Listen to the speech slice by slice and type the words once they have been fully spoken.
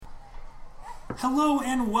Hello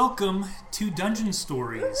and welcome to Dungeon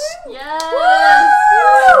Stories. Yes!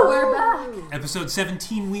 We're back. Episode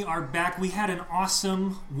 17, we are back. We had an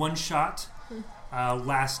awesome one-shot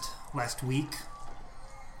last week,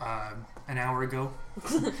 an hour ago,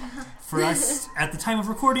 for us at the time of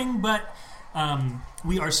recording, but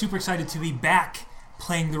we are super excited to be back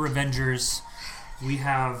playing the Revengers. We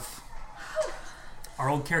have our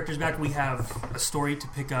old characters back. We have a story to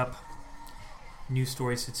pick up, new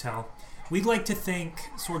stories to tell. We'd like to thank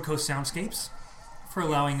Sword Coast Soundscapes for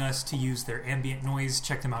allowing us to use their ambient noise.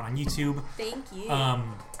 Check them out on YouTube. Thank you.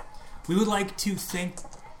 We would like to thank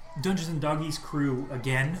Dungeons & Doggies crew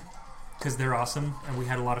again, because they're awesome, and we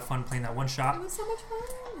had a lot of fun playing that one shot. It was so much fun.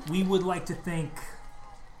 We would like to thank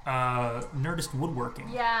Nerdist Woodworking.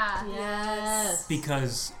 Yeah. Yes.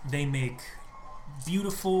 Because they make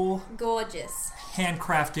beautiful, Gorgeous.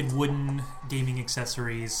 handcrafted wooden gaming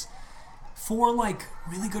accessories for, like,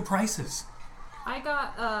 really good prices. I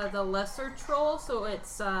got the lesser troll, so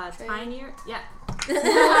it's tinier. Yeah.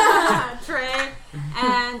 Tray.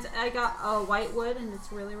 And I got a white wood, and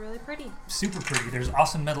it's really, really pretty. Super pretty. There's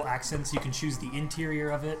awesome metal accents. You can choose the interior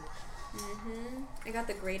of it. Mm-hmm. I got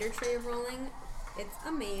the greater tray of rolling. It's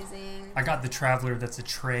amazing. I got the Traveler that's a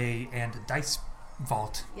tray and a dice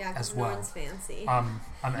vault as well. No one's fancy. I'm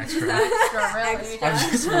extra. Extra, really. Extra.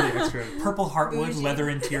 I'm just really extra. Purple heartwood Bougie. leather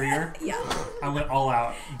interior. Yeah. I went all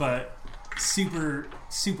out, but super,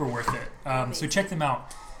 super worth it. So check them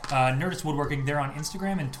out. Nerdist Woodworking, they're on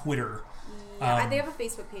Instagram and Twitter. Yeah, they have a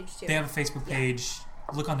Facebook page too. They have a Facebook page.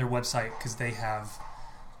 Look on their website because they have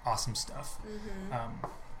awesome stuff. Mm-hmm.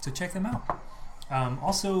 So check them out.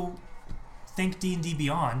 Also, thank D&D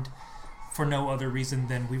Beyond for no other reason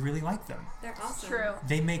than we really like them. They're awesome. True.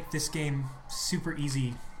 They make this game super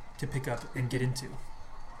easy to pick up and get into.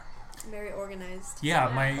 Very organized. Yeah,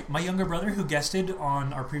 my younger brother who guested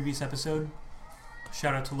on our previous episode,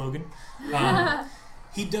 shout out to Logan,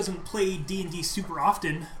 he doesn't play D&D super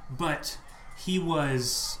often, but he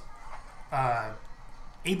was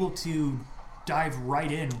able to dive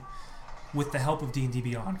right in with the help of D&D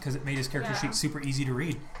Beyond because it made his character sheet super easy to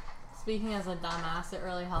read. Speaking as a dumbass, it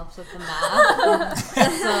really helps with the math.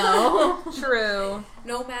 So true.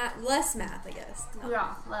 No math, less math, I guess. No,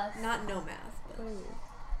 Yeah, less. Not no math, but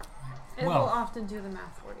It Well- will often do the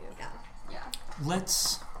math for you. yeah. Yeah.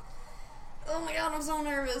 Let's Oh my god, I'm so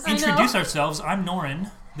nervous. introduce ourselves. I'm Norin,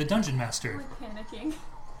 the Dungeon Master. We're panicking.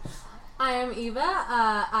 I am Eva.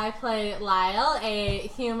 I play Lyle, a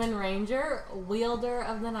human ranger, wielder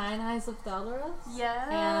of the Nine Eyes of Delorus, Yes.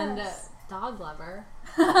 and dog lover.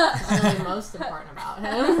 That's really most important about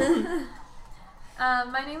him.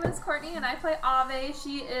 My name is Courtney, and I play Ave.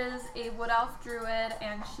 She is a wood elf druid,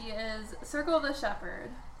 and she is Circle the Shepherd.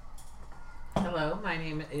 Hello, my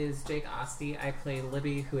name is Jake Osti. I play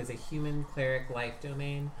Libby, who is a human cleric life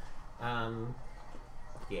domain.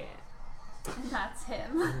 Yeah, And that's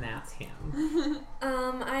him. and that's him.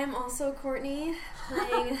 I am also Courtney,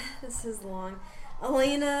 playing, this is long,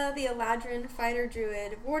 Elena, the Eladrin fighter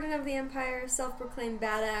druid, warden of the Empire, self-proclaimed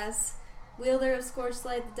badass, wielder of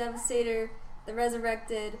Scorchlight, the Devastator, the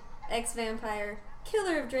Resurrected, ex-vampire,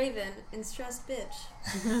 killer of Draven, and stressed bitch.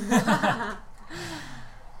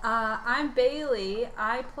 I'm Bailey.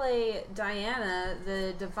 I play Diana,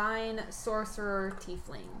 the divine sorcerer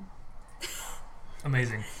tiefling.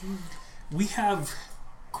 Amazing. We have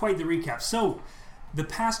quite the recap. So, the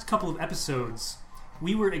past couple of episodes,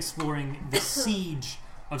 we were exploring the siege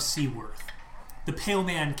of Seaworth. The Pale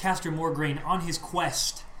Man, Castor Morgraine, on his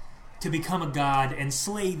quest to become a god and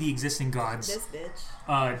slay the existing gods, This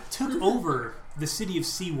bitch. took over the city of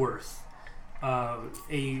Seaworth,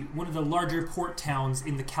 one of the larger port towns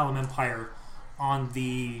in the Callum Empire on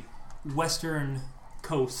the western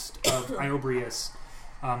coast of Iobrius.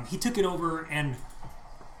 He took it over and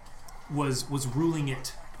was ruling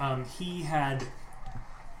it. He had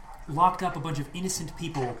locked up a bunch of innocent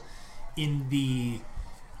people in the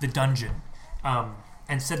dungeon,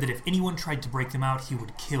 and said that if anyone tried to break them out, he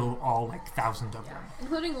would kill all, like, 1,000 of them.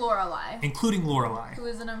 Including Lorelei, Including Lorelei. who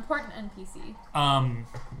is an important NPC.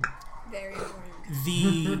 Very important.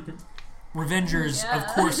 The Revengers, of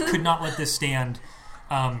course, could not let this stand,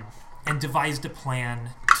 and devised a plan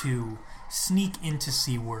to sneak into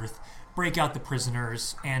Seaworth, break out the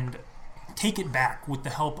prisoners, and take it back with the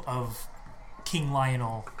help of King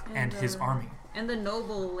Lionel and his army. And the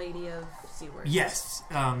noble lady of Seaworth. Yes,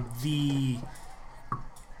 the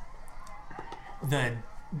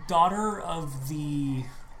daughter of the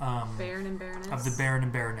Baron and Baroness. of the Baron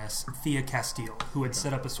and Baroness, Thea Castile, who had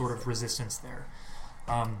set up a sort of resistance there.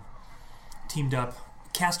 Teamed up.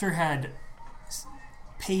 Castor had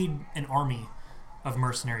paid an army of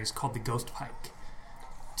mercenaries called the Ghostpike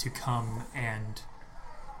to come and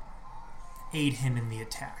aid him in the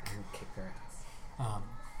attack. And kick their ass.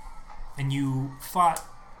 And you fought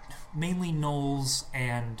mainly gnolls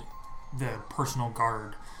and the personal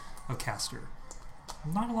guard of Castor.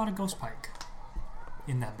 Not a lot of Ghostpike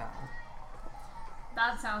in that battle.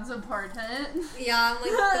 That sounds important. Yeah, I'm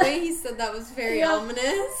like, the way he said that was very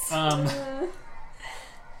ominous.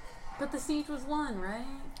 But the siege was won, right?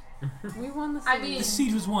 We won the siege. I mean, The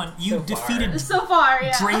siege was won. You So far. defeated so far,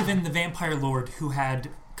 yeah. Draven, the vampire lord, who had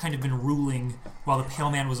kind of been ruling while the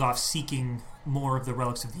Pale Man was off seeking more of the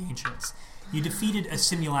relics of the ancients. You defeated a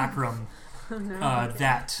simulacrum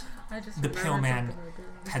that I just the Pale remembered Man something we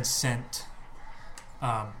did. had sent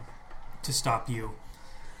to stop you.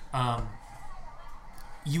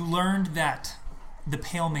 You learned that the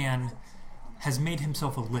Pale Man has made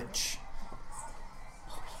himself a lich.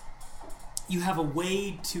 You have a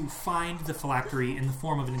way to find the phylactery in the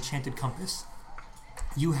form of an enchanted compass.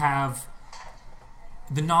 You have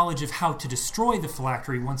the knowledge of how to destroy the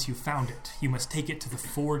phylactery once you've found it. You must take it to the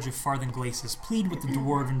Forge of Farthing Glacis, plead with the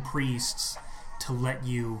dwarven priests to let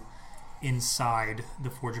you inside the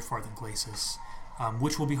Forge of Farthing Glacis,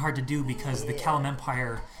 which will be hard to do because the Callum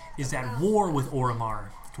Empire is at war with Oromar,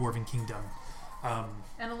 Dwarven Kingdom. And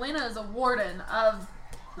Elena is a warden of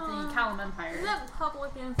the Callum Empire. Is that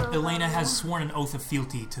public info? Elena has sworn an oath of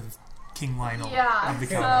fealty to King Lionel Yeah, of the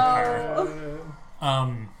so- Callum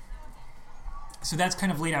Empire. So that's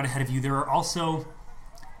kind of laid out ahead of you. There are also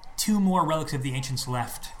 2 more relics of the ancients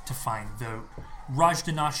left to find. The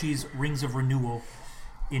Rajdanashi's Rings of Renewal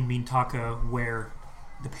in Mintaka, where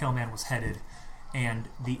the Pale Man was headed, and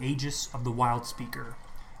the Aegis of the Wild Speaker,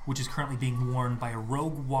 which is currently being worn by a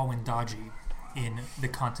rogue Wawendaji in the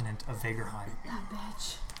continent of Vagerheim. That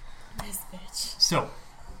bitch. This bitch. So,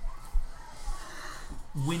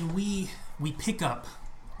 when we pick up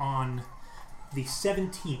on the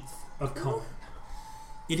 17th of Cohen,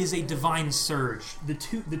 it is a divine surge. The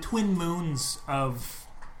twin moons of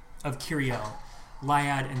Kiriel,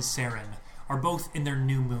 Lyad and Saren, are both in their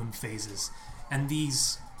new moon phases. And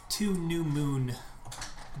these 2 new moon,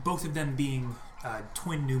 both of them being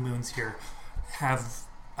twin new moons here, have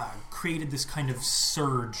created this kind of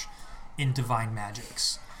surge in divine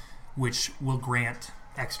magics, which will grant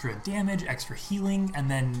extra damage, extra healing, and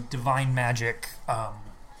then divine magic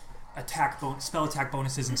spell attack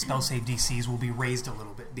bonuses and spell save DCs will be raised a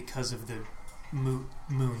little bit because of the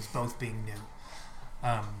moons both being new.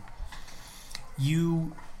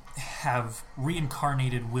 You have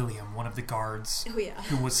reincarnated William, one of the guards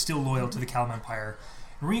who was still loyal to the Callum Empire,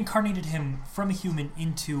 reincarnated him from a human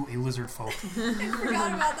into a lizard folk. I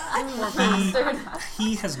forgot about that.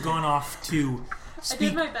 He has gone off to I speak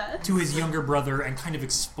did my best. to his younger brother and kind of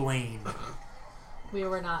explain We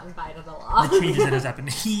were not invited along. the changes that has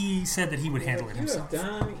happened. He said that he would handle it You himself.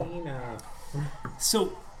 have done enough.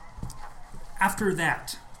 So, after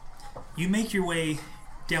that, you make your way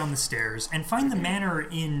down the stairs and find the manor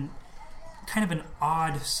in kind of an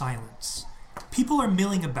odd silence. People are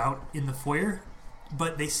milling about in the foyer,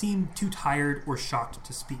 but they seem too tired or shocked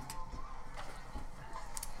to speak.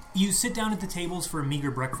 You sit down at the tables for a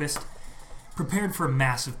meager breakfast, prepared for a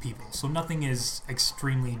mass of people, so nothing is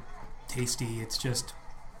extremely tasty. It's just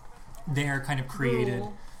they're kind of created,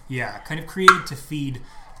 to feed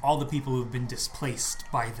all the people who have been displaced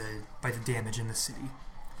by the damage in the city.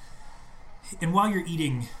 And while you're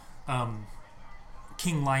eating,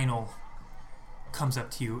 King Lionel comes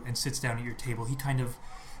up to you and sits down at your table. He kind of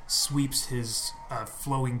sweeps his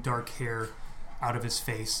flowing dark hair out of his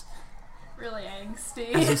face Really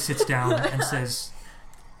angsty. as he sits down and says,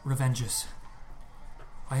 "Revengeous,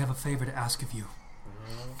 I have a favor to ask of you.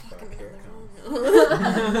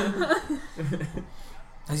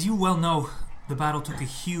 As you well know, the battle took a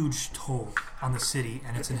huge toll on the city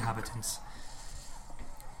and its inhabitants.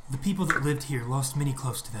 The people that lived here lost many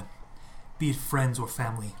close to them, be it friends or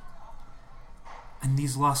family. And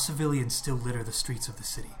these lost civilians still litter the streets of the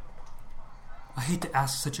city. I hate to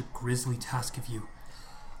ask such a grisly task of you,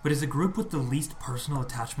 but as a group with the least personal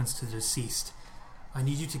attachments to the deceased, I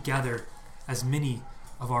need you to gather as many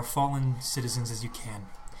of our fallen citizens as you can.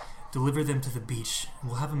 Deliver them to the beach, and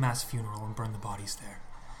we'll have a mass funeral and burn the bodies there.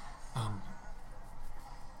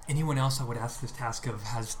 Anyone else I would ask this task of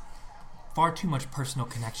has far too much personal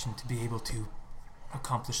connection to be able to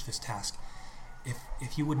accomplish this task.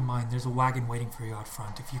 If you wouldn't mind, there's a wagon waiting for you out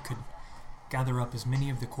front. If you could gather up as many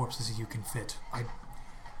of the corpses as you can fit. I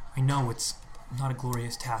know it's not a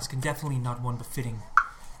glorious task, and definitely not one befitting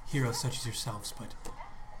heroes such as yourselves, but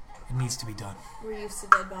it needs to be done." We're used to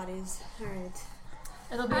dead bodies. Alright.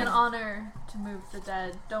 It'll be an honor to move the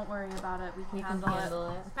dead. Don't worry about it. We can handle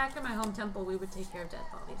it. Back in my home temple, we would take care of dead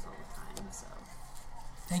bodies all the time, so.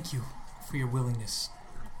 Thank you for your willingness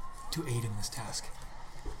to aid in this task.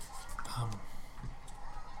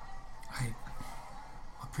 I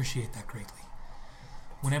appreciate that greatly.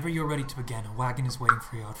 Whenever you're ready to begin, a wagon is waiting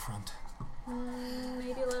for you out front.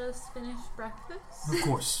 Maybe let us finish breakfast? Of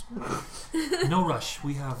course. No rush.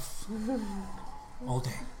 We have all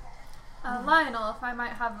day. Lionel, if I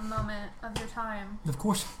might have a moment of your time. Of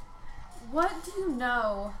course. What do you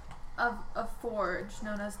know of a forge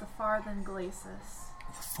known as the Farthen Glacis?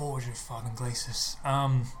 The forge of Farthen Glacis.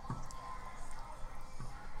 I'm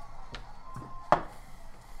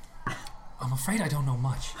afraid I don't know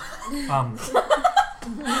much.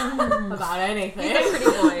 About anything. He's a pretty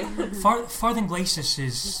boy. Farthen Glacis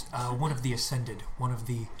is one of the Ascended, one of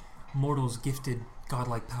the mortals gifted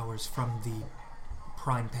godlike powers from the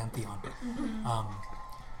Prime Pantheon.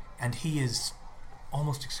 And he is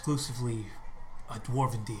almost exclusively a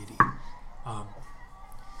dwarven deity.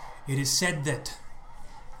 It is said that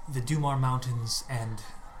the Dumar Mountains and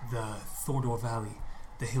the Thordor Valley,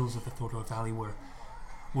 the hills of the Thordor Valley, were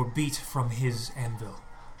beat from his anvil.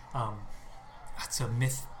 That's a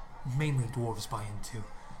myth mainly dwarves buy into.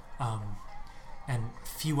 And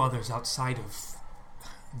few others outside of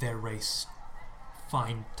their race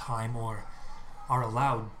find time or are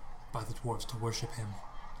allowed by the dwarves to worship him.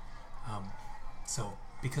 So,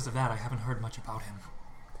 because of that, I haven't heard much about him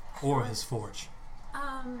or his forge.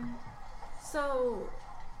 So,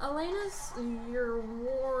 Elena's your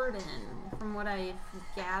warden, from what I've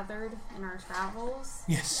gathered in our travels.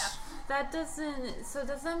 Yes. That doesn't... So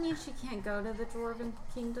does that mean she can't go to the Dwarven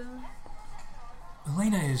Kingdom?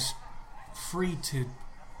 Elena is free to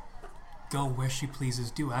go where she pleases,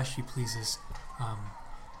 do as she pleases.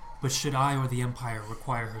 But should I or the Empire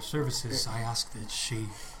require her services, I ask that she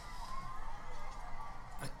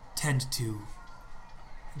attend to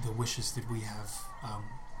the wishes that we have,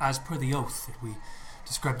 as per the oath that we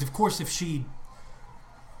described. Of course, if she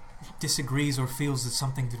disagrees or feels that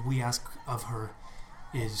something that we ask of her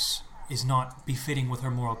is not befitting with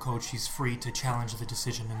her moral code, she's free to challenge the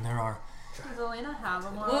decision, and there are... Does Elena have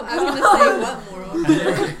a moral Well, I was going to say, what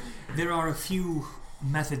moral? There are a few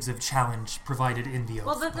methods of challenge provided in the oath.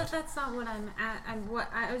 Well, that's not what I'm at.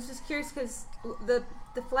 I was just curious because the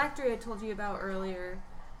phylactery I told you about earlier,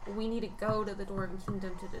 we need to go to the Dwarven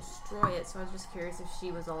Kingdom to destroy it, so I was just curious if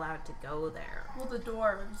she was allowed to go there. Well, the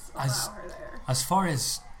dwarves allow her there. As far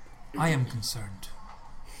as I am concerned,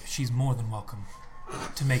 she's more than welcome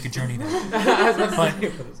to make a journey there. But,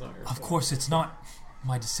 of course, it's not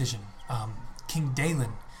my decision. King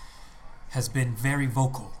Dalen has been very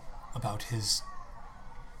vocal about his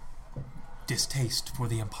distaste for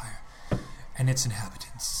the Empire and its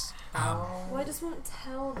inhabitants. Well, I just won't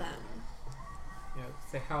tell them. Yeah,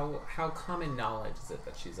 say how common knowledge is it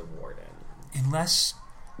that she's a warden? Unless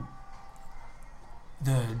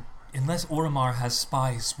Oromar has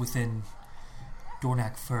spies within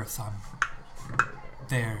Dornak Firth,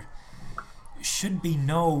 there should be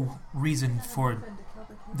no reason for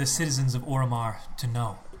the citizens of Oromar to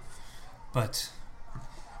know. But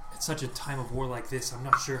at such a time of war like this, I'm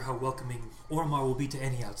not sure how welcoming Oromar will be to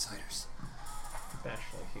any outsiders.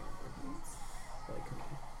 Especially humans like me.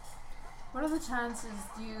 What are the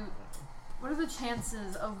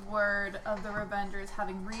chances of word of the Revengers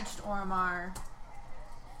having reached Oromar?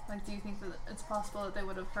 Like, do you think that it's possible that they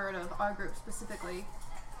would have heard of our group specifically?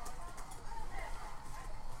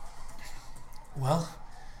 Well,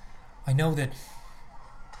 I know that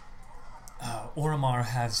Oromar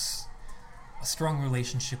has a strong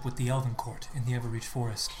relationship with the Elven Court in the Everreach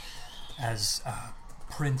Forest, as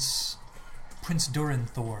Prince Durin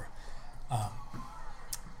Thor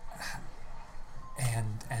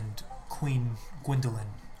and Queen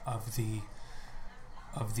Gwendolyn of the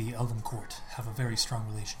Elven Court have a very strong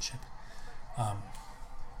relationship.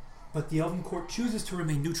 But the Elven Court chooses to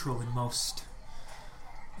remain neutral in most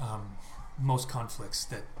conflicts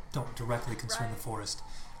that don't directly concern the forest.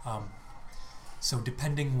 So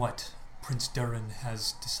depending what Prince Durin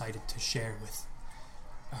has decided to share with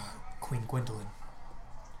Queen Gwendolyn.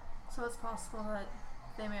 So it's possible that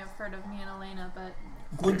they may have heard of me and Elena, but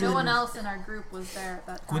Gwendolyn, no one else in our group was there at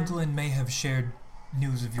that time. Gwendolyn may have shared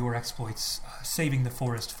news of your exploits, saving the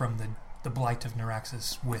forest from the blight of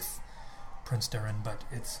Naraxis with Prince Durin, but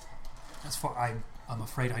it's as far I'm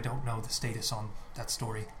afraid I don't know the status on that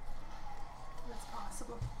story. That's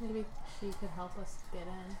possible. Maybe she could help us get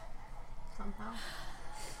in somehow.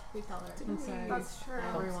 We tell her. That's true.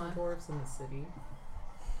 Help some Everyone. dwarves in the city.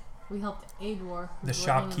 We helped Adwar, The who's living in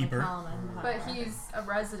shopkeeper. the Kalam Empire. But he's a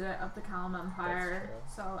resident of the Kalam Empire,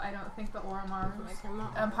 so I don't think the Oromar Like him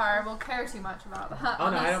up. Empire will care too much about that. Oh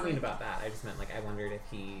no, I don't honestly. mean about that. I just meant like I wondered if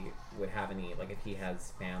he would have any, like if he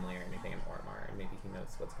has family or anything in Ormar, and maybe he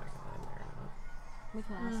knows what's going on in there or not. We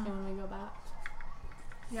can ask him when we go back.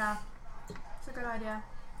 Yeah, it's a good idea.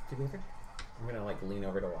 Did we ever? I'm gonna like lean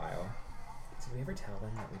over to Lyle. Did we ever tell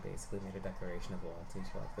them that we basically made a declaration of loyalty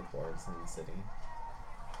to like the dwarves in the city?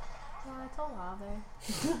 Well, I told Ave.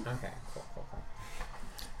 Okay, cool.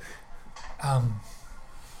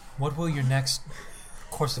 What will your next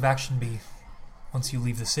course of action be once you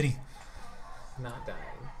leave the city? Not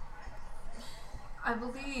dying. I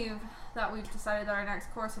believe that we've decided that our next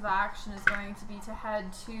course of action is going to be to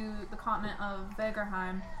head to the continent of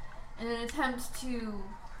Vegerheim in an attempt to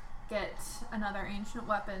get another ancient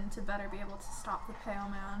weapon to better be able to stop the Pale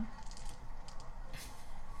Man.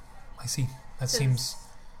 I see. That His- seems...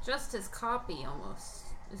 Just his copy almost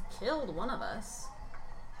killed one of us.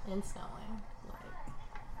 Instantly. Like,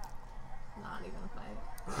 not even a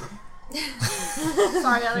fight.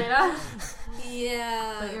 Sorry, Elena.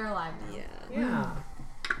 Yeah. But you're alive now. Yeah. Yeah.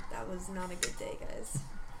 That was not a good day, guys.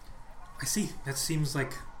 I see. That seems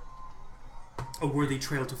like a worthy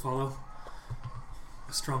trail to follow.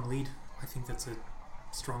 A strong lead. I think that's a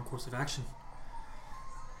strong course of action.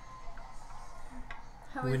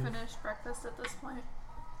 Have we When- finished breakfast at this point?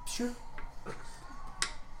 Sure. You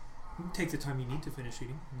can take the time you need to finish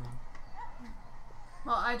eating. And then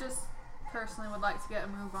Well, I just personally would like to get a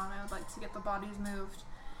move on. I would like to get the bodies moved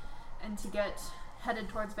and to get headed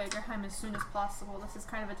towards Vegerheim as soon as possible. This is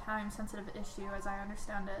kind of a time-sensitive issue, as I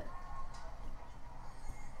understand it.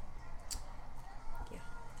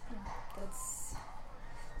 Let's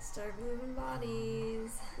start moving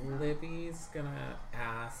bodies. Libby's gonna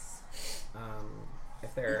ask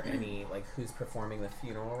if there are any, like, who's performing the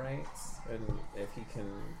funeral rites, and if he can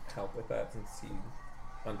help with that since he,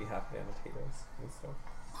 on behalf of annotators and stuff.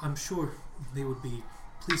 I'm sure they would be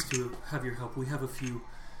pleased to have your help. We have a few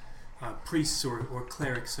priests or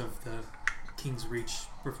clerics of the King's Reach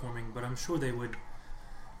performing, but I'm sure they would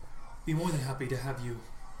be more than happy to have you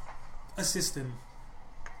assist them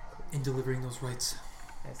in delivering those rites.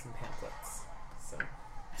 I have some pamphlets, so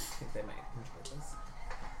I think they might enjoy this.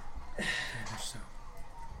 Very much so.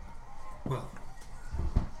 Well,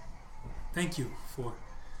 thank you for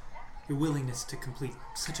your willingness to complete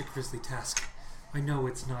such a grisly task. I know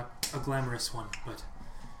it's not a glamorous one, but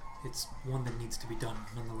it's one that needs to be done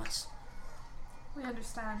nonetheless. We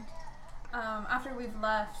understand. After we've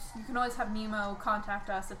left, you can always have Nemo contact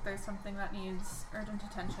us if there's something that needs urgent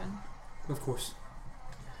attention. Of course.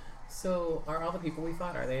 So, are all the people we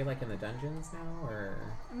fought, are they, like, in the dungeons now, or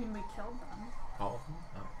I mean, we killed them. all of them?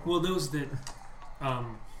 Oh. Well, those that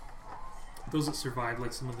survived,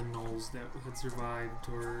 like some of the gnolls that had survived,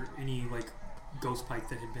 or any like Ghostpike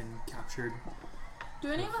that had been captured. Do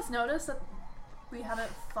any of us notice that we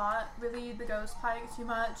haven't fought really the Ghostpike too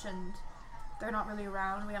much, and they're not really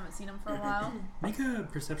around? We haven't seen them for a while. Make a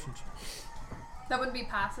perception check. That wouldn't be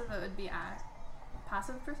passive. That would be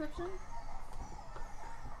passive perception.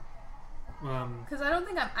 Because I don't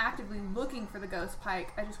think I'm actively looking for the Ghostpike.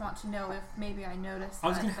 I just want to know if maybe I noticed. I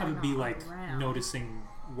was that gonna have they're it be not like around. noticing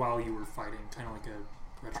while you were fighting, kind of like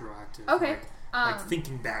a retroactive. Okay. Like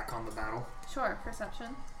thinking back on the battle. Sure.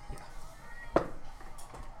 Perception. Yeah.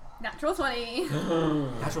 Natural 20.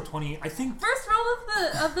 Natural 20. I think. First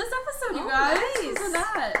roll of this episode, you Oh, guys. nice. Look at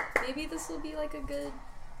that. Maybe this will be like a good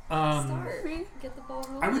Um, start. See? Get the ball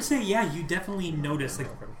rolling. I would say, yeah, you definitely notice like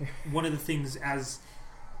From here. one of the things as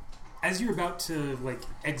you're about to like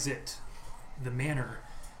exit the manor,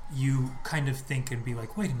 you kind of think and be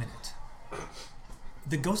like, wait a minute.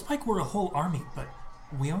 The Ghostpike were a whole army, but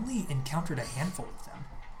we only encountered a handful of them.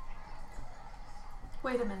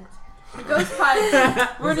 Wait a minute. The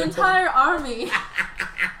Ghostpike were an entire army.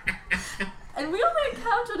 And we only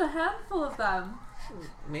encountered a handful of them.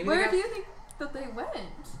 Maybe Where they do you think that they went?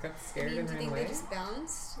 got I scared mean, and do you ran think away? they just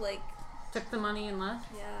bounced? Like, Took the money and left.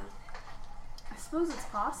 yeah. I suppose it's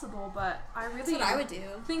possible, but I That's really what I would do.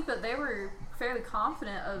 think that they were fairly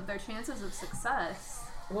confident of their chances of success.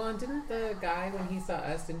 Well, and didn't the guy, when he saw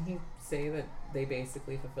us, didn't he say that they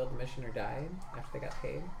basically fulfilled the mission or died after they got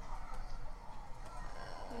paid?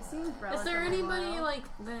 They seemed Is there relatively anybody loyal. like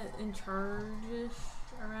that in charge-ish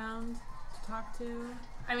around to talk to?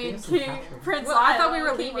 I mean, Yes, and King captured. Prince Well, I thought we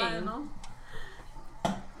Lionel, were King leaving. Lionel.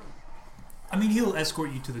 I mean, he'll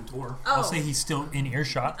escort you to the door. Oh. I'll say he's still in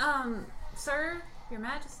earshot. Sir, Your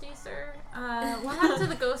Majesty, sir, what happened to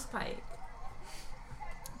the Ghostpike?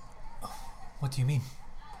 What do you mean?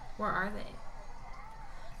 Where are they?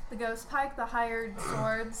 The Ghostpike, the hired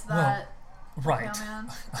swords that... Right. Mailman.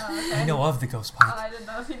 I know of the Ghostpike. I didn't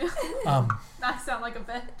know if you knew. I sound like a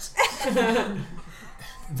bitch.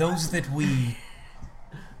 Those that we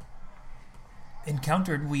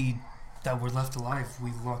encountered, that were left alive,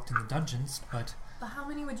 we locked in the dungeons, but How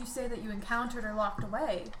many would you say that you encountered or locked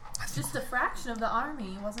away? I think Just a fraction of the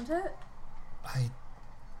army, wasn't it? I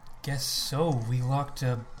guess so. We locked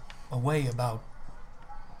away about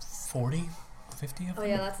 40, 50 of them. Oh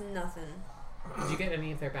yeah, that's nothing. Did you get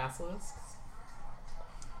any of their basilisks?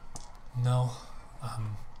 No.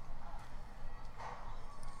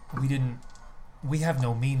 We didn't. We have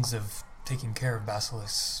no means of taking care of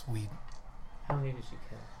basilisks. How many did you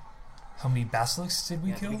kill? How many basilisks did we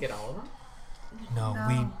Did kill? we get all of them? No,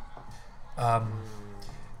 No.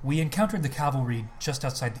 we encountered the cavalry just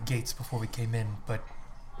outside the gates before we came in, but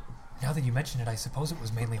now that you mention it, I suppose it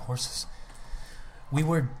was mainly horses. We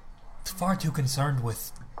were far too concerned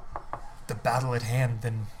with the battle at hand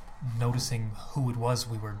than noticing who it was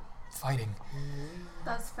we were fighting.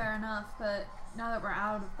 That's fair enough, but now that we're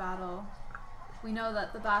out of battle, we know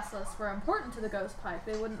that the basilisks were important to the Ghostpike.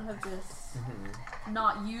 They wouldn't have just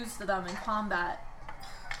not used them in combat.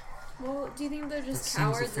 Well, do you think they're just That seems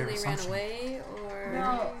a cowards fair and they assumption. ran away, or?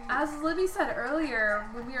 No, as Libby said earlier,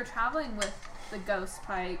 when we were traveling with the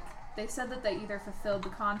Ghostpike, they said that they either fulfilled the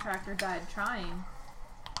contract or died trying.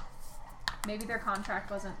 Maybe their contract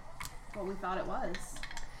wasn't what we thought it was.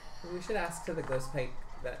 We should ask to the Ghostpike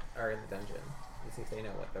that are in the dungeon and see if they know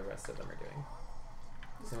what the rest of them are doing.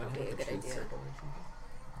 Someone That'd have be a a good truth idea. circle or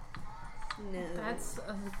something. No. That's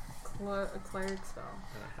a cleric spell.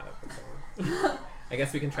 I don't know how to prepare. I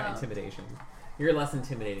guess we can try intimidation. You're less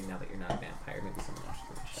intimidating now that you're not a vampire. Maybe someone else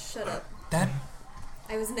should finish Shut up. That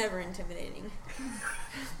I was never intimidating.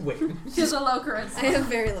 Wait. She has a low I charisma. have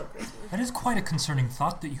very low charisma. is quite a concerning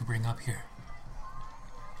thought that you bring up here.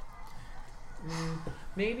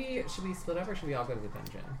 Maybe should we split up or should we all go to the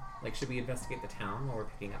dungeon? Like, should we investigate the town while we're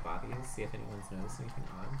picking up bodies, see if anyone's noticed anything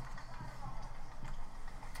odd?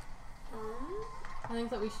 I think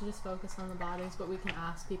that we should just focus on the bodies, but we can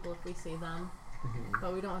ask people if we see them.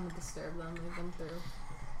 But we don't want to disturb them. They've been through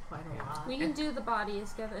quite a lot. We can do the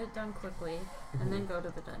bodies, get it done quickly, and then go to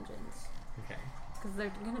the dungeons. Okay. Because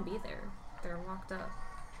they're going to be there. They're locked up.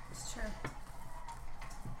 It's true.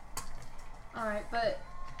 Alright, but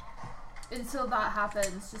until that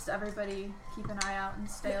happens, just everybody keep an eye out and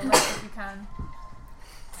stay alert if you can.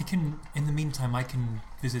 In the meantime, I can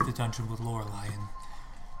visit the dungeon with Lorelei and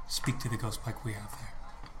speak to the Ghostpike we have there.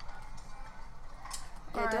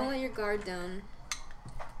 Yeah, Alright. don't let your guard down.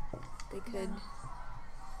 They could,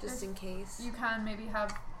 just Just- in case. You can maybe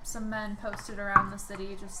have some men posted around the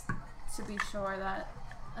city just to be sure that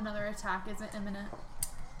another attack isn't imminent.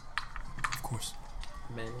 Of course.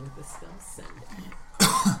 Men with the spell send.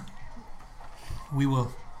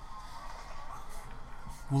 We'll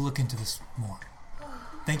look into this more.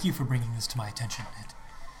 Thank you for bringing this to my attention.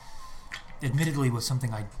 It admittedly was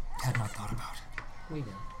something I had not thought about. We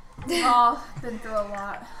know. We've all been through a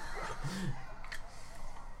lot.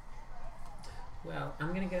 Well,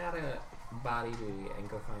 I'm gonna get out of body duty and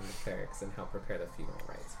go find the clerics and help prepare the funeral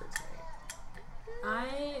rites for tonight. I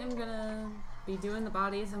am going to be doing the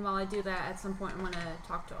bodies, and while I do that, at some point I'm going to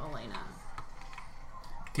talk to Elena.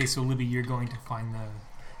 Okay, so Libby, you're going to find the...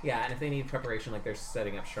 Yeah, and if they need preparation, like they're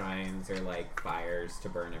setting up shrines or like fires to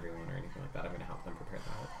burn everyone or anything like that, I'm gonna help them prepare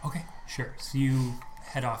that. Okay, sure. So you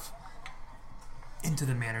head off into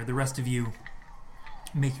the manor. The rest of you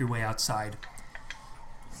make your way outside.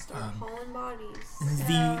 Start hauling bodies.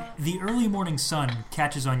 The early morning sun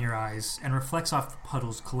catches on your eyes and reflects off the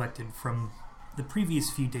puddles collected from the previous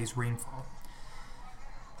few days' rainfall.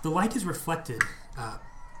 The light is reflected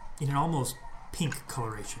in an almost pink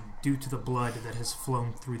coloration due to the blood that has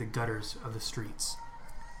flown through the gutters of the streets.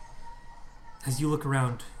 As you look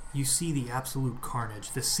around, you see the absolute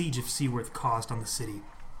carnage the siege of Seaworth caused on the city.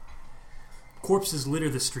 Corpses litter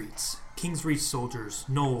the streets, King's Reach soldiers,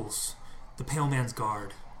 gnolls, the Pale Man's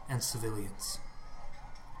Guard, and civilians.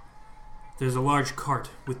 There's a large cart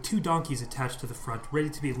with 2 donkeys attached to the front, ready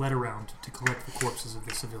to be led around to collect the corpses of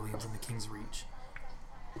the civilians in the King's Reach.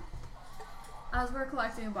 As we're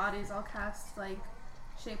collecting bodies, I'll cast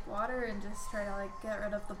shape water and just try to get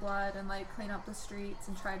rid of the blood and clean up the streets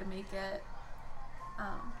and try to make it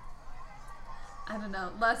I don't know,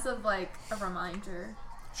 less of a reminder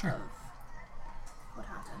Sure. of what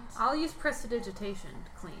happened. I'll use prestidigitation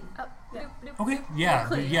to clean. Oh, yeah. Okay, yeah,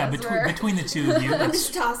 Clean yeah. as we're- Between the two of you, I'm it's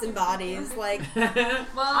just tossing bodies, Well,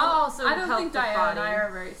 I'll also I don't help think the Diana and body. I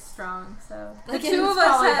are very strong, so The Like, two it's of us,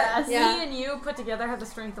 probably have, best. Yeah. me and you put together, have the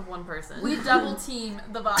strength of one person. we double team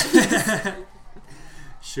the bodies.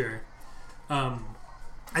 Sure.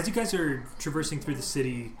 As you guys are traversing through the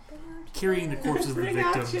city, carrying the corpses of the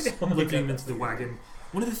victims, lifting them into the wagon,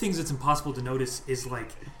 one of the things that's impossible to notice is like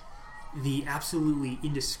the absolutely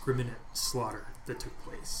indiscriminate slaughter that took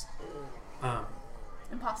place.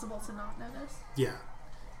 Impossible to not notice. Yeah.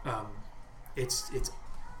 It's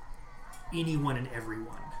anyone and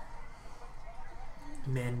everyone.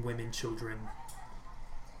 Men, women, children.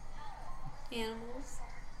 Animals.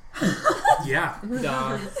 Yeah.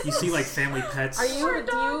 Dogs. You see like family pets. Are you, Our do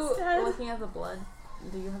dog's you, dead. looking at the blood,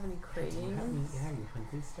 do you have any cravings? Yeah, you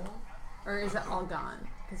hungry still? Or is it all gone?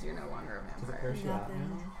 Because you're no longer a Does it vampire. gross you out Nothing.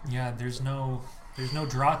 now? Yeah, there's no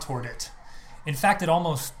draw toward it. In fact, it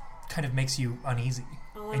almost kind of makes you uneasy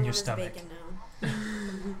All I in want your is stomach. bacon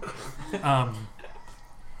now.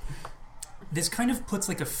 This kind of puts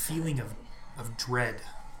like a feeling of dread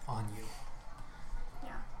on you.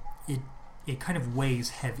 Yeah. It kind of weighs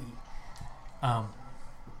heavy.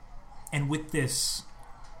 And with this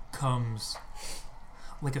comes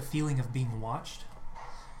like a feeling of being watched.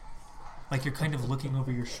 Like you're kind of looking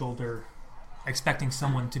over your shoulder, expecting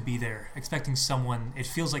someone to be there, expecting someone, it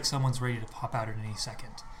feels like someone's ready to pop out at any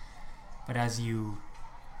second. But as you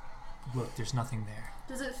look, there's nothing there.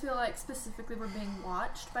 Does it feel like specifically we're being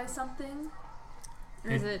watched by something?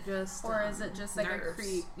 Or is it just Or is it just like nerves? a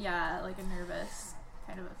creep? Yeah, like a nervous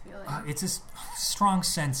kind of a feeling. It's a strong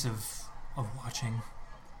sense of watching.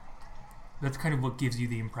 That's kind of what gives you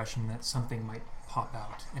the impression that something might pop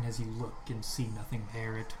out. And as you look and see nothing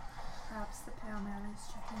there, it Perhaps the pale man is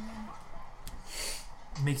checking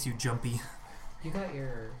in. makes you jumpy. You got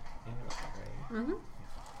your amulet, right? Mm-hmm.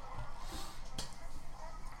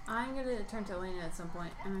 I'm gonna turn to Elena at some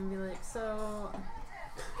point and I'm gonna be like, so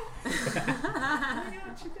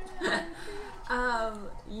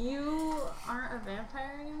you aren't a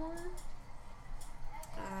vampire anymore?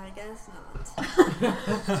 I guess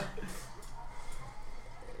not.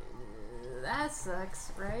 That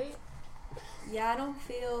sucks, right? Yeah, I don't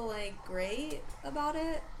feel like great about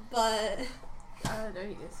it, but Are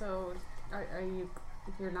you?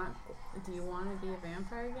 You're not. Do you want to be a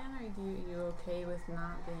vampire again, or you okay with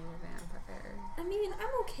not being a vampire? I mean,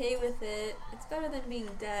 I'm okay with it. It's better than being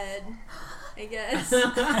dead, I guess.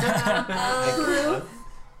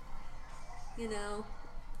 You know,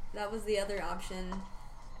 that was the other option.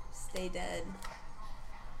 Stay dead.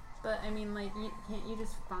 But I mean, like, can't you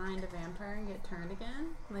just find a vampire and get turned again,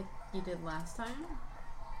 like you did last time?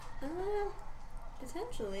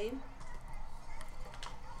 Potentially.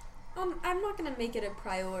 I'm not gonna make it a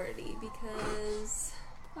priority because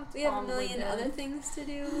That's we have a probably million good. other things to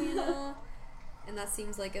do, you know? And that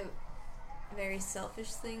seems like a very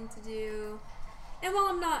selfish thing to do. And while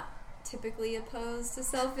I'm not typically opposed to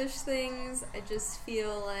selfish things, I just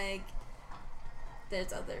feel like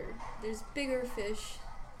there's bigger fish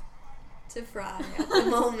to fry at the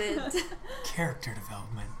moment. Character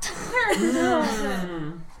development.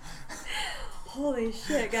 Holy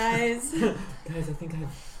shit, guys. Guys, I think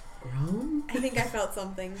I've grown. I think I felt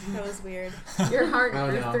something. That was weird. Your heart Oh,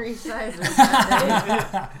 grew no. 3 sizes. Guys,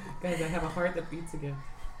 I have a heart that beats again.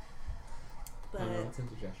 But it's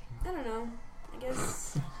indigestion. I don't know. I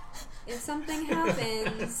guess if something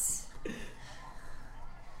happens,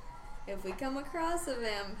 if we come across a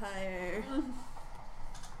vampire,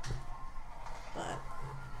 but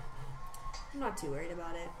I'm not too worried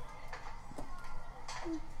about it.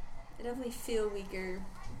 I definitely feel weaker,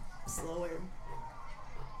 slower,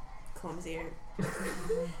 clumsier, but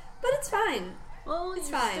it's fine. Well, It's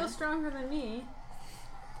you're fine. still stronger than me.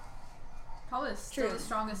 Probably still True. the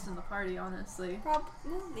strongest in the party, honestly. Well,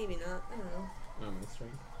 maybe not. I don't know. Oh, my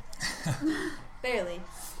strength. Barely,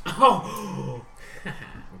 Oh!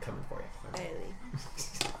 I'm coming for you. barely.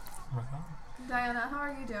 Diana, how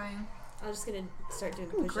are you doing? I'm just gonna start doing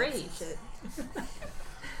push-ups Great. and shit.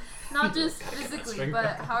 Not just physically, Strength. but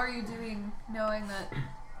how are you doing knowing that,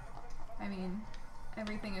 I mean,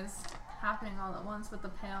 everything is happening all at once with the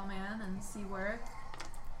Pale Man and Seaworth?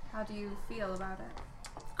 How do you feel about it?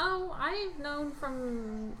 Oh, I've known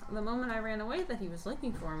from the moment I ran away that he was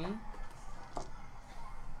looking for me.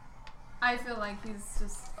 I feel like he's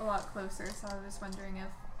just a lot closer, so I was wondering if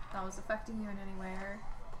that was affecting you in any way, or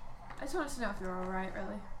I just wanted to know if you were alright,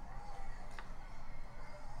 really.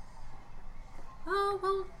 Oh,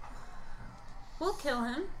 well, we'll kill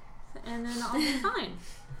him, and then I'll be fine.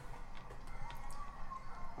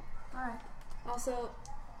 Alright. Also,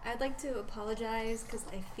 I'd like to apologize because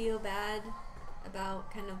I feel bad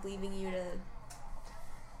about kind of leaving you to.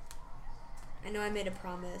 I know I made a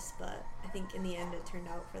promise, but I think in the end it turned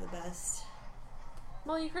out for the best.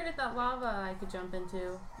 Well, you created that lava I could jump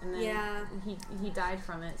into, and then Yeah. he died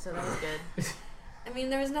from it, so that was good. I mean,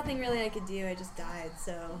 there was nothing really I could do. I just died,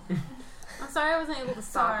 so... I'm sorry I wasn't able to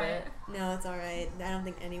stop Sorry. it. No, it's alright. I don't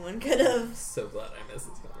think anyone could have. So glad I missed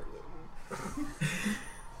this conversation.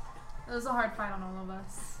 It was a hard fight on all of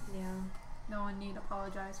us. Yeah. No one need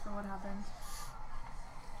apologize for what happened.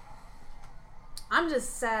 I'm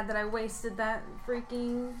just sad that I wasted that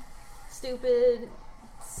freaking stupid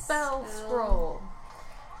spell scroll.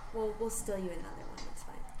 Well, we'll steal you another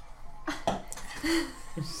one.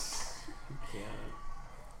 It's fine. Yeah.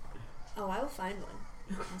 Oh, I will find one.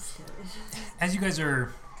 I'll steal it. As you guys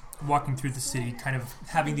are walking through the city, kind of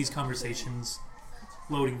having these conversations,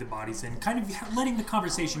 loading the bodies in, kind of letting the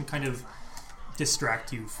conversation kind of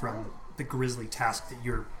distract you from the grisly task that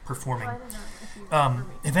you're performing.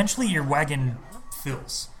 Eventually your wagon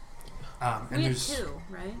fills. And We had there's 2,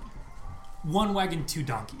 right? one wagon, 2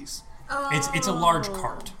 donkeys. Oh. It's a large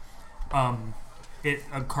cart.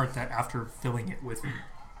 A cart that after filling it with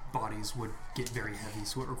bodies would get very heavy,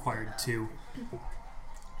 so it required 2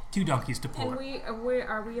 donkeys to pull And it.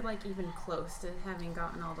 are we like even close to having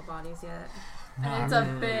gotten all the bodies yet? And it's a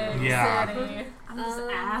big Yeah. city. I'm just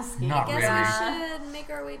asking. Not I guess really. we should make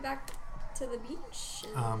our way back to the beach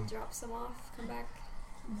and drop some off, come back.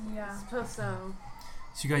 Yeah. I suppose so.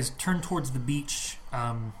 So you guys turn towards the beach,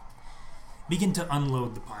 begin to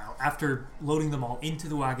unload the pile. After loading them all into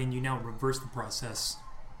the wagon, you now reverse the process,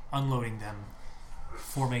 unloading them,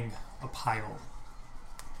 forming a pile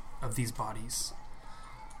of these bodies.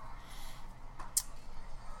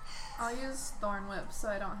 I'll use Thorn Whip so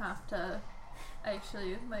I don't have to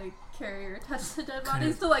actually like carry or touch the dead Kind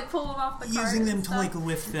bodies of to like pull them off the cart. Using them and to stuff. like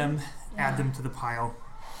lift them, add them to the pile.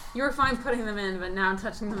 You were fine putting them in, but now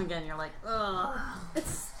touching them again, you're like, ugh.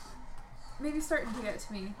 It's maybe starting to get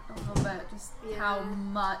to me a little bit, just Yeah. how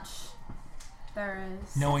much there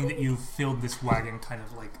is. Knowing that you filled this wagon kind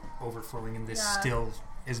of like overflowing and this Yeah. still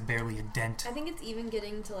is barely a dent. I think it's even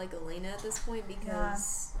getting to like Elena at this point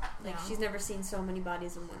because like Yeah. she's never seen so many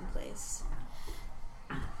bodies in one place.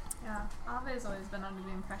 Yeah, Ave's always been under the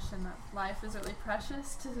impression that life is really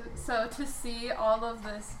precious. So to see all of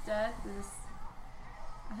this death is,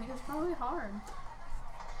 I think it's probably hard.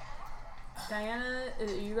 Diana,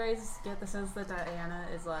 you guys get the sense that Diana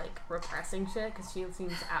is like repressing shit because she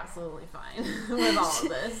seems absolutely fine with all of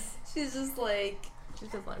this. She's just like She's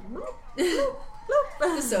just like,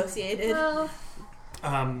 dissociated. Well,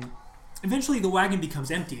 Eventually the wagon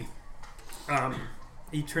becomes empty.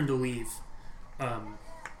 You turn to leave.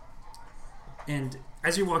 And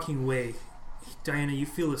as you're walking away, Diana, you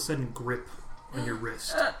feel a sudden grip on your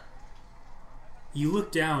wrist. You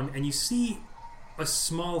look down and you see a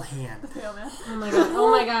small hand, tail man. Oh my god,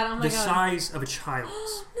 oh my god, oh my the god. size of a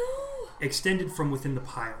child's, No. extended from within the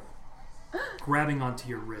pile, grabbing onto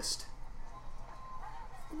your wrist.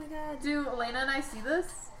 Oh my god. Do Elena and I see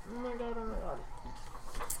this? Oh my god, oh my god.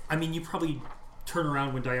 I mean, you probably turn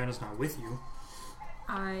around when Diana's not with you.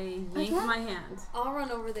 I yank Okay. my hand. I'll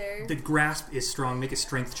run over there. The grasp is strong. Make a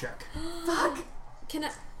strength check. Fuck. Can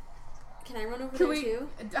I run over Can there we? too?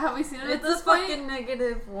 Have we seen it at It's a this point? fucking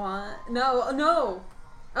 -1. No.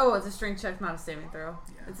 Oh, it's a strength check, not a saving throw.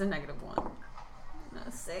 Yeah. It's a -1. No,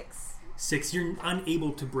 6. 6. You're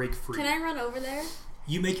unable to break free. Can I run over there?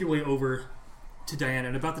 You make your way over to Diana,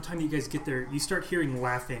 and about the time that you guys get there, you start hearing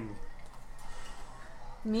laughing.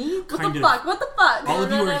 Me? What Kind the of. fuck? What the fuck? All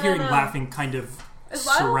of you no, are hearing no. laughing kind of Is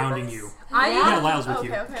Lyle surrounding with us? you. I Yeah, Lyle's with okay,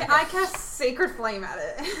 you. okay. I cast Sacred Flame at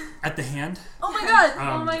it. At the hand, Oh my god!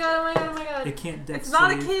 Um, Oh my god! Oh my god! Oh my god! it can't dex It's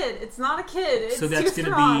not a save. kid. It's not a kid. It's So that's too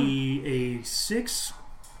going strong. to be a 6.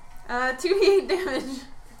 2d8 damage.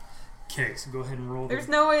 Okay, so go ahead and roll. There's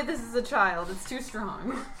no way this is a child. It's too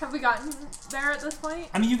strong. Have we gotten there at this point?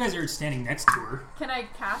 I mean, you guys are standing next to her. Can I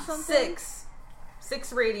cast something?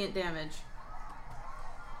 6 radiant damage.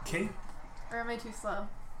 Okay. Or am I too slow?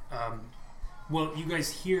 Well, you guys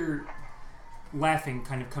hear laughing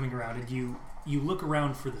kind of coming around, and you look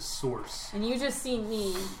around for the source. And you just see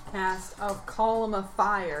me cast a column of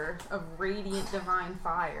fire, of radiant divine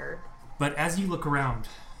fire. But as you look around,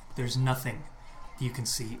 there's nothing you can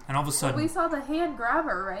see. And all of a Well, sudden, we saw the hand grab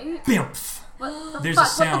her, right? bimph! What the There's fuck? a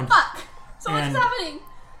sound. What the fuck? So And- what's happening?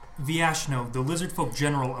 Viashno, the lizard folk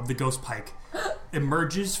general of the Ghostpike,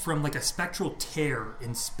 emerges from like a spectral tear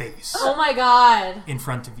in space Oh my god. in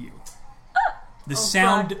front of you. The Oh,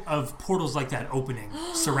 sound of portals like that opening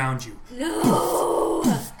surround you. No.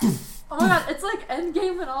 Oh my god, it's like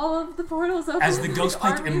Endgame and all of the portals open. As the like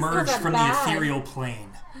Ghostpike armies emerge are from the bad. ethereal plane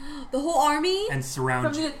The whole army? and surround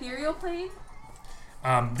from the you. ethereal plane.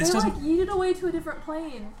 This They're like doesn't. yeeted away to a different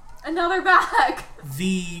plane, and now they're back.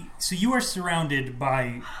 So you are surrounded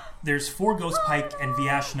by. There's 4 Ghostpike and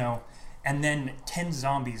Viashno, and then 10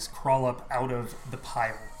 zombies crawl up out of the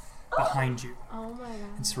pile behind you Oh my god.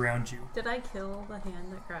 and surround you. Did I kill the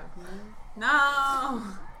hand that grabbed me? No!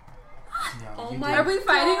 No, Oh you my didn't. Are we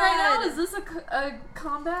fighting right now? God. Is this a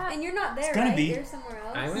combat? And you're not there, It's gonna right? be. You're somewhere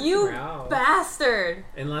else. I went You through. bastard!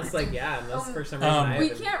 Unless, like, unless for some reason I We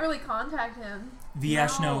haven't- can't really contact him.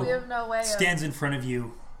 Viashno We have no way of... stands in front of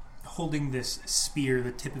you holding this spear.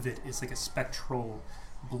 The tip of it is like a spectral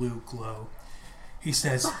blue glow. He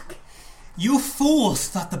says, "You fools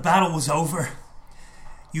thought the battle was over.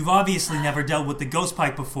 You've obviously never dealt with the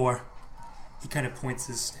Ghostpike before." He kind of points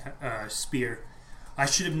his spear. "I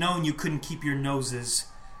should have known you couldn't keep your noses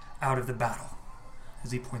out of the battle."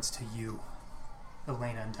 As he points to you,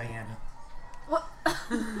 Elena and Diana. What?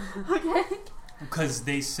 Okay. Because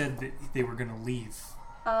they said that they were going to leave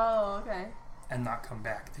Oh, okay. and not come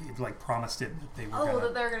back. They like promised him that they were Oh, going that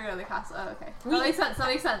to... they're gonna go to the castle. Oh, okay. We- That makes sense. That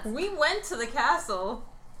makes sense. We went to the castle.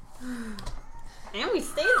 And we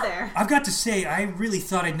stayed there. I've got to say, I really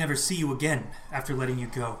thought I'd never see you again after letting you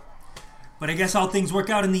go. But I guess all things work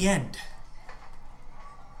out in the end.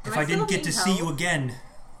 If Am I I didn't still get to being see you held? again,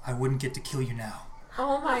 I wouldn't get to kill you now.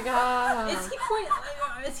 Oh my god.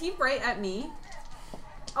 Is he right at me?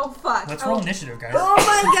 Oh fuck. Let's oh, roll initiative, guys. Oh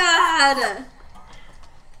my god!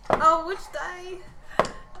 Oh, which die?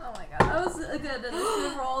 Oh my god. That was a good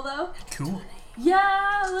initiative roll, though. Cool.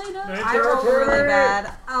 Yeah, Elena. I rolled really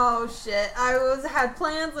bad. Oh shit. Had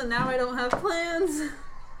plans and now I don't have plans.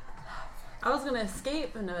 I was gonna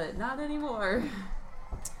escape, but not anymore.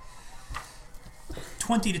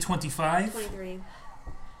 20 to 25. 23.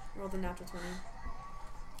 Rolled a natural 20.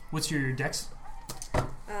 What's your dex?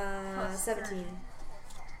 17.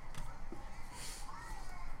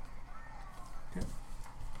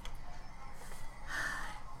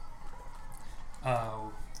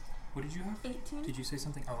 What did you have? 18? Did you say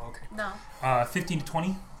something? Oh, okay. No. 15 to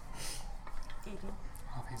 20. 18.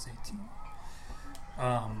 Obvious 18.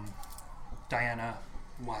 Diana,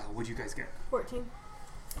 wow, what'd you guys get? 14.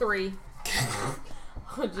 3.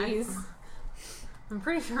 Oh jeez. I'm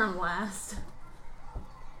pretty sure I'm last.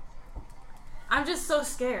 I'm just so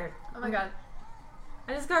scared. Oh my god.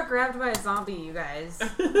 I just got grabbed by a zombie, you guys.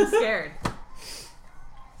 I'm scared.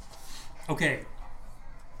 Okay.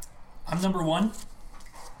 I'm number 1.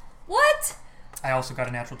 What? I also got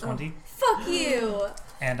a natural 20. Fuck you!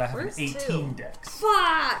 And I have Where's an 18 dex.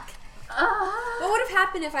 Fuck! What would have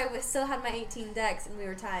happened if I still had my 18 dex and we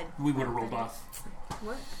were tied? We would have rolled off.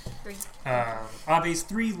 What? 3. Abe's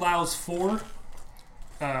 3, Lau's 4.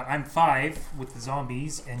 I'm 5 with the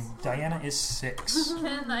zombies, and Diana is 6.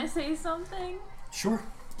 Can I say something? Sure.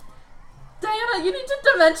 Diana, you need to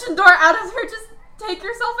dimension door out of here. Just take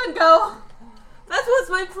yourself and go. That was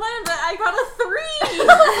my plan, but I got a 3!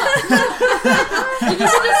 You need to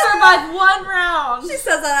just survive one round. She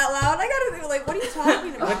says that out loud. I gotta be like, what are you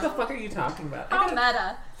talking about? What the fuck are you talking about? How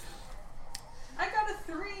meta. I got a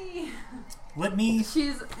 3! Let me...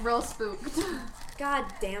 She's real spooked. God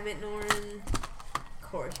damn it, Norrin. Of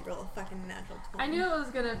course, you roll a fucking natural 20. I knew it was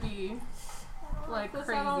gonna be like This,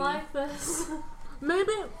 crazy. I don't like this.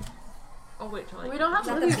 Maybe. Oh, wait till I We don't have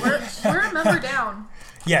to Is leave. that the We're a member down.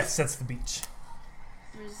 Yes, that's the beach.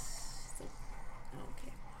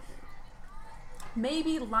 Okay.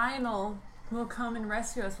 Maybe Lionel will come and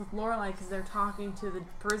rescue us with Lorelai because they're talking to the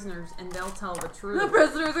prisoners and they'll tell the The truth.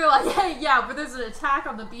 prisoners are like, hey, yeah, but there's an attack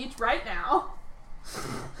on the beach right now.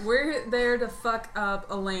 We're there to fuck up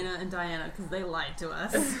Elena and Diana because they lied to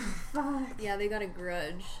us. Yeah, they got a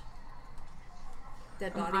grudge.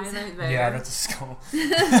 Dead Am I bodies. right there? Yeah, that's a skull.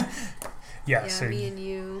 yeah, Yeah, so... me and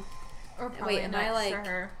you. Or Wait, probably am I, next like- to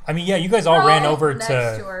her. I mean, yeah, you guys all ran over next to...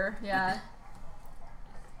 her. Yeah.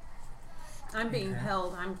 I'm being Okay.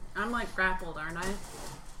 held. I'm like grappled, aren't I?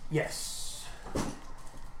 Yes.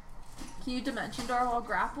 Can you dimension door while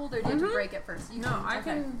grappled, or do you have to break it first? You No, I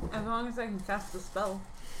okay. can as long as I can cast the spell.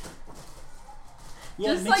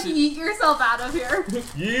 Yeah, Just like yeet yourself out of here.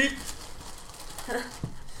 Yeet!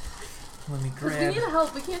 Let me Because we grab... need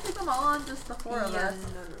help. We can't take them all on, just the 4 of us.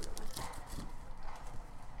 No.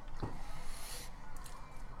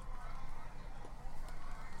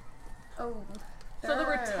 Oh. So there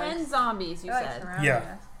were 10 zombies, you said.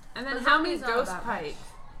 Yeah. And then But how many zombies not that Ghostpike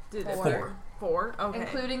did it? 4. 4? Okay.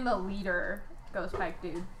 Including the leader, Ghostpike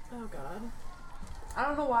dude. Oh god. I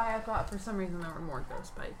don't know why I thought for some reason there were more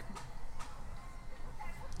Ghostpike.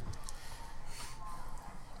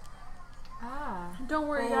 Ah. Don't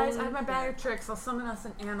worry, guys. I have my bag of tricks. I'll summon us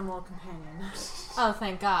an animal companion. Oh,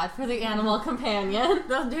 thank God for the animal companion.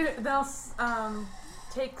 They'll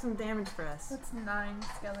take some damage for us. That's 9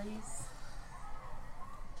 skellies.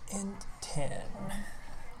 And 10.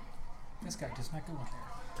 This guy does not go in there.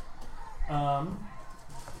 And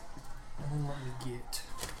then let me get.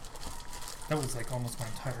 That was like almost my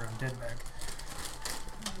entire undead bag.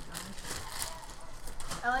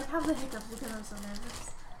 I like how the hiccups because I'm so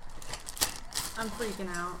nervous. I'm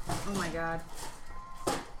freaking out. Oh my god.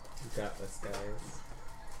 You got this, guys.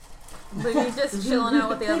 Libby's just chilling out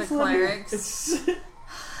with the other clerics. Okay.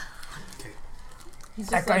 He's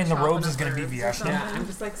That just, guy like, in the chopping robes is up gonna be herbs or Vyashna. something. Yeah, I'm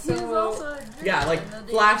just like, He's so... also a Yeah, like, druid, and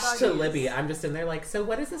the flash dog to is- Libby. I'm just in there like, so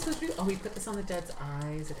what is this supposed to do? Oh, we put this on the dead's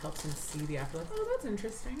eyes. It helps him see the afterlife. Oh, that's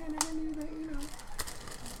interesting. I never knew that, you know.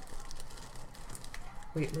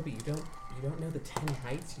 Wait, Libby, you don't know the 10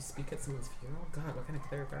 heights you speak at someone's funeral? God, what kind of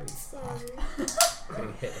cleric are you? Sorry.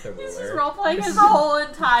 Getting hit with a ruler. He's just roleplaying his whole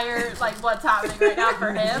entire, like, what's happening right now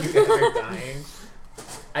for him. You guys are dying.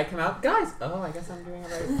 I come out, guys. Oh, I guess I'm doing it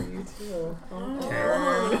right for you too.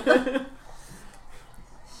 Okay.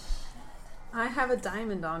 I have a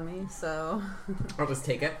diamond on me, so I'll just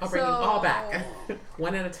take it. I'll bring you all back,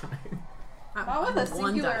 one at a time. Not with a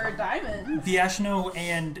One singular diamond. Vyashno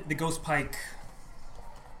and the Ghostpike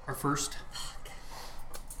are first.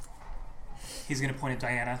 He's gonna point at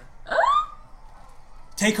Diana.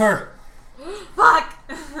 Take her! fuck.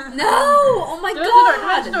 No! Oh my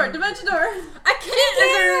Dimension door, god! dimension door.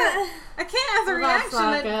 I can't as a Well, that's reaction.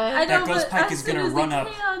 not that- good. I That know, ghost but pike as is gonna soon as run he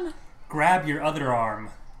up. can. Grab your other arm.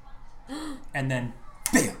 And then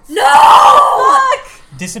BAM! No!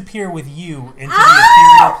 Disappear with you into the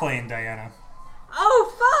ethereal plane, Diana.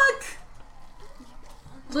 Oh fuck!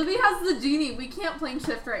 Libby has the genie. We can't plane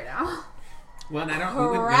shift right now. Well, and I don't. We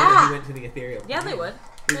wouldn't know that he went to the ethereal. Yeah, they would.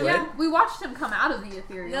 We would. Yeah, we watched him come out of the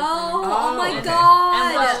ethereal No! plane. Oh my okay. god!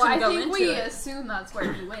 And watch So him I go think into we it. assume that's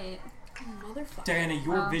where he went. Motherfucker. Diana,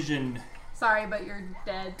 your vision Sorry, but you're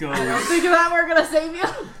dead. goes. I don't think of that. We're gonna save you.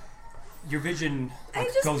 Your vision I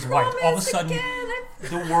like, just goes white. All of a promised sudden, again.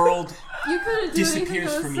 the world You couldn't do anything. It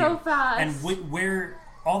disappears was from so you. fast. And where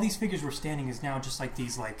all these figures were standing is now just like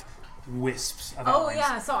these like wisps of Oh outlines.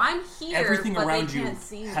 yeah, so I'm here. Everything but around they you can't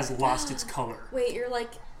see me. has lost its color. Wait, you're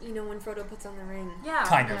like, you know, when Frodo puts on the ring. Yeah.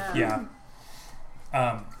 Kind of, yeah.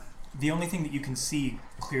 The only thing that you can see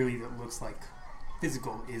clearly that looks like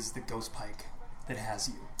physical is the Ghostpike that has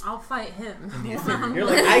you I'll fight him. in the ethereal. You're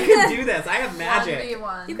like, I can do this. I have magic.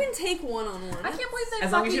 1v1. You can take one-on-one. I can't believe they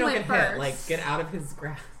As long as fucking you don't went get hit, first. like get out of his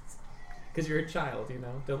grasp. Because you're a child, you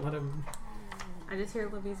know. Don't let him. I just hear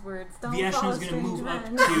Libby's words. Don't Vyashno's follow going to strange move up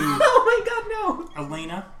men. to Oh my God, no!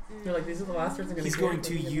 Elena. You're like, these are the last words I'm going He's to going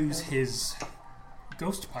to use his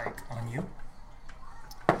Ghostpike on you.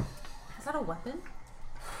 Is that a weapon?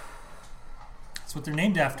 That's what they're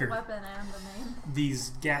named after. Weapon and the name. These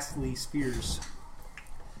ghastly spears.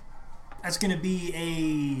 That's going to be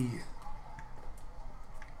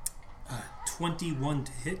a 21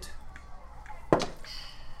 to hit.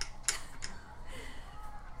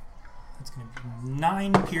 That's going to be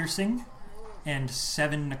 9 piercing and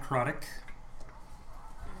 7 necrotic.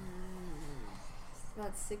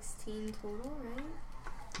 About 16 total, right?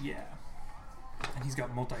 Yeah. And he's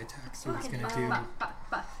got multi-attack, so it's going to do...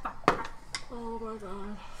 Oh my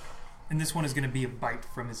god. And this one is going to be a bite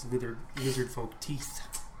from his lizard folk teeth.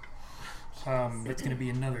 That's going to be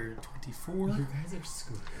another 24. You guys are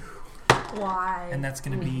screwed. Why? And that's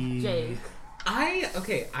going to be Jake. I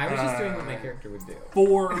was just doing what my character would do.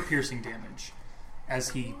 4 piercing damage as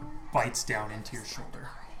he bites down into your shoulder.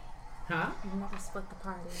 Huh? You never split the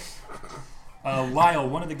party. Lyle,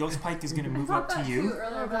 one of the Ghostpike is going to I move thought up that to too you,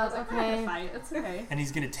 earlier, but I was like, Okay. okay. Fight. It's okay. and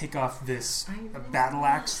he's going to take off this battle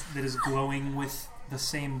axe that is glowing with the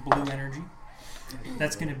same blue energy.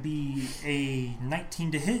 That's going to be a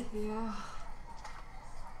 19 to hit. Yeah.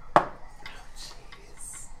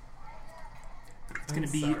 Jeez. It's going to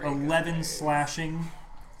I'm be sorry, 11 guys. slashing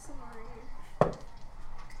Sorry.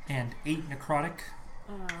 and 8 necrotic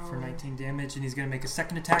Oh. for 19 damage, and he's going to make a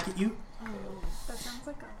second attack at you. Oh. That sounds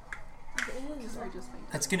like a. It is. Sorry, just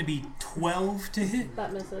wait. That's going to be 12 to hit.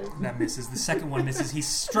 That misses. That misses. The second one misses. He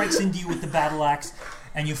strikes into you with the battle axe,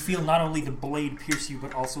 and you feel not only the blade pierce you,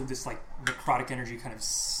 but also this like necrotic energy kind of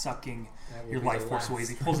sucking That will your be life the force away.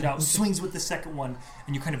 last. As he pulls it out, swings with the second one,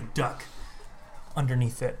 and you kind of duck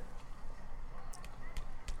underneath it.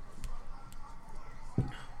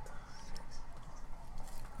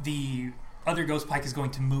 The other Ghostpike is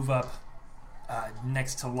going to move up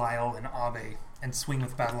next to Lyle and Ave and swing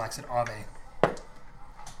with battle axe at Ave.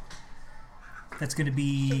 That's going to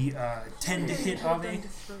be 10 to hit Ave.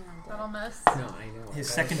 That'll miss. No, I know. His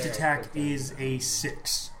I second was there, attack but- is a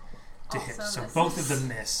 6 to hit. Also So misses. both of them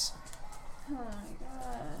miss. Oh my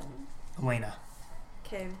god. Elena.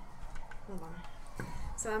 Okay. Hold on.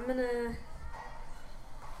 So I'm gonna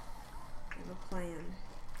have a plan.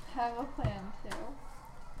 Have a plan too.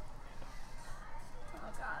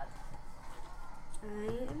 I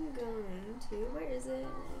am going to, where is it?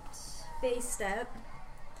 Face step.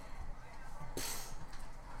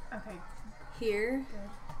 Okay. Here.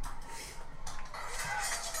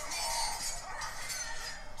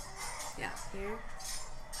 Yeah, here.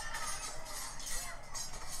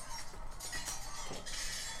 Okay.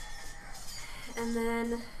 And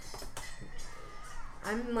then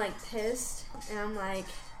I'm like pissed, and I'm like,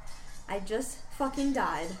 I just fucking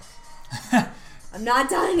died. I'm not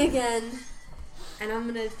dying again. And I'm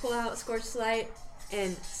gonna pull out Scorched Light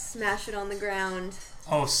and smash it on the ground.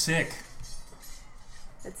 Oh, sick.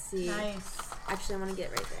 Let's see. Nice. Actually, I want to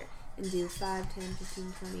get right there. And do 5, 10,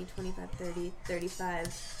 15, 20, 25, 30, 35,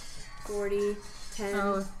 40, 10.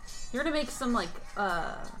 Oh, you're gonna make some like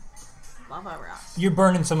lava rock. You're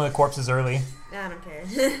burning some of the corpses early. I don't care.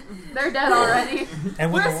 They're dead already.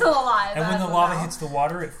 And when We're still alive. And when as the of lava now. hits the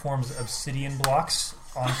water, it forms obsidian blocks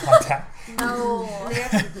on contact. No. And I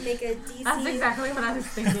have to make a DC, That's exactly what I was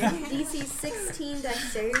thinking. DC 16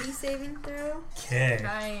 dexterity saving throw. Okay.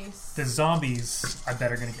 Nice. The zombies, I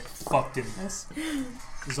bet, are going to get fucked in this.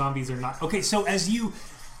 The zombies are not. Okay, so as you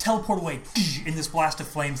teleport away in this blast of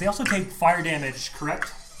flames, they also take fire damage,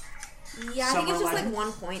 correct? Yeah, I think it's just Somewhere like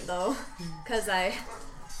 1 point though, because I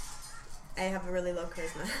have a really low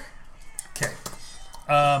charisma. Okay.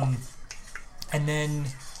 And then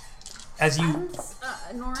as you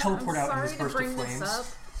Nora, teleport I'm out in sorry this to burst of bring flames. this up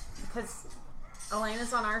because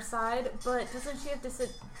Elena's on our side, but doesn't she have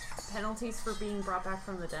penalties for being brought back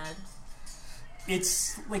from the dead?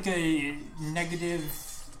 It's like a negative,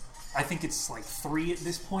 I think it's like 3 at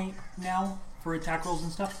this point now for attack rolls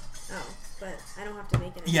and stuff. Oh, but I don't have to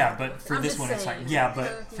make it. Yeah, but for I'm this just one it's saying. fine. Yeah,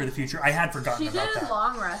 but for the future, I had forgotten She about did that.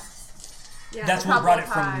 long rests. Yeah. That's a what brought it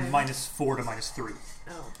couple from times. -4 to -3.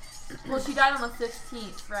 Oh. Well, she died on the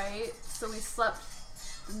 15th, right? So we slept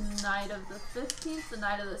the night of the 15th, the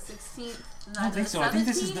night of the 16th, the night I don't of think the so.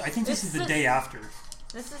 17th. I think this is the day after.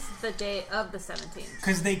 This is the day of the 17th.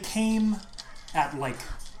 Because they came at like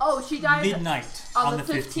Oh, she died midnight on the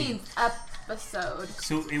the 15th episode.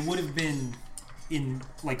 So it would have been in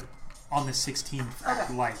like on the 16th at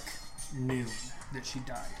Okay. like noon that she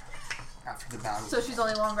died after the battle. So she's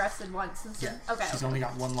only long rested once. Yeah. Okay. She's only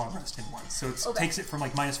got one long rest in once. So it Okay. takes it from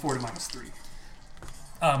like -4 to -3.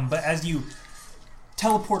 But as you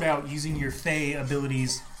teleport out using your Fey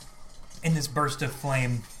abilities in this burst of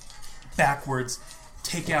flame backwards,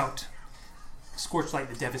 take out Scorched Light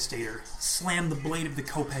the Devastator, slam the blade of the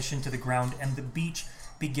Kopesh into the ground, and the beach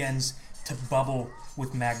begins to bubble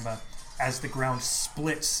with magma as the ground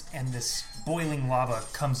splits and this boiling lava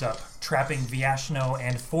comes up, trapping Viashno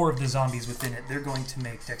and 4 of the zombies within it. They're going to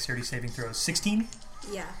make dexterity saving throws. 16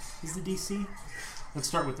 Yeah. is the DC. Let's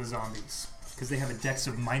start with the zombies, because they have a dex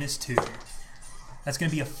of -2. That's going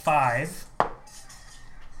to be a 5,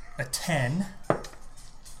 a 10,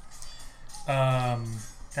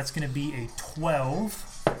 that's going to be a 12,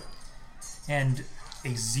 and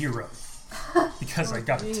a 0, because I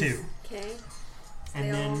got a 2. Okay.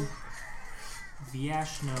 And then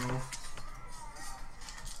Viashno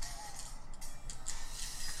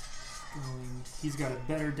he's got a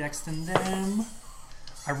better dex than them.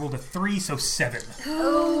 I rolled a 3, so 7.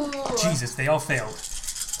 Oh. Jesus, they all failed.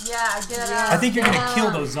 Yeah, get Yeah. out. I think you're going to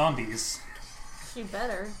kill those zombies. She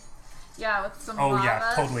better. Yeah, with some Oh, lava.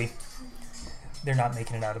 yeah, totally. They're not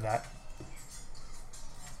making it out of that.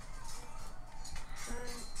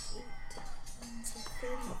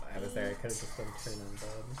 I was there, I could have just done turn undead.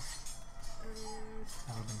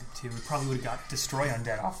 That would have been good, too. We probably would have got Destroy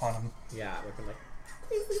Undead off on them. Yeah, it would have been like,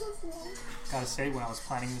 Gotta say, when I was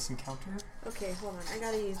planning this encounter, Okay, hold on. I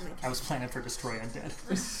gotta use my. I was planning for Destroy Undead.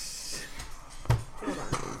 Hold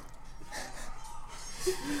on.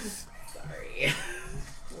 sorry.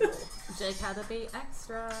 Jake had to be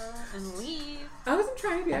extra and leave. I wasn't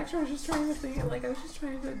trying to be extra, I was just trying to think, like, I was just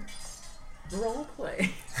trying to role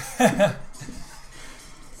play.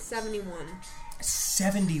 71.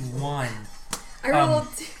 71. I rolled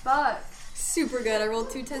But super good. I rolled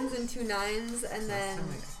 2 10s and 2 9s, and then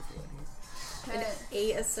an okay.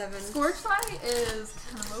 8, a 7. Scorched Light is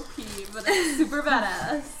kind of OP, but it's super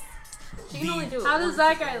badass. She can only do it How does once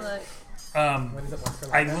that a guy day. look? What is it, once per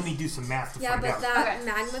Let me do some math to Yeah, find but out. that Okay.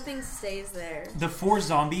 magma thing stays there. The 4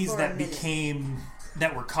 zombies For a that minute.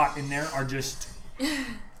 that were caught in there are just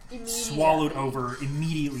Immediately. swallowed over,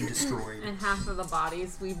 immediately destroyed. And half of the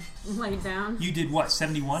bodies we laid down. You did what,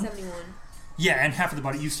 71? 71. Yeah, and half of the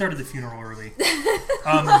body. You started the funeral early.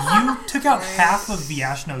 You took out half of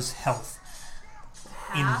Viashno's health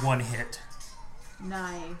Half? in one hit.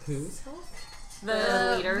 Nice. Who's health?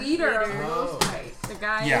 The leader. Leader. Oh. Ghostpike. The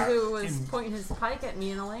guy Yeah, who was in- pointing his pike at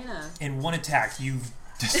me and Elena. In one attack, you've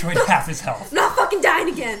Destroyed half his health. I'm not fucking dying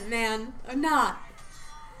again, man. I'm not.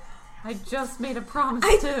 I just made a promise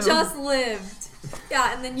I too. just lived.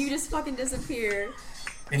 Yeah, and then you just fucking disappear.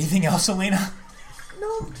 Anything else, Elena?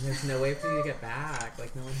 No. There's no way for you to get back.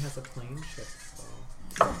 Like, no one has a plane ship. So.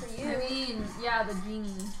 Not for you. I mean, yeah, the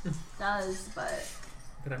genie does, but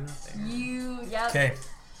But I'm not there. yeah. Okay.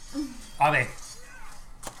 Abe.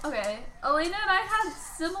 Okay, Elena and I had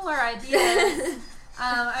similar ideas.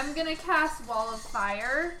 I'm gonna cast Wall of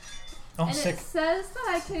Fire, Oh, and sick. it says that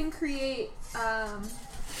I can create.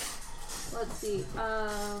 Let's see.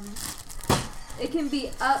 It can be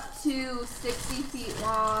up to 60 feet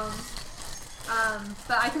long.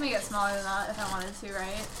 But I can make it smaller than that if I wanted to,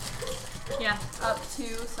 right? Yeah. Up to,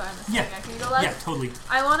 so I'm assuming Yeah. I can go less. Yeah, totally.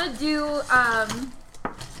 I want to do,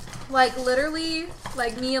 like, literally,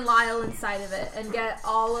 like, me and Lyle inside of it and get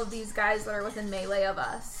all of these guys that are within melee of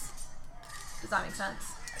us. Does that make sense?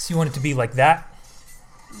 So you want it to be like that?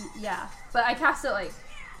 Yeah. But I cast it, like,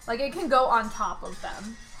 it can go on top of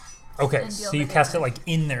them. Okay, And deal so you the cast it damage. like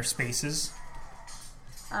in their spaces.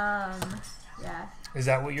 Yeah. Is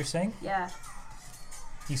that what you're saying? Yeah.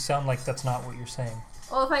 You sound like that's not what you're saying.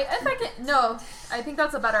 Well, if I can, no, I think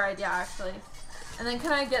that's a better idea, actually. And then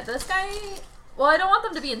can I get this guy? Well, I don't want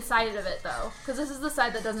them to be inside of it, though, because this is the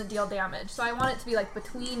side that doesn't deal damage. So I want it to be, like,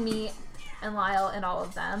 between me and Lyle and all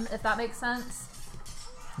of them, if that makes sense.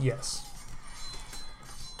 Yes.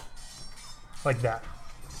 Like that.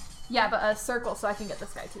 Yeah, but a circle so I can get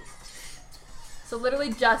this guy, too. So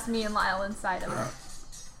literally just me and Lyle inside of it.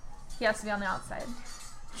 He has to be on the outside.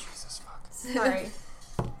 Jesus fuck. Sorry.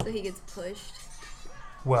 So he gets pushed.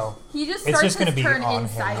 Well, He just It's starts just gonna his be turn on him,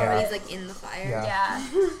 inside yeah. Oh, of he's it. like in the fire. Yeah.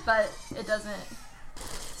 Yeah, but it doesn't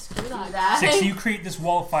Screw do that that. guy. So you create this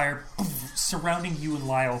wall of fire surrounding you and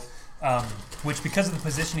Lyle, which, because of the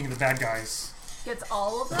positioning of the bad guys, Gets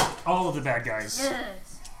all of them? all of the bad guys,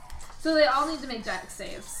 Yes. So they all need to make dex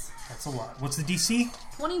saves. that's a lot. What's the DC?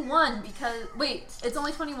 21 because wait, it's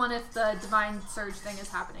only 21 if the divine surge thing is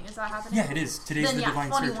happening. Is that happening? Yeah, it is. Today's Then the yeah, Divine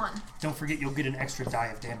 21. Surge. Don't forget you'll get an extra die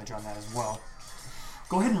of damage on that as well.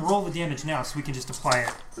 Go ahead and roll the damage now so we can just apply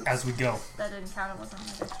it as we go. That didn't count. It wasn't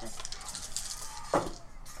my dex.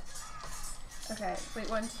 Okay. Wait.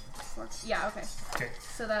 1, 4. Yeah. Okay. Okay.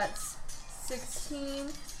 So that's 16,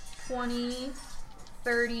 20,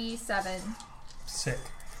 37. sick.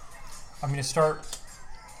 I'm going to start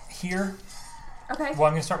here. Okay. Well,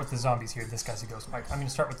 I'm going to start with the zombies here. This guy's a ghost Mike. I'm going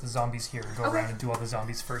to start with the zombies here and go Okay. around and do all the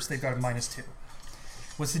zombies first. They've got a -2.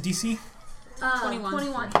 What's the DC? 21.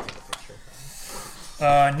 21.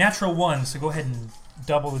 Natural 1, so go ahead and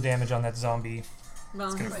double the damage on that zombie. Well,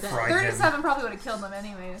 It's gonna he's fry dead. him. 37 probably would have killed them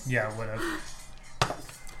anyways. Yeah, whatever.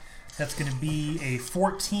 That's going to be a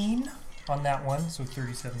 14 on that one, so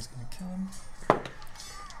 37 is going to kill him.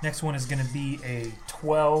 Next one is going to be a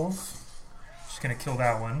 12. Just going to kill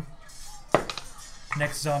that one.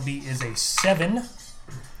 Next zombie is a 7,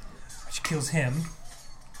 which kills him.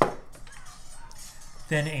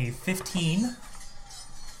 Then a 15,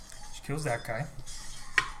 which kills that guy.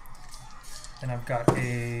 Then I've got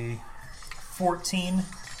a 14,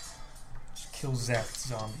 which kills that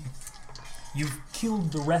zombie. You've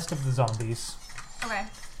killed the rest of the zombies. Okay.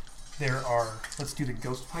 There are. Let's do the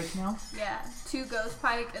Ghostpike now. Yeah. 2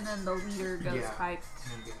 Ghostpike and then the leader Yeah. Ghostpike.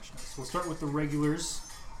 So we'll start with the regulars.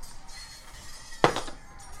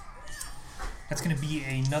 That's going to be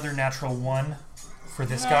another natural 1 for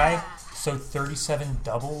this guy. So 37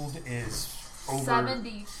 doubled is over.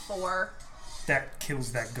 74. That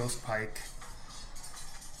kills that Ghostpike.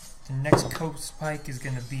 The next Ghostpike is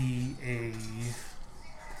going to be a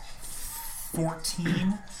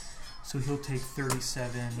 14. So he'll take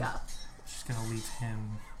 37. Yeah. Just going to leave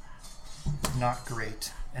him not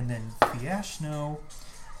great. And then Fiashno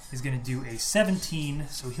is going to do a 17.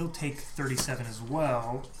 So he'll take 37 as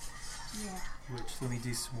well. Yeah. Which, let me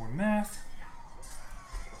do some more math.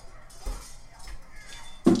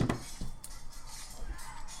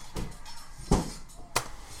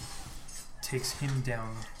 Takes him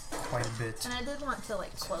down quite a bit. And I did want to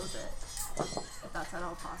like close it, if that's at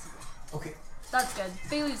all possible. Okay. That's good.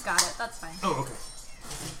 Bailey's got it. That's fine. Oh, okay.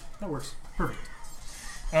 That works. Perfect.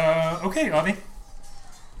 Okay, Avi.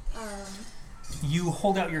 You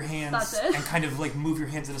hold out your hands That's it? and kind of like move your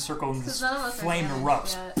hands in a circle and Because this none of us are flame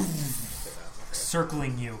damaged erupts, yet.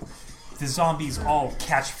 circling you. The zombies all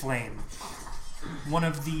catch flame. One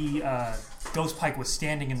of the Ghostpike was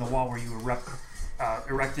standing in the wall where you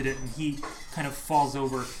erected it, and he kind of falls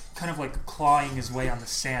over, kind of like clawing his way on the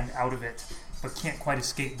sand out of it, but can't quite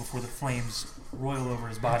escape before the flames roil over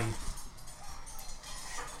his body.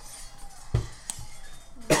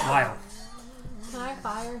 Lyle. Can I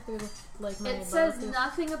fire through the my It bow says through-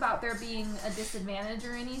 nothing about there being a disadvantage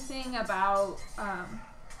or anything about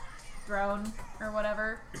drone or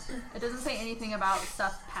whatever. It doesn't say anything about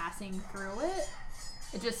stuff passing through it.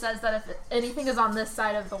 It just says that if anything is on this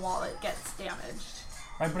side of the wall, it gets damaged.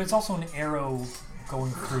 Right, but it's also an arrow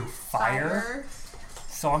going through fire.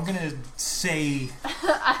 So I'm gonna say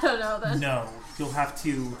I don't know then. no. You'll have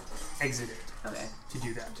to exit it Okay. to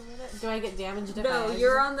do that. Do I get damaged if No, I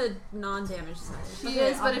you're on the non-damaged side. She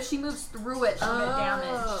is, but if she moves through it, she'll get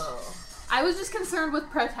damaged. Oh. I was just concerned with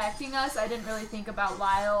protecting us. I didn't really think about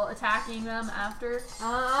Lyle attacking them after.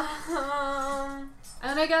 And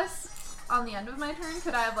then I guess on the end of my turn,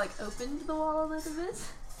 could I have opened the wall a little bit?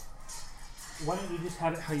 Why don't you just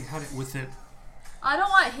have it how you had it with it? I don't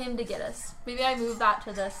want him to get us. Maybe I move that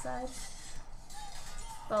to this side.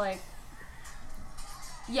 But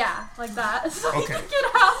yeah, like that. So Okay. we can get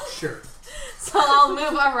out. Sure. So I'll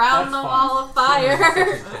move around That's the fine. wall of fire.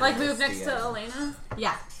 Move next to Elena.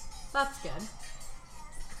 Yeah, that's good.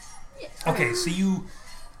 Okay, so you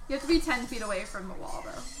You have to be 10 feet away from the wall,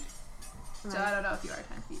 though. So I don't know if you are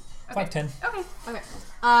 10 feet. Okay. 5'10". Okay. Okay.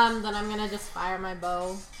 Then I'm gonna just fire my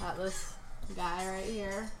bow at this guy right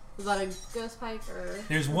here. Is that a Ghostpike or?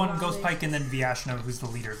 There's one zombie? Ghostpike and then Viashno, who's the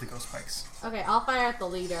leader of the Ghostpikes. Okay, I'll fire at the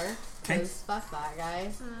leader. Okay. 'Cause fuck that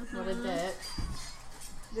guy. What a dick.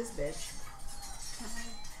 This bitch.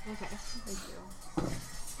 Okay, thank you.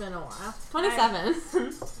 It's been a while. 27.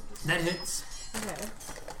 That hits. Okay.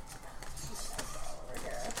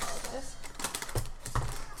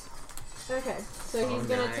 Okay, so he's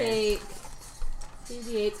gonna nice. take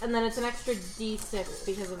 3d8s, and then it's an extra d6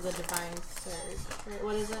 because of the divine surge. Right,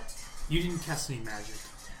 what is it? You didn't cast any magic.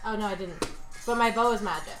 Oh no, I didn't. But my bow is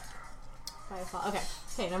magic. By default. Okay,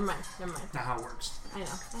 never mind. Not how it works. I know. I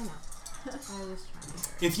was just trying.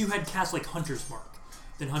 If you had cast Hunter's Mark,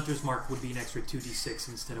 then Hunter's Mark would be an extra 2d6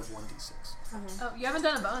 instead of 1d6. Okay. Oh, you haven't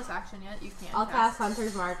done a bonus action yet. You can't. I'll cast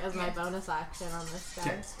Hunter's Mark as my bonus action on this guy.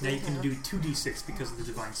 Okay. Now you can do 2d6 because of the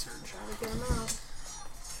divine surge. Gotta get him out.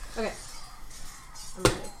 Okay. I'm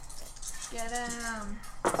ready. Get him.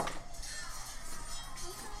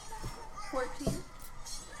 14.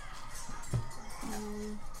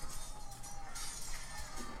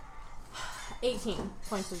 18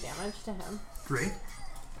 points of damage to him. Great.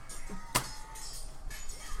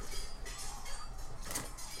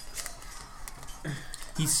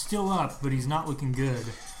 He's still up, but he's not looking good.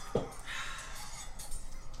 And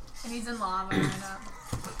he's in lava right now.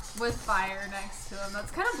 With fire next to him.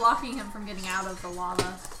 That's kind of blocking him from getting out of the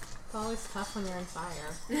lava. It's always tough when you're in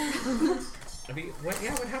fire. What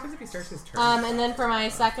happens if he starts his turn? And then for my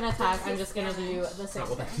second attack, I'm just gonna do the same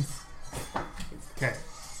Oh, well, thing. Okay.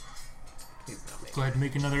 he's not making Go ahead and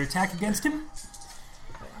make another attack against him.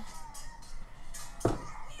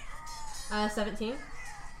 17.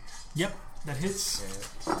 Yep, that hits.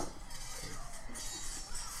 it.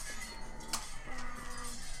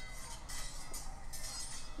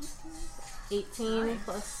 18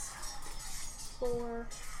 plus 4.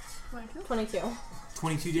 22.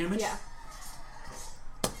 22 damage. Yeah.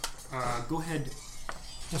 Go ahead.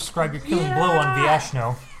 Describe your killing blow on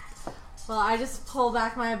Viashno. Well, I just pull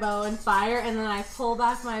back my bow and fire, and then I pull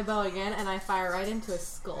back my bow again, and I fire right into his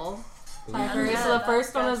skull. So the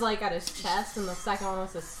first one was at his chest, and the second one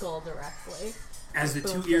was his skull directly. As the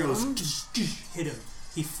two Boom. arrows hit him,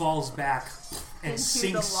 he falls back and Into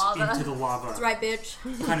sinks the lava. into the lava, That's right, bitch.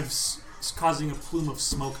 kind of causing a plume of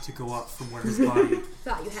smoke to go up from where his body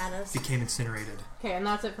Thought you had us. became incinerated. Okay, and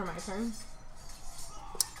that's it for my turn.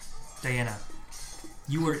 Diana,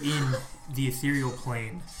 you are in the ethereal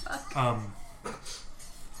plane. And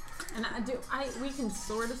we can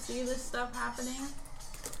sort of see this stuff happening.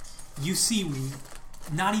 You see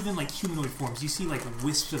not even humanoid forms. You see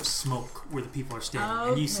wisps of smoke where the people are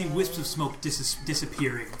standing, and you see Okay. wisps of smoke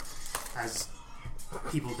disappearing as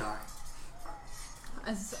people die.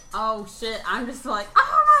 Oh shit! I'm just like,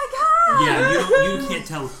 oh my god! Yeah, you can't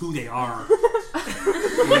tell who they are. Or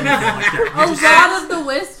anything like that. You Oh just god, of the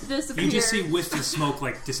wisp disappeared. You just see wisps of smoke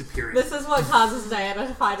disappearing. This is what causes Diana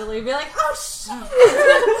to finally be like, oh shit!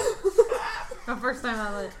 The first time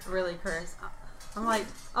I really cursed, I'm like,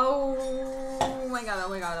 oh my god, oh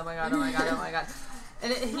my god, oh my god, oh my god, oh my god.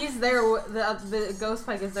 And he's there, the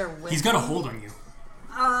Ghostpike is there with He's got a me. hold on you.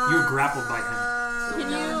 You're grappled by him.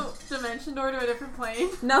 Can you dimension door to a different plane?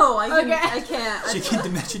 No, I Okay. can't. So you can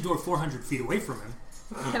dimension door 400 feet away from him.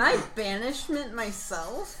 Can I banishment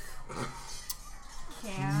myself?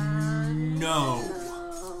 No.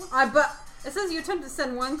 But it says you attempt to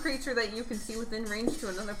send one creature that you can see within range to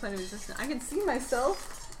another plane of existence. I can see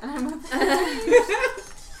myself, and I'm within range.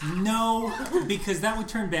 No, because that would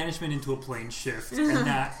turn banishment into a plane shift, and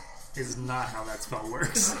that is not how that spell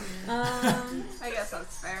works. I guess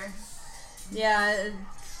that's fair. Yeah,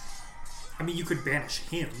 I mean, you could banish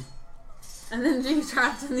him. and then being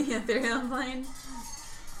trapped in the ethereal plane.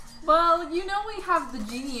 Well, you know we have the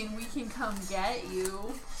genie and we can come get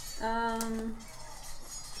you.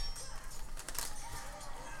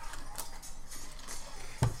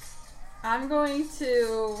 I'm going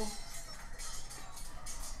to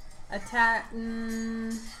attack.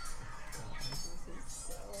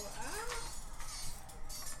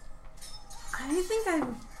 I think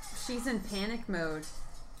she's in panic mode.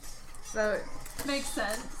 So Makes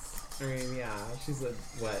sense. I mean, yeah, she's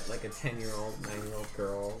like a 10-year-old, 9-year-old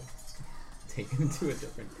girl taken to a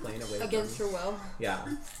different plane away Against from, her will. yeah,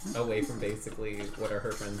 away from basically what are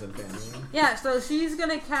her friends and family. yeah, so she's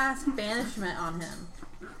gonna cast banishment on him.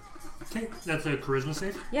 Okay, that's a charisma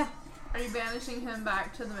save. Yeah. Are you banishing him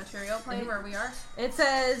back to the material plane where we are? It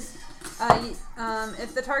says,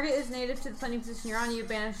 if the target is native to the plane position you're on, you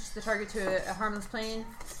banish the target to a harmless plane.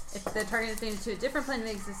 If the target is native to a different plane of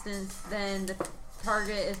existence, then the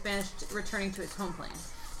target is banished, returning to its home plane.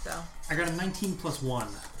 So I got a 19 plus 1.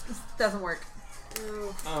 this doesn't work.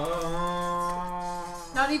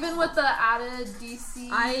 Oh. Not even with the added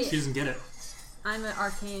DC. She doesn't get it. I'm an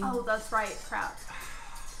arcane. Oh, that's right. Crap.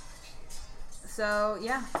 So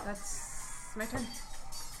yeah, that's my turn.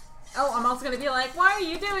 Oh, I'm also gonna be like, why are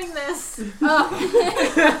you doing this? Oh.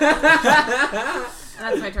 And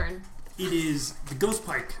that's my turn. It is the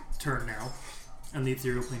Ghostpike turn now, on the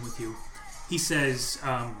ethereal plane with you. He says,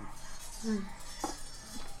 I'm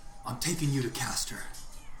taking you to Caster.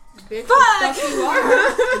 Bitch, Fuck! you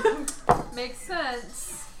are. Makes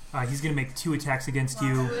sense. He's going to make 2 attacks against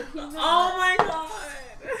you. Would he not? Oh my god!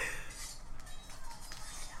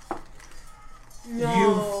 No.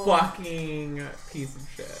 You fucking piece of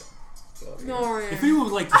shit. No. If anyone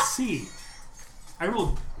would like to see, I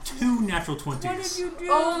rolled 2 natural 20s. What did you do?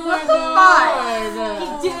 Oh, what my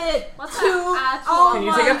the He did. What's Two. that? Oh Can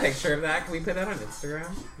you my- take a picture of that? Can we put that on Instagram?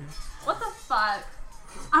 What the fuck?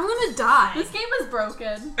 I'm gonna die. This game is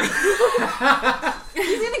broken.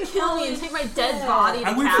 He's gonna kill me and take my dead body to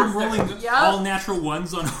I went from Caster. rolling Yup. all natural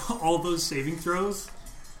 1s on all those saving throws.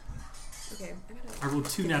 Okay, I rolled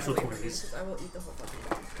 2 natural wait for 20s. these, 'cause I will eat the whole fucking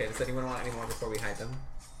thing. Okay, does anyone want any more before we hide them?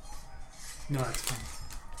 No, that's fine.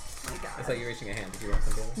 Oh my god. I saw you reaching a hand. Did you want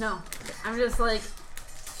something? No, I'm just like,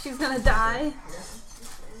 she's gonna die.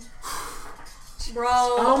 Bro,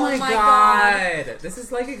 Oh my god. This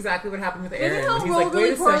is like exactly what happened with Maybe Aaron. he'll He's roll like, really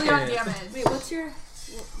wait a poorly on second. damage. Wait, what's your...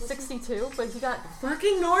 What's 62, but he got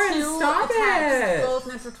Fucking Norris, 2 stop attacks, it! both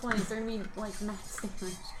natural 20s. They're gonna be like max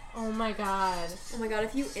damage. Oh my god. Oh my god,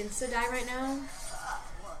 if you insta-die right now,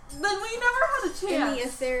 Then we never had a in the chance.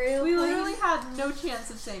 ethereal We plane, literally had no chance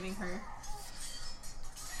of saving her.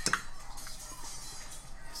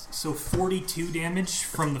 So 42 damage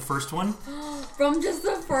from the first one. from just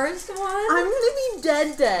the first one? I'm gonna be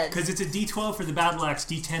dead. Because it's a d12 for the battle axe,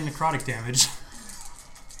 d10 necrotic damage.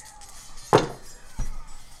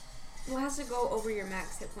 Well, it has to go over your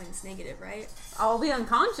max hit points negative, right? I'll be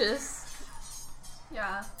unconscious.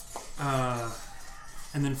 Yeah.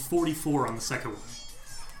 And then 44 on the second one.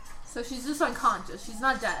 So she's just unconscious. She's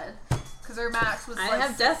not dead. Because her max was I like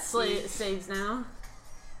have death 60. saves now.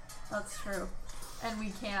 That's true. And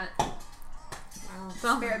we can't Wow.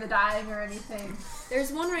 So spare the dying or anything.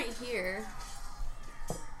 There's one right here.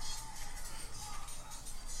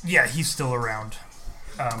 Yeah, he's still around.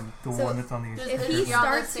 The So, one that's on the... Just- If Is he he on the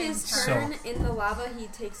starts same his turn? turn in the lava, he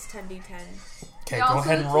takes 10d10. Okay, He go also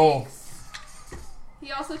ahead and roll.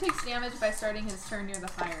 He also takes damage by starting his turn near the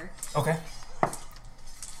fire. Okay.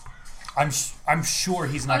 I'm sure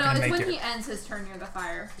he's not oh going no, to it's make when it. he ends his turn near the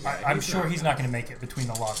fire. I'm sure he's not going to make it between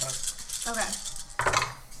the lava. Okay.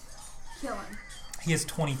 Kill him. He has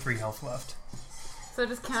 23 health left. So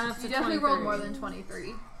just count up to You definitely 23. rolled more than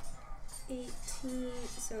 23. 18,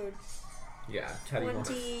 so Yeah, how do you want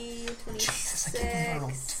 20, Jesus, I can't remember.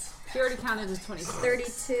 26, She already counted as 26.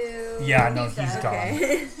 32. Yeah, no, He's he's dead. gone.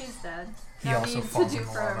 Okay. He's dead. He No also need falls to in do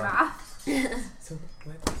the further lava. math. So,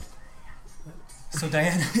 what? So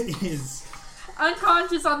Diana is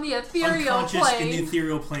Unconscious on the ethereal unconscious plane. in the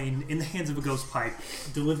ethereal plane in the hands of a ghost pipe,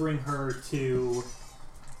 delivering her to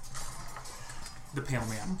the Pale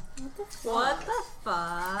Man. What the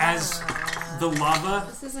fuck? As the lava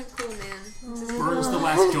This isn't cool, man. This isn't burns the cool.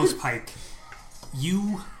 last ghost pike,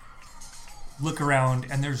 you look around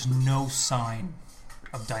and there's no sign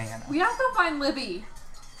of Diana. We have to find Libby.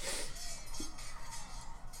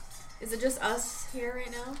 Is it just us here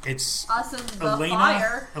right now? It's Us and the Elena,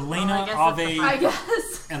 fire. Elena, Well, I guess I Ave,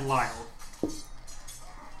 guess. and Lyle.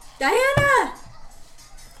 Diana!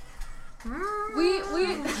 We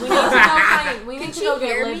need to go find. We need Can to she go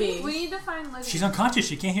hear get me? Libby. we need to find Libby. She's unconscious.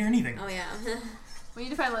 She can't hear anything. Oh, yeah. We need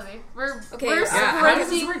to find Libby. We're Okay, we're Yeah, how does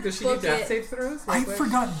this sprinting. work? Does she do Book death it. save throws? I Like, what?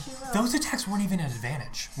 forgot. She will. Those attacks weren't even at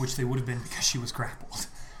advantage, which they would have been because she was grappled.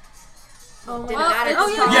 Didn't Well, matter. it's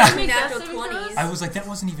It's fine. Yeah. probably Make natural death saving 20s. I was like, that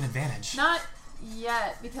wasn't even advantage. Not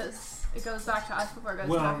yet, because it goes back to us before it goes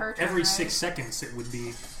to Well, her turn, every right? 6 seconds it would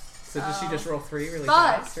be. So does she just roll 3 really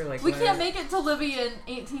But fast? Or like we what? can't make it to Libby in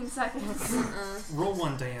 18 seconds. Roll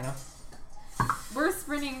 1, Diana. We're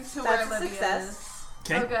sprinting to That's where a Libby success. is.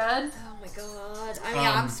 Okay. Oh, good. Oh my god.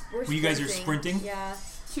 I mean, we're you guys are sprinting? Yeah.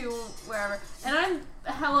 To wherever. And I'm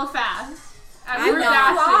hella fast. And I'm we're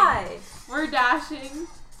not. dashing. We're dashing.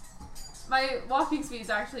 My walking speed is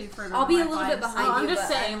actually further I'll than be a my little bit flies. behind Oh, I'm you, just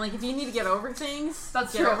but saying, like, if you need to get over things,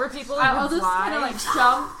 That's get true. over people. I'll you just fly. kind of like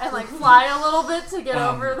jump and like fly a little bit to get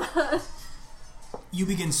over the. You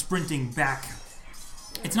begin sprinting back.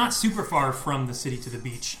 It's not super far from the city to the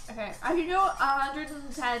beach. Okay, I can go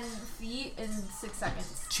 110 feet in 6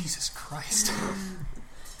 seconds. Jesus Christ.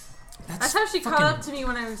 That's how she caught fucking- up to me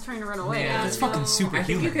when I was trying to run away. Man. That's No. fucking I think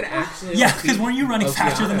you superhuman. could actually. Yeah, like, because weren't you running beat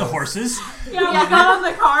faster than the Okeanos. horses? Yeah, I got on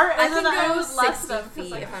the cart I and then can I go was left 60 them.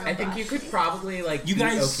 feet if I'm I think you could probably like You beat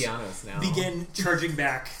guys Okeanos now. Begin charging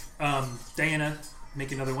back. Diana,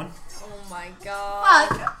 make another one. oh my god.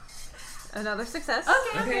 Fuck. Another success.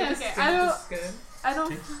 Okay. this is good, I this is good.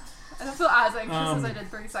 don't Okay. feel as anxious as Um, I did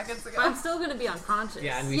 3 seconds ago. But I'm still gonna be unconscious.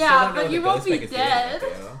 Yeah, and we Yeah, still don't know but what you the won't be Ghostpike is doing dead.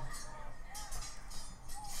 with you.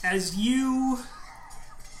 As you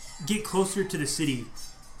get closer to the city,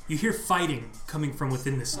 you hear fighting coming from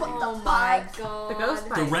within the city. Oh my god. The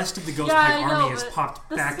Ghostpike. The rest of the Ghostpike Yeah, I know, army has but popped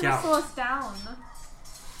this back is gonna slow out. us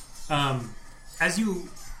down. As you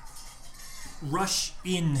rush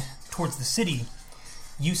in towards the city,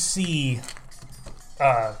 you see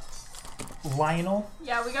Lionel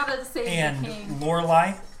Yeah, we gotta save and the king.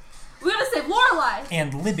 Lorelai We gotta save Lorelai.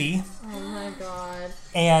 and Libby Oh my god.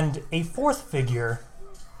 and a fourth figure.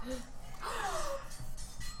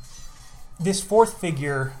 This fourth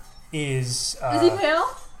figure is Is he pale?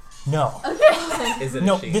 no. Okay. Is it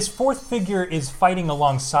No, a she? this fourth figure is fighting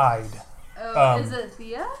alongside Oh, is it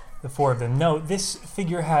Thea? the four of them. No, this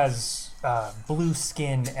figure has blue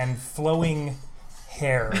skin and flowing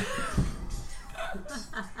hair.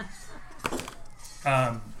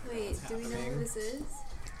 Wait, do we know who this is?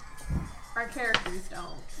 Our characters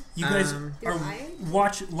don't. You guys Do are I?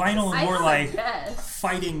 watch Lionel and I Lorelai dead.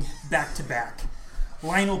 fighting back to back.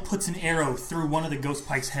 Lionel puts an arrow through one of the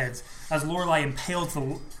Ghostpike's heads as Lorelai impales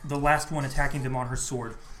the last one attacking them on her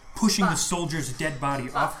sword, pushing the soldier's dead body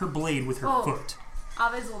off her blade with her Oh. foot.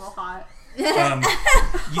 Avi's a little hot. You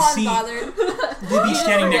see Unbothered. Libby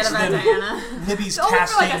standing next to Forget them. about Diana. Libby's Only for like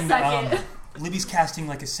a casting. second. Libby's casting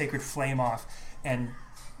like a sacred flame off and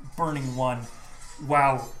burning one,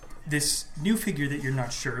 while this new figure that you're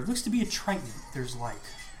not sure looks to be a Triton. There's like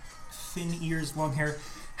thin ears, long hair,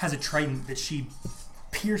 has a trident that she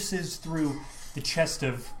pierces through the chest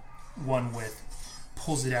of one with,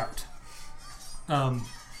 pulls it out.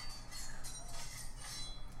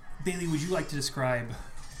 Bailey, would you like to describe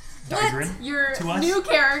Dydrin? Your To us? new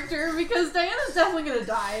character, because Diana's definitely gonna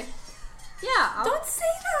die. Yeah. I'll- Don't say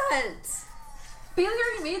that. Bailey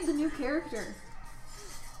already made the new character.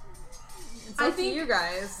 It's I up to think- you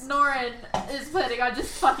guys. Norin is planning on just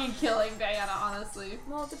fucking killing Diana, honestly.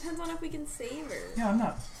 Well, it depends on if we can save her. Yeah, I'm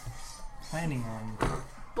not planning on.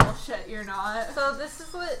 Bullshit, you're not. So this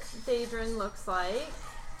is what Daedrin looks like.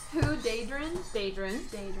 Who, Daedrin? Daedrin.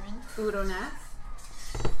 Daedrin. Udonath.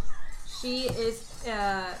 She is,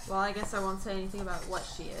 well, I guess I won't say anything about what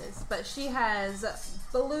she is, but she has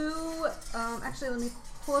blue, actually, let me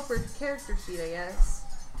pull up her character sheet, I guess.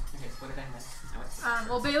 Okay, what did I miss?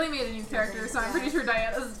 Well, Bailey made a new character, so I'm pretty sure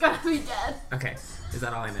Diana's gonna be dead. Okay, is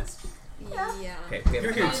that all I missed? Yeah. Yeah. Okay, we have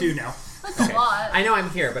You're a here count. too now. That's Okay. a lot. I know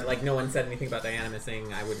I'm here, but like no one said anything about Diana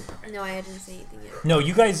missing. I wouldn't. Okay. No, I didn't say anything yet. No,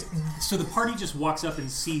 you guys. So the party just walks up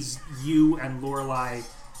and sees you and Lorelai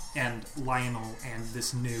and Lionel and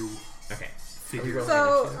this new Okay. figure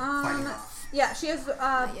So, fighting off. yeah, she has,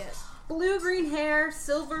 Not yet. blue-green hair,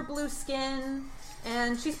 silver blue skin,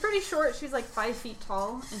 and she's pretty short. She's like 5 feet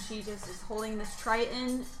tall, and she just is holding this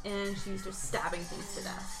Triton, and she's just stabbing things to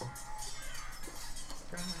death.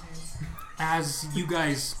 As you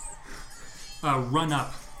guys run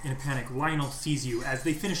up in a panic, Lionel sees you. As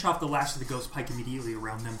they finish off the last of the Ghostpike immediately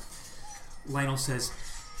around them, Lionel says,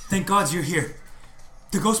 "Thank God you're here.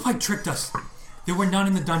 The Ghostpike tricked us. There were none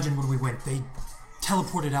in the dungeon when we went. They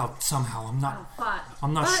teleported out somehow. I'm not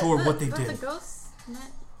But sure what they but did." the ghosts...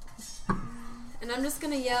 And I'm just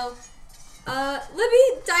gonna yell,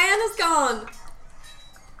 Libby, Diana's gone.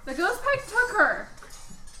 The Ghostpike took her.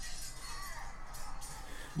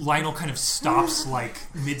 Lionel kind of stops, like,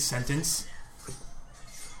 mid-sentence.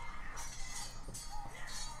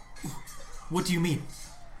 What do you mean?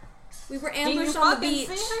 We were Can you ambushed on the fucking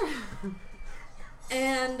beach, see her?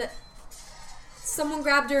 and someone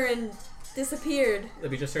grabbed her and disappeared.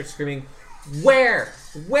 Libby just starts screaming, Where?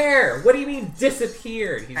 What do you mean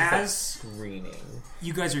disappeared? He's just As screaming.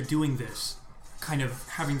 you guys are doing this, kind of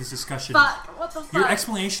having this discussion, Fuck. What the fuck? your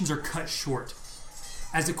explanations are cut short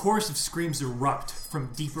as a chorus of screams erupt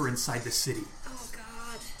from deeper inside the city. Oh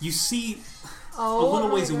God. You see Oh, a little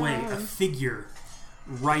ways my away God. a figure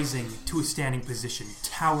rising to a standing position,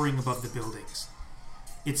 towering above the buildings.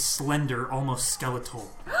 It's slender, almost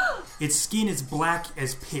skeletal. Its skin is black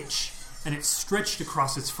as pitch, and it's stretched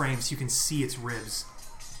across its frame so you can see its ribs.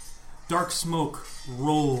 Dark smoke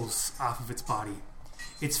rolls off of its body.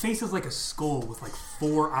 Its face is like a skull with like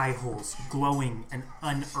 4 eye holes, glowing an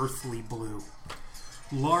unearthly blue.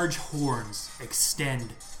 Large horns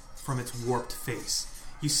extend from its warped face.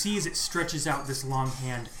 You see as it stretches out this long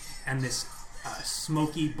hand, and this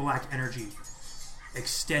smoky black energy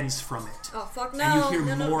extends from it. Oh fuck no! And you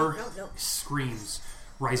hear no, more no. screams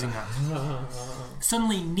rising up.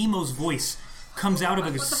 Suddenly, Nemo's voice comes out of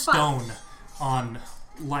a What the stone on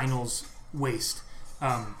Lionel's waist.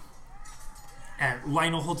 And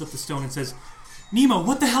Lionel holds up the stone and says, Nemo,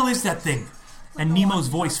 what the hell is that thing? And Nemo's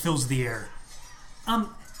voice fills the air. I'm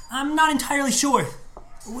not entirely sure.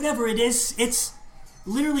 Whatever it is, it's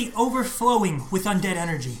literally overflowing with undead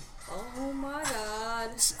energy. Oh my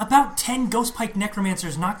God. About 10 Ghostpike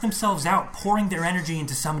necromancers knock themselves out, pouring their energy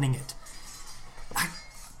into summoning it.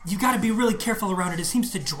 You gotta be really careful around it. It seems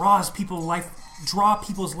to draw people's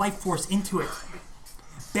life force into it.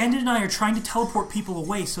 Bandit and I are trying to teleport people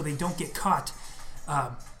away so they don't get caught.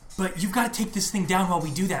 But you've got to take this thing down while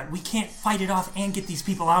we do that. We can't fight it off and get these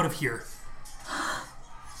people out of here.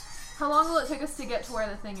 How long will it take us to get to where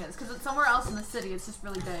the thing is? Because it's somewhere else in the city. It's just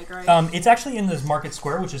really big, right? It's actually in this market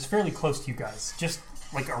square, which is fairly close to you guys. Just,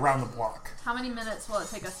 like, around the block. How many minutes will it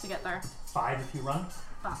take us to get there? 5 if you run.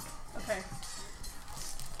 Fuck. Okay.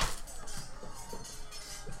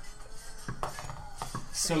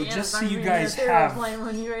 So Yeah, just so I'm you reading guys the have... airplane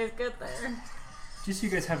when you guys get there. Just so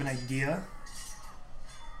you guys have an idea,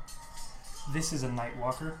 this is a night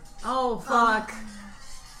walker. Oh, fuck.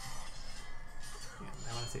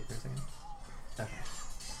 I want to see it for a second. Okay.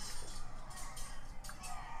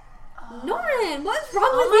 Norman, what's wrong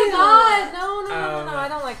Oh with my you? god. No, I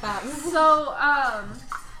don't like that. So,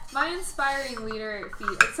 my inspiring leader feat,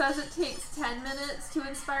 it says it takes 10 minutes to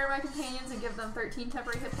inspire my companions and give them 13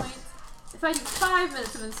 temporary hit points. If I do 5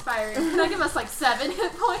 minutes of inspiring, can I give us like 7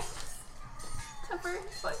 hit points? Temporary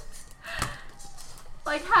hit points?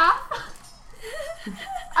 Like half?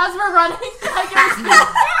 As we're running, I guess.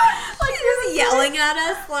 Like He's yelling at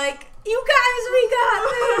us like, you guys, we got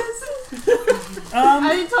this.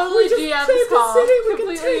 I mean, totally just GM's saved the call. city, we can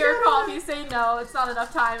Completely take your it call. If you say no, it's not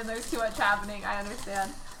enough time and there's too much happening. I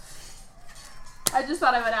understand. I just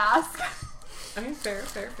thought I would ask. I mean, fair.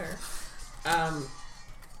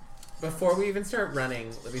 Before we even start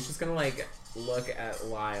running, Libby's just gonna, like, look at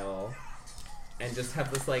Lyle and just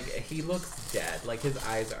have this, like, he looks dead. Like, his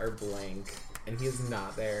eyes are blank and he is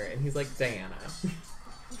not there. And he's like, Diana.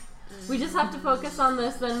 We just have to focus on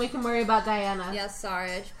this, then we can worry about Diana. Yeah,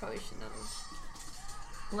 sorry, I probably should not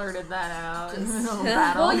have. Blurted that out. Just- in the middle of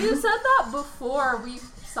battle. Well, you said that before we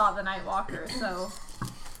saw the Night Walker, so.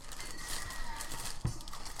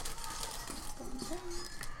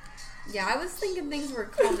 Yeah, I was thinking things were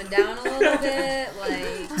calming down a little bit,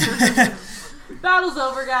 like... Battle's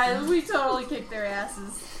over, guys. We totally kicked their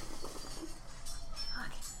asses.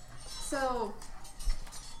 Fuck. So,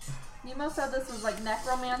 Nemo said this was like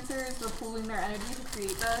necromancers were pooling their energy to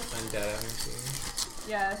create this. Undead energy.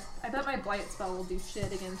 Yeah, I bet my blight spell will do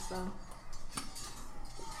shit against them.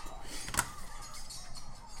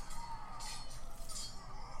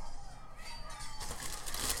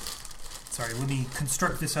 Sorry, let me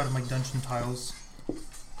construct this out of my dungeon tiles.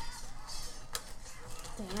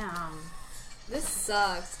 Damn. This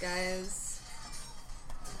sucks, guys.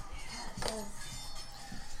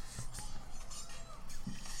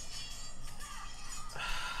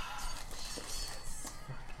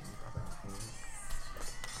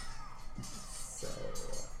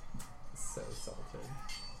 So salted.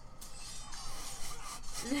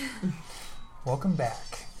 Welcome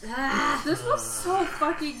back. Ah, This was so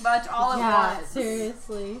fucking much all at Yeah, once.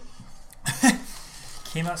 seriously.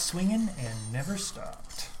 Came out swinging and never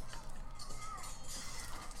stopped.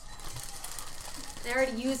 I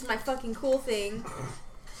already used my fucking cool thing.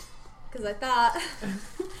 because I thought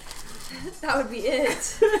that would be it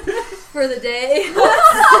for the day. For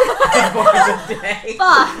the day.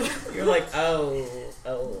 Fuck. You're like,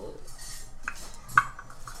 oh.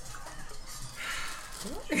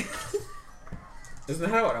 Isn't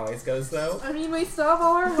that how it always goes, though? I mean, we still have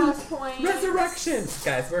all our luck points. Resurrection!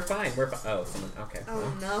 Guys, we're fine. Oh, someone. Okay.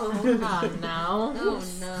 Oh no. Oh no. Oh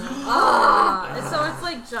no. Ah, so it's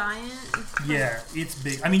like giant. Yeah, it's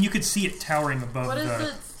big. I mean, you could see it towering above What is the.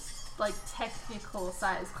 its like technical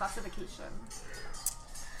size classification?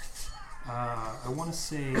 I want to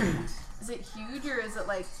say. Is it huge or is it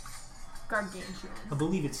like gargantuan? I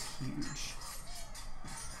believe it's huge.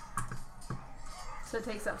 So it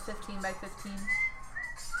takes up 15 by 15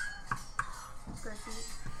 square feet.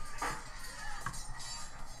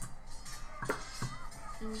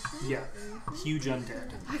 Yeah, huge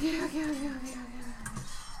undead. Okay.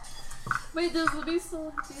 Wait, does Libby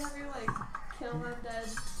still do you have your like kill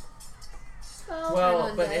undead spell? Well,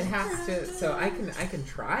 Turn but undead. it has to. So I can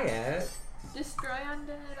try it. Destroy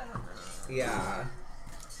undead? I don't know. Yeah.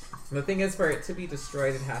 The thing is, for it to be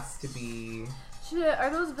destroyed, it has to be. Shit, are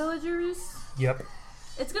those villagers? Yep.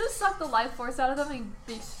 It's gonna suck the life force out of them and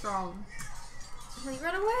be strong. Like,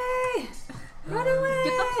 run away! Run away!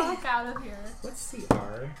 Get the fuck out of here. What's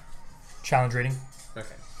CR? Challenge rating.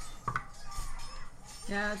 Okay.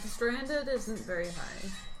 Yeah, destroy undead isn't very high.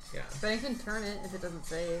 Yeah. But I can turn it if it doesn't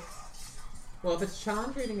save. Well, if its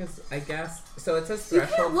challenge rating is, I guess. So it says You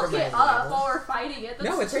threshold can't look for my it up level. while we're fighting it. That's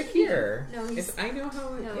No, it's right cheating. here. No, he's- I know how.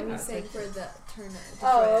 No, yeah, he's it's saying right for here. the turn.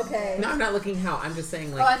 Oh, okay. No, I'm not looking how. I'm just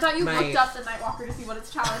saying like. Oh, I thought you my, looked up the Nightwalker to see what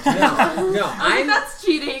its challenge No, is. no, I think that's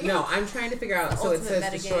cheating. No, I'm trying to figure out. So it Ultimate says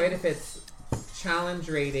metagame. destroyed if its challenge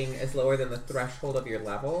rating is lower than the threshold of your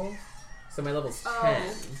level. So my level's 10.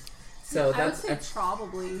 Oh. So I would that's say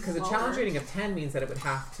probably because a lower. challenge rating of 10 means that it would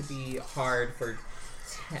have to be hard for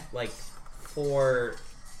for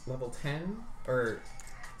level 10 or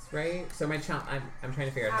right. So my challenge. I'm trying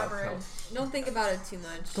to figure out how to Average. help. Don't think about it too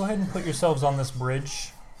much. Go ahead and put yourselves on this bridge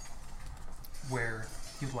where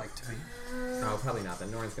you'd like to be. Oh, probably not.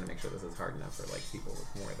 Then Norin's gonna make sure this is hard enough for like people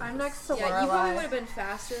with more than. I'm this. next to Yeah, you probably Lorelai. would have been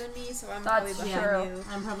faster than me, so I'm That's probably true. behind you.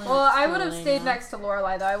 I'm probably. Well, next I to would have Elena. stayed next to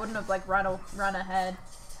Lorelai though. I wouldn't have like run ahead.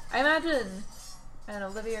 I imagine. I don't know,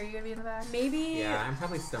 Olivia, are you gonna be in the back? Maybe. Yeah, I'm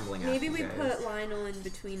probably stumbling. Maybe after we you guys. put Lionel in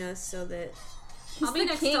between us so that He's I'll be the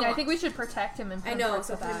next king. to I think we should protect him and put I him know. towards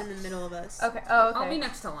So the put him back. in the middle of us. Okay. Oh, okay. I'll be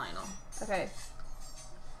next to Lionel. Okay.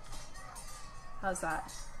 How's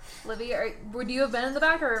that? Olivia, would you have been in the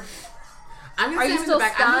back or? I'm gonna Are say you I'm in still the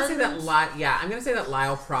back. I'm gonna say that stunned? I'm gonna say that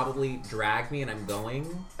Lyle probably dragged me and I'm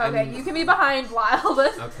going. Okay, you can be behind Lyle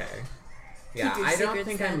then. Okay. Yeah, your I don't secrets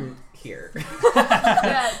think then. I'm here.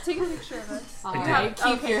 Yeah, take a picture of us. Alright,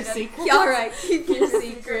 Okay, keep your good. secret. Yeah, all right. Keep your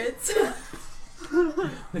secrets.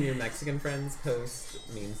 When your Mexican friends post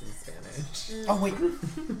memes in Spanish. Oh wait,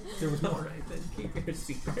 there was more. Alright, then keep your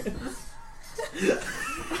secrets.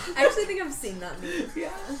 I actually think I've seen that meme. Yeah.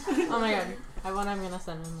 Oh my god. I'm gonna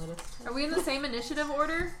send him this. Are we in the same initiative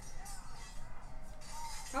order?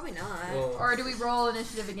 Probably not, Well, Or do we roll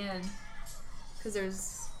initiative again? because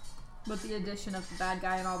there's. With the addition of the bad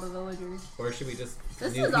guy and all the villagers. or should we just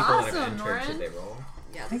This new is people that awesome, have entered Lauren. should they roll?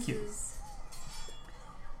 Yeah. Thank this you. Is...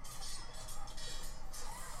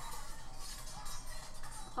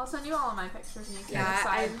 I'll send you all of my pictures and you can Yeah,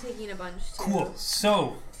 decide. I'm taking a bunch too. Cool.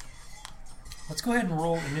 So let's go ahead and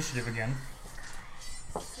roll initiative again.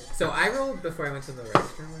 So I rolled before I went to the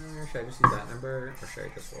restroom earlier. Should I just use that number or should I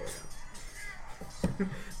just roll again?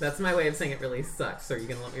 That's my way of saying it really sucks. So are you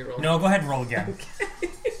gonna let me roll? No, go ahead and roll again.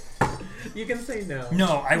 You can say no.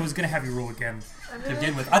 No, I was gonna have you roll again I'm to gonna-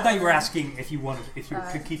 begin with. I thought you were asking if you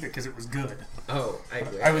Sorry. could keep it because it was good. Oh,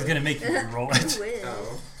 I was gonna make you re-roll it. Win.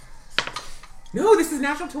 Oh. No, this is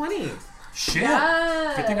natural 20. Shit.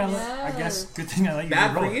 Yes. Good thing I guess. Good thing I let you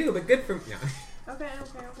Bad re-roll for it. you, but good for me. No. Okay.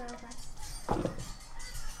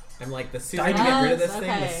 I'm like, the sooner I get rid of this thing, the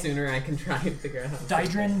Okay. sooner I can try and figure out how to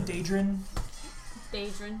Daedrin.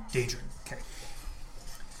 Okay.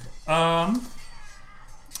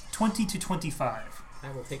 20 to 25.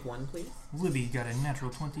 I will take one, please. Libby got a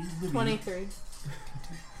natural 20. Libby, 23.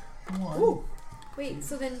 1. Ooh. Wait,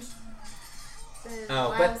 so then. Oh,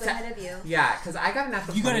 why but was ta- ahead of you? Yeah, because I got a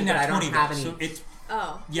natural You 20, got a but I nat don't 20 have though, any. so it's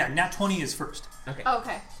Oh. yeah. Nat 20 is first. Okay. Oh,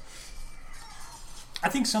 okay. I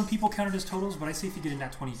think some people count it as totals, but I say if you get a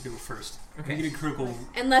nat 20, you do it first. Okay. You get a critical.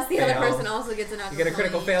 Unless the other Fail. person also gets a natural You get a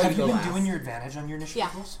critical 20. fail, Have you you go been last. doing your advantage on your initiative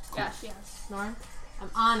Yeah. rolls? Yeah, she has. Nora? I'm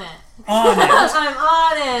on it. On it. I'm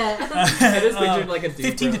on it. I just pictured like a dude.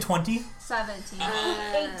 15 to 20. 17.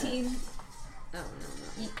 18. 18. Oh,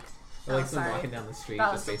 no. Or like Oh, someone sorry. walking down the street.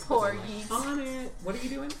 That just was a basically poor being yeet. like, on it. What are you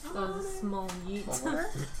doing? That was a small yeet.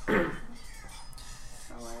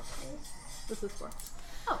 This is 4.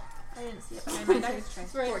 I didn't see it behind my dice tray.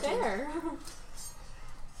 It's right 14. there.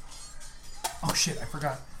 Oh shit, I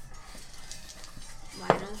forgot.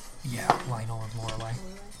 Lionel. Yeah, Lionel and Lorelai.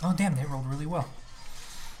 Oh damn, they rolled really well.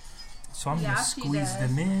 So I'm Yeah, gonna she squeeze did.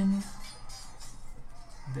 them in.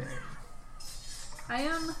 There. I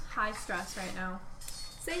am high stress right now.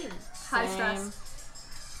 Same. High Same.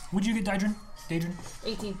 stress. Would you get Daedrin?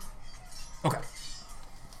 18. Okay.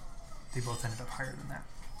 They both ended up higher than that.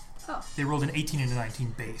 Oh. They rolled an 18 and a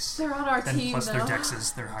 19 base. They're on our Then team plus though. their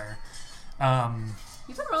dexes, they're higher.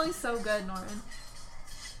 You've been rolling so good, Norman.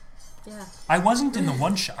 Yeah. I wasn't in the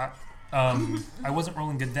one shot. I wasn't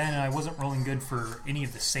rolling good then, and I wasn't rolling good for any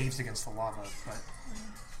of the saves against the lava. But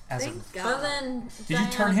as Thank of, God. But then did you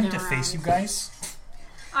turn him to face you guys?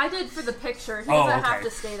 I did for the picture. He Oh, doesn't have okay.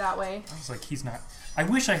 to stay that way. I was like, he's not. I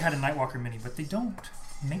wish I had a Nightwalker mini, but they don't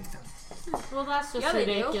make them. Well, that's just Yeah, they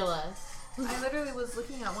do. ridiculous. I literally was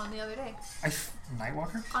looking at one the other day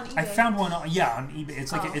Nightwalker? on eBay. I found one. On eBay.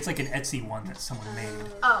 It's like Oh. it's like an Etsy one that someone made.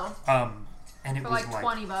 Oh, And it for was like like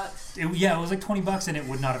 $20. it was like $20, and it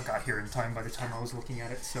would not have got here in time by the time I was looking at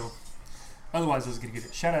it. So otherwise, I was gonna get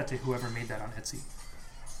it. Shout out to whoever made that on Etsy.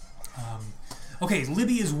 Okay,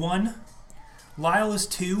 Libby is 1. Lyle is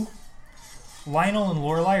 2. Lionel and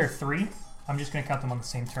Lorelai are 3. I'm just gonna count them on the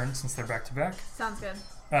same turn since they're back to back. Sounds good.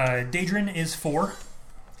 Daedrin is 4.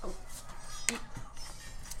 Oh.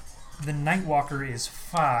 The Nightwalker is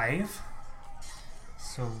 5.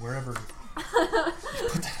 So wherever you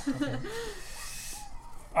put that. Okay.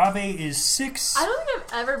 Ave is 6. I don't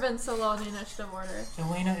think I've ever been so low in the initiative order.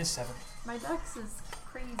 Elena is 7. My dex is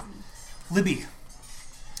crazy. Libby,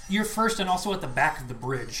 you're first and also at the back of the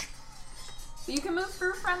bridge. But you can move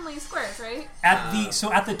through friendly squares, right? At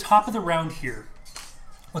the top of the round here,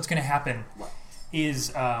 what's going to happen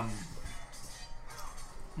is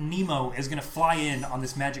Nemo is going to fly in on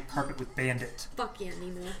this magic carpet with Bandit, Fuck yeah,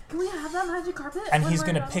 Nemo. Can we have that magic carpet? and when he's we're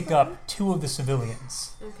going to done pick with up 2 of the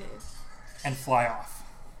civilians Okay. and fly off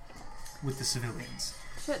with the civilians.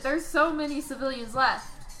 it? Shit, there's so many civilians left.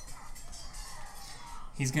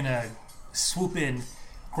 He's going to swoop in,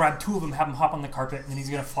 grab 2 of them, have them hop on the carpet, and then he's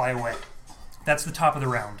going to fly away. That's the top of the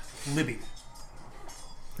round. Libby,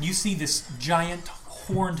 you see this giant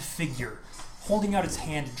horned figure holding out its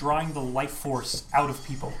hand, drawing the life force out of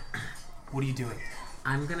people. What are you doing?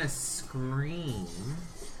 I'm gonna scream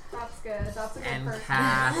That's good. That's a good and person.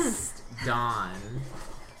 cast Dawn.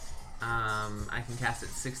 I can cast it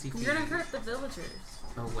 60 feet You're gonna hurt the villagers.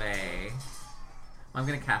 away. Well, I'm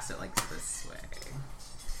gonna cast it like this way.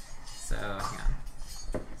 So, hang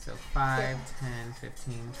on. So 5, 10,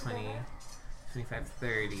 15, 20, 25,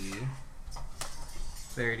 30,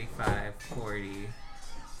 35, 40,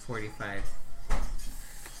 45,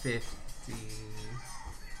 50.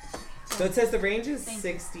 So it says the range is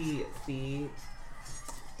 60 feet,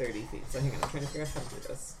 30 feet. So hang on, I'm trying to figure out how to do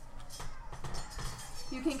this.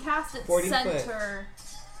 You can cast it 40 center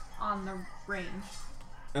on the range.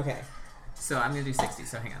 Okay. So I'm going to do 60,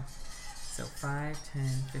 so hang on. So 5, 10,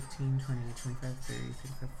 15, 20, 25, 30,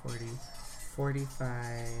 35, 40, 45.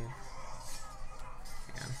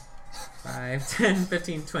 Hang on. 5, 10,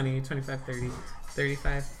 15, 20, 25, 30,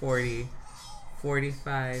 35, 40,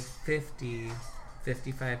 45, 50,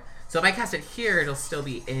 55. So if I cast it here, it'll still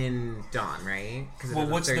be in Dawn, right? Well,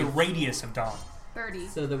 what's the radius of Dawn? 30.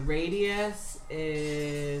 So the radius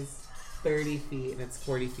is 30 feet, and it's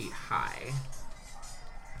 40 feet high.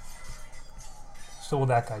 So will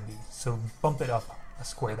that guy be? So bump it up a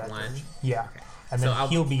square that One? direction. Yeah. Okay. And So then I'll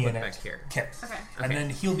he'll be put in it it. back here. Okay. Okay. And Okay. then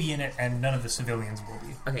he'll be in it, and none of the civilians will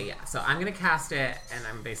be. Okay, yeah. So I'm gonna cast it, and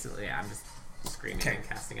I'm basically, I'm just screaming Okay. and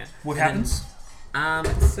casting it. What And then- happens?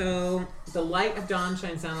 So the light of dawn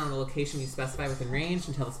shines down on the location you specify within range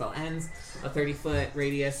until the spell ends. A 30-foot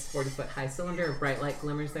radius, 40-foot high cylinder of bright light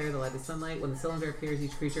glimmers there. The light is sunlight. When the cylinder appears,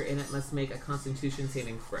 each creature in it must make a Constitution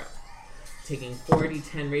saving throw, taking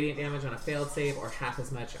 4d10 radiant damage on a failed save, or half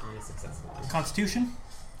as much on a successful one. Constitution?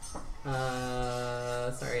 Sorry.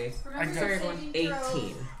 Remember Sorry, your everyone. saving 18. throw-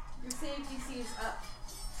 Your save DC is up.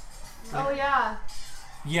 Oh yeah,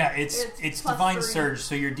 Yeah, it's It's plus Divine 3. Surge,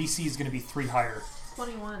 so your DC is going to be 3 higher.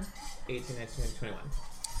 21. 18, 19, 21.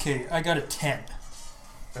 Okay, I got a 10.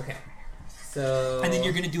 Okay. So. And then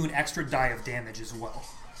you're going to do an extra die of damage as well.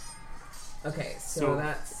 Okay, so So-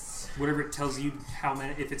 that's. Whatever it tells you how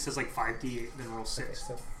many, if it says like 5d8, then roll 6. Okay,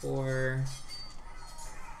 so 4.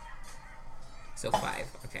 So 5.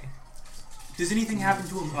 Okay. Does anything happen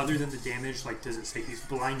to him other than the damage? Like, does it say he's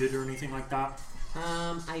blinded or anything like that?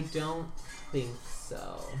 I don't think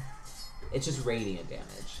so. It's just radiant damage.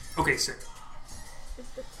 Okay, sick.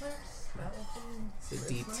 So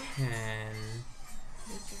D10.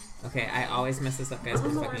 Okay, I always mess this up, guys.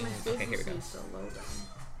 With fucking... Okay, here we go. So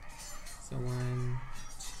 1,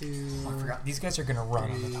 2. I forgot. These guys are gonna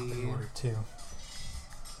run on the top of the 3, order too.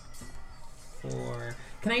 4.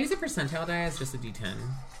 Can I use a percentile die as just a D10?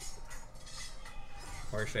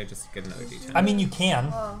 Or should I just get another D10? I mean, you can.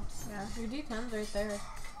 Oh, yeah. Your D10's right there.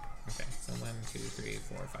 Okay, so 1, 2, 3,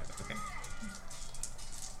 4, 5.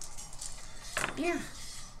 Okay. Yeah.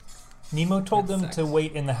 Nemo told That them sucks. to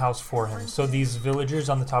wait in the house for him. So these villagers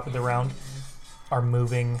on the top of the round are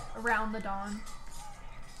moving. Around the dawn.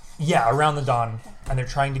 Yeah, around the dawn, and they're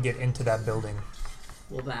trying to get into that building.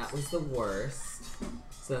 Well, that was the worst.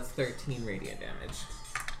 So that's 13 radiant damage.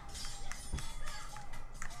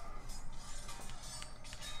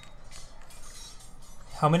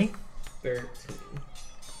 How many? 13.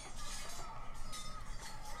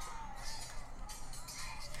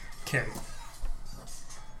 Okay.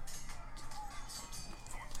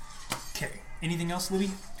 Okay. Anything else, Louis?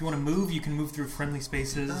 Do you want to move? You can move through friendly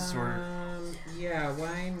spaces, or Yeah,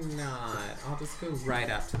 why not? I'll just go right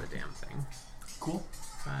up to the damn thing. cool.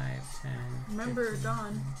 5, 10. Remember 15.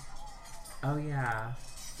 dawn. Oh, yeah.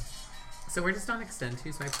 So we're just on extend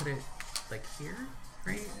too, so I put it like here,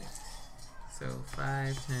 right? So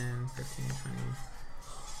 5, 10, 15,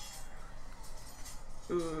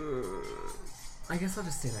 20. I guess I'll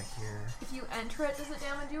just stay back here. If you enter it, does it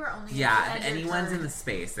damage you or only Yeah, if if you end your anyone's turn? in the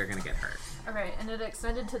space, they're gonna get hurt. Okay, and it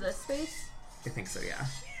extended to this space? I think so, yeah.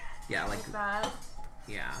 Yeah, like, Like that?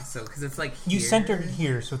 yeah, so, because it's like here. You centered it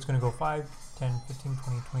here, so it's going to go 5, 10, 15,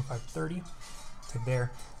 20, 25, 30 to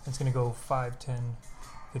there. It's going to go 5, 10,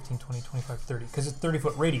 15, 20, 25, 30. Because it's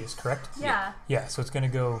 30-foot radius, correct? Yeah. Yeah, so it's going to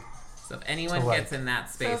go... So if anyone So, like- gets in that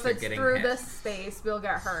So space, if they're it's getting through hit. this space, we'll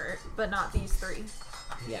get hurt, but not these three.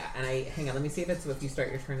 Yeah, and hang on, let me see if it's if you start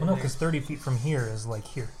your turn Well, in no, there. because 30 feet from here is like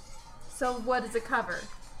here. So what does it cover?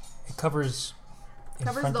 It covers in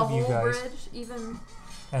Covers front the of you whole guys, bridge, even.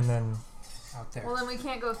 and then out there. Well, then we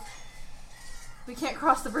can't go. We can't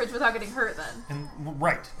cross the bridge without getting hurt. Then. And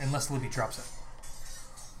right, unless Libby drops it.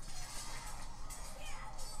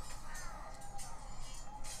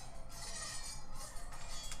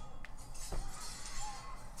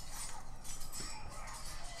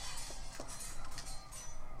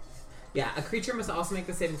 Yeah, a creature must also make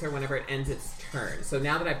the saving throw whenever it ends its turn. So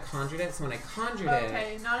now that I've conjured it, so when I conjured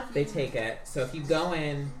Okay, it, not if you. they take it. So if you go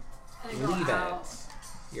in, and go leave out.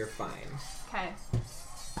 it, you're fine. Okay.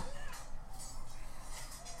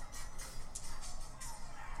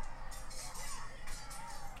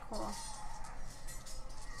 Cool.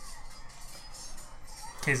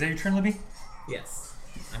 Okay, is that your turn, Libby? Yes.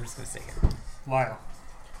 I'm just going to stay here. Lyle.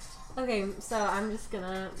 Okay, so I'm just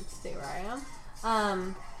gonna stay where I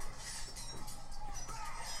am.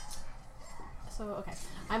 So okay,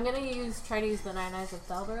 I'm gonna try to use the 9 Eyes of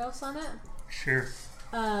Thalbaros on it. Sure.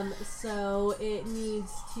 So it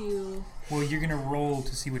needs to. Well, you're gonna roll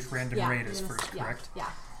to see which random Yeah, raid I'm is gonna- first, yeah, correct? Yeah,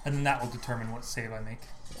 And then that will determine what save I make.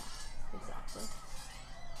 exactly.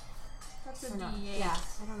 That's a Or not. D8. Yeah,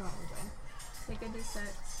 I don't know what we're doing. Take a D6.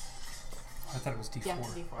 I thought it was D4. Yeah,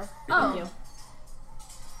 D4. Oh. Thank you.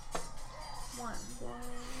 1.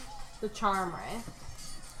 The charm ray.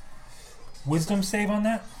 Wisdom save on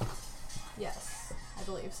that? Yes, I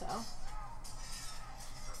believe so.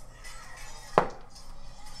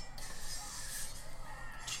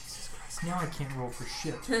 Jesus Christ. Now I can't roll for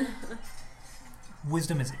shit.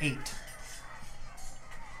 Wisdom is 8.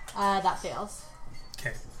 That fails.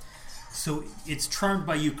 Okay. So it's charmed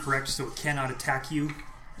by you, correct? So it cannot attack you?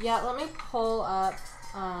 Yeah, let me pull up.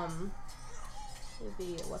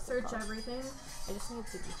 What's it Search called? everything. I just need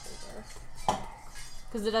to be holder.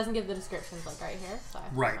 Because it doesn't give the descriptions like right here. So I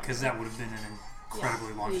have to Right, find because it. that would have been an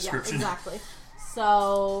incredibly long description. Yeah, exactly.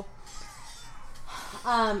 So,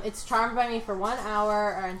 it's charmed by me for 1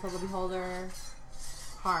 hour or until the beholder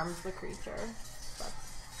harms the creature.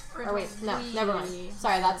 Or wait, no, never mind.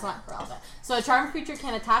 Sorry, that's not relevant. So a charmed creature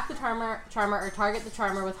can attack the charmer or target the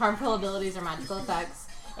charmer with harmful abilities or magical effects.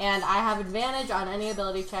 And I have advantage on any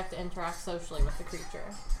ability check to interact socially with the creature.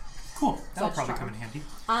 Cool. That'll it's probably charmed. come in handy.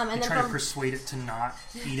 And You then try to from persuade it to not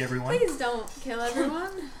eat everyone. Please don't kill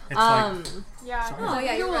everyone. It's like, Yeah, Sorry. Oh,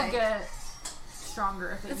 yeah, you you're will right. get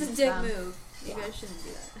stronger if it That's a eats dick them. move. You Yeah. guys shouldn't do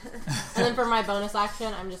that. and then for my bonus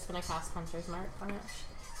action, I'm just gonna cast Hunter's Mark on it.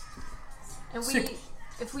 And Sick.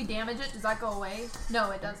 if we damage it, does that go away?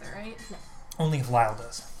 No, it doesn't, right? only if Lyle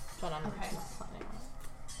does. But I'm Okay. not planning on it.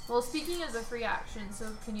 Well, speaking as a free action, so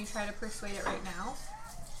can you try to persuade it right now?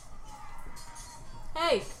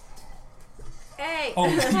 Hey, Hey! Oh,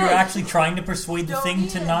 you're actually trying to persuade the Don't thing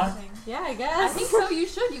eat to not? anything. Yeah, I I guess. think so. You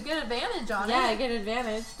should. You get advantage on it. Yeah, I get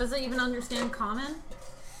advantage. Does it even understand common?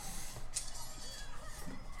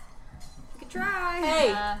 You could try. Hey,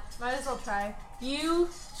 Yeah, might as well try. you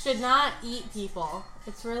should not eat people.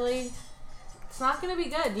 It's not gonna be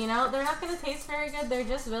good, you know? They're not gonna taste very good. They're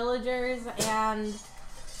just villagers, and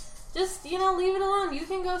just, leave it alone. You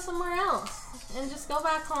can go somewhere else and just go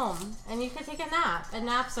back home, and you can take a nap, and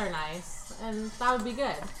naps are nice, and that would be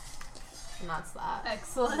good. And that's that.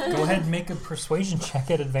 Excellent. Go ahead and make a persuasion check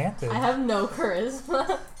at advantage. I have no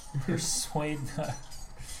charisma. Persuade.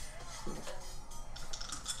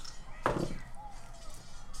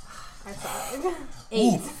 I suck.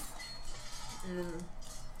 8.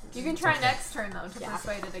 You can try Okay. next turn though to Yeah.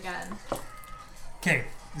 persuade it again. Okay,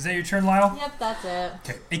 is that your turn, Lyle? Yep, that's it.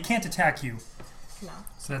 Okay, it can't attack you, No.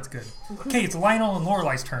 so that's good. Okay, it's Lionel and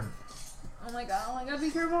Lorelai's turn. Oh my god,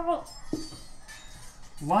 be careful.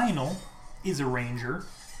 Lionel is a ranger.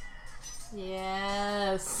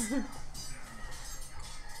 Yes.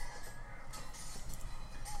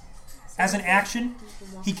 As an action,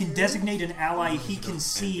 he can designate an ally he can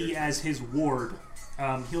see as his ward.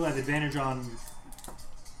 He'll have advantage on...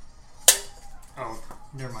 Oh,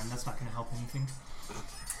 never mind. That's not going to help anything.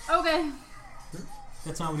 Okay.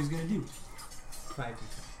 That's not what he's going to do. 5d10.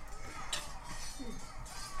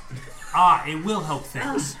 Ah, it will help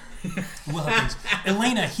things. It will help things.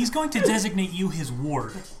 Elena, he's going to designate you his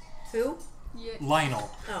ward. Who? Yeah. Lionel.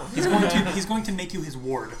 Oh. He's going to make you his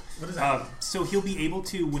ward. What is that? So he'll be able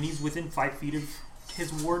to, when he's within 5 feet of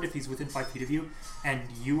his ward, if he's within 5 feet of you, and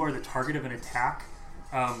you are the target of an attack,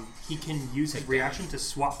 he can use his reaction to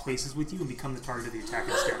swap places with you and become the target of the attack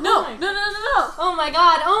instead. No, Oh my- no. Oh my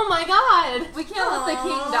god, oh my god! We can't let the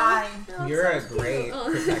king die. You're a great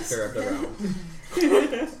protector of the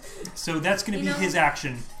realm. So that's going to be You know- his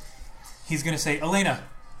action. He's going to say, Elena,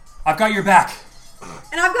 I've got your back.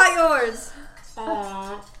 And I've got yours.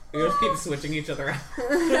 We just keep switching each other out.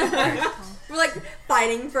 We're like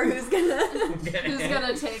fighting for who's gonna. Who's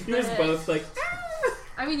gonna take the Who's hit? both like,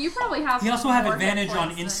 I mean, you probably have. You some also have more hit advantage on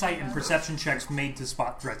points than insight he and does. perception checks made to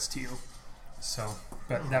spot threats to you. So,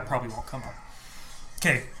 but that probably won't come up.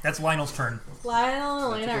 Okay, that's Lionel's turn.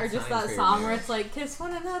 Lionel and That's a Elena good are just sign that for your song marriage. where it's like, kiss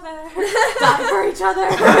one another, die for each other.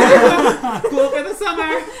 cool for the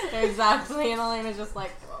summer. Exactly, and Elena's just like,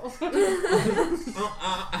 whoa.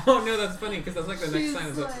 Oh no, that's funny because that's like the next She's sign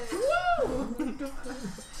is like,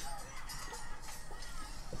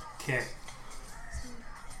 Okay.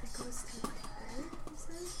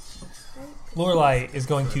 Lorelai is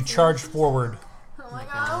going to charge forward. oh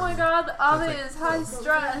my god, Ave is high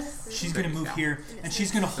stress. She's going to move here, and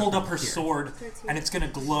she's going to hold up her sword, and it's going to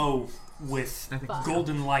glow with I think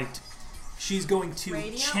golden light. She's going to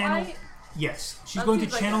Radiant channel... light? Yes. She's That going to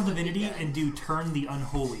seems like channel that would be divinity good. and do Turn the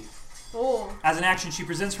Unholy. Oh. As an action, she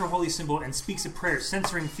presents her holy symbol and speaks a prayer,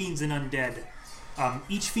 censoring fiends and undead.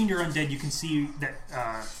 Each fiend or undead you can see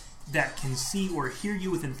that can see or hear you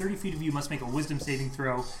within 30 feet of you must make a wisdom saving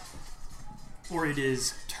throw, or it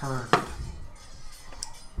is turned.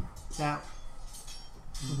 That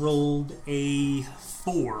rolled a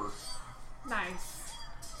 4. Nice.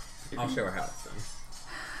 I'll show her how it's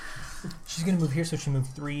done. She's going to move here, so she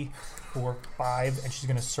moved 3, 4, 5, and she's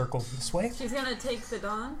going to circle this way. She's gonna take the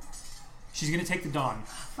dawn. She's going to take the dawn.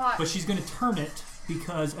 Fuck. But she's going to turn it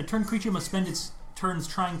because a turn creature must spend its turns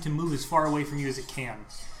trying to move as far away from you as it can.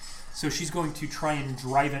 So she's going to try and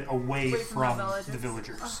drive it away Away from from the the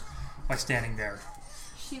villagers by standing there.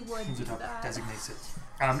 She would Comes do it up, that. designates it.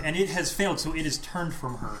 And it has failed, so it is turned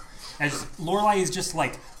from her. As Lorelai is just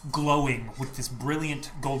like glowing with this brilliant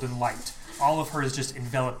golden light. All of her is just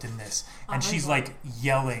enveloped in this. And she's like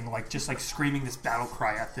yelling, like just like screaming this battle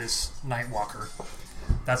cry at this Nightwalker.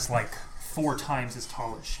 That's like 4 times as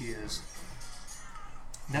tall as she is.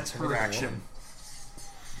 And that's her action.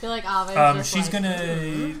 I feel like Ave is just She's like,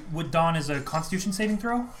 gonna... Would Dawn as a Constitution saving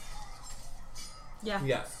throw? Yeah.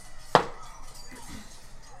 Yes.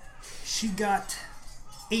 She got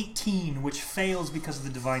 18, which fails because of the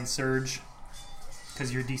Divine Surge.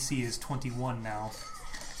 Because your DC is 21 now.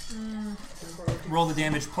 Roll the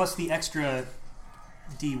damage plus the extra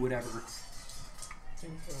D whatever.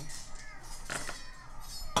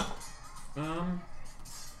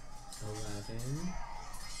 11,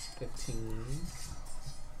 15,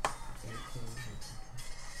 18,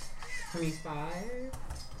 25.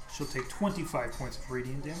 She'll take 25 points of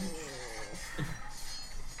radiant damage.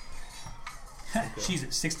 She's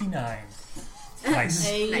at 69. Nice.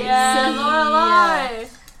 hey, Yeah, Lorelai.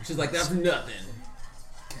 She's like, that's nothing.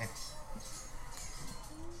 Okay.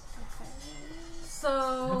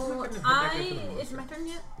 So Couldn't have been that good for the it's my turn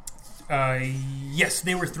yet. Yes,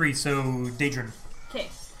 they were 3, so Daedrin. Okay.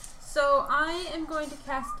 So I am going to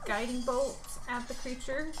cast Guiding Bolts at the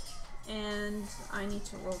creature, and I need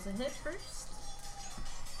to roll to hit first.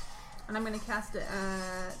 And I'm going to cast it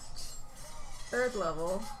at 3rd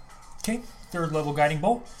level. Okay, 3rd level guiding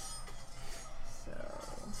bolt.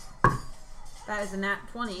 So that is a nat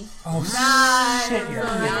 20. Oh, Nice. shit, So yeah.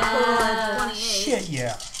 that's a total of 28. Shit,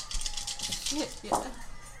 yeah. Shit, yeah.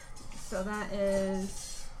 So that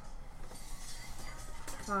is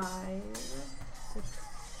 5, 6,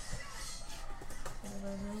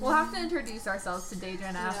 11. We'll have to introduce ourselves to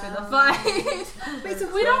Daedrin after the Yeah.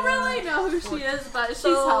 fight. We don't really know who she is, but she's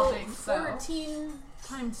helping. So 14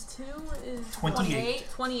 times 2 is 28.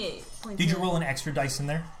 28. Did you roll an extra dice in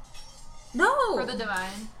there? No! for the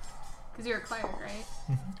divine, because you're a cleric, right?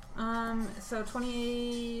 So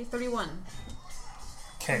 31.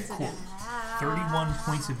 Okay, Points of cool. damage. 31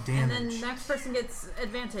 points of And damage. then next person gets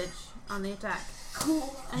advantage on the attack.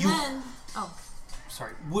 Cool. And You- then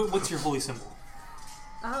Sorry, what's your holy symbol?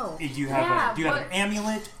 oh, Do you have Yeah, do you have what- an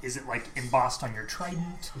amulet? Is it like embossed on your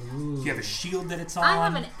trident? Ooh. Do you have a shield that it's on? I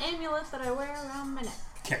have an amulet that I wear around my neck.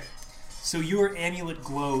 Okay, so your amulet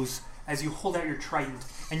glows as you hold out your trident,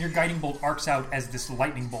 and your guiding bolt arcs out as this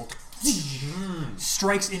lightning bolt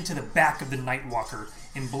strikes into the back of the Nightwalker,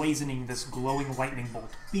 emblazoning this glowing lightning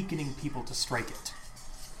bolt, beaconing people to strike it.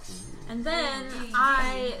 And then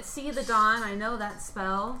I see the dawn. I know that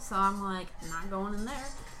spell, so I'm like, I'm not going in there.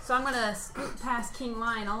 So I'm gonna scoot past King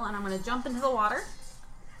Lionel, and I'm gonna jump into the water.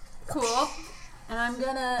 Cool. And I'm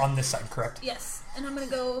gonna On this side, correct? yes, and I'm gonna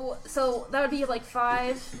go. So that would be like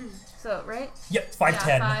 5. So right, Yep,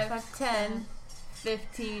 5'10". 5, 10,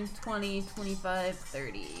 15, 20, 25,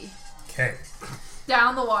 30. Okay.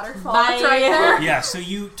 Down the waterfall. Bye. It's right there. Yeah, so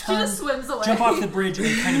you She turn, just swims away. jump off the bridge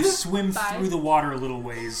and kind of swim Bye. through the water a little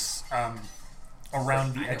ways around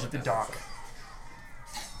the I know edge of what the that dock. looks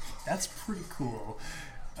That's pretty cool.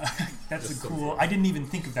 That's Just a so cool. cool. I didn't even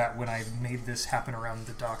think of that when I made this happen around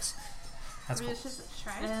the docks. That's I mean, cool. it's just a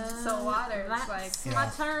shrine. So water. It's like That's Yeah. my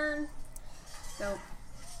turn. dope.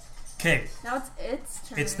 Okay, Now it's its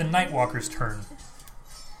turn. it's the Nightwalker's turn.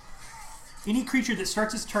 Any creature that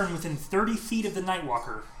starts its turn within 30 feet of the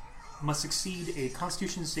Nightwalker must succeed a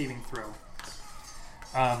Constitution saving throw.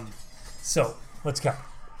 So let's go.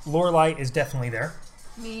 Lorelei is definitely there.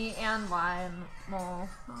 Me and Lionel.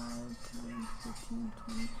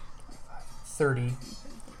 30.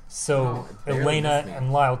 So Oh, barely Elena missed me.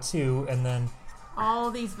 and Lyle too, and then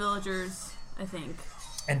All these villagers, I think.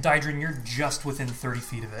 and Daedrin, you're just within 30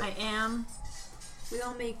 feet of it. I am. We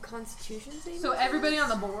all make Constitution saving. So everybody on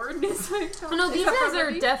the board is like. Oh no, these except for guys are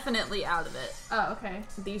Libby? definitely out of it. Oh, okay.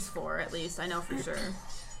 These 4, at least, I know for sure.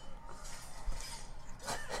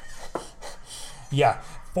 Yeah,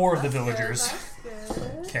 4 of the That's good, villagers. that's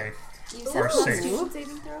good. Okay, You Or said save. Constitution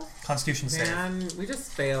saving throw. Constitution save. Man, we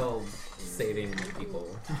just failed saving people.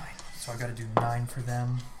 So I got to do 9 for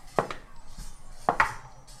them.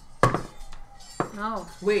 No.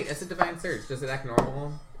 Wait, it's a divine surge. Does it act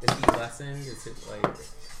normal? Is he lessened? Is it like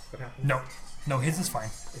what happened? No, his is fine.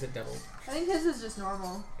 Is it doubled? I think his is just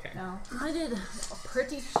normal. Okay. No. I did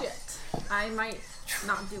pretty shit. I might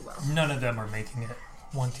not do well. None of them are making it.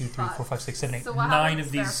 1, 2, 3, 4, 5, 6, 7, 8. So what 9 happens?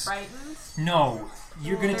 of They're these. frightened. No,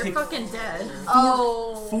 you're gonna They're take fucking dead.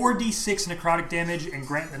 Oh. 4d6 necrotic damage and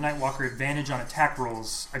grant the Nightwalker advantage on attack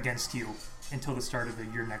rolls against you until the start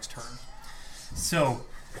of your next turn. So,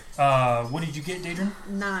 what did you get, Daedrin?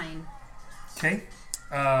 9. Okay.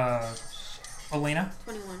 Elena.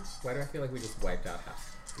 21. Why do I feel like we just wiped out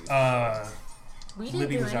half? these? We didn't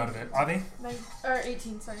Libby do was out of anything. it. Ave? Or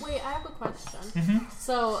 18, sorry. Wait, I have a question. Mm-hmm.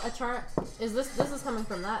 So a chart is this is coming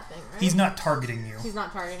from that thing, right? He's not targeting you. He's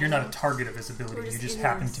not targeting. You're not a me? target of his We're ability. You just just in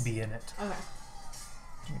happen his- to be in it. Okay.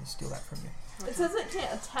 I'm gonna steal that from you. It says it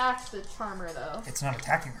can't attack the charmer, though. It's not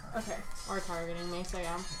attacking her. Okay. Or targeting me, so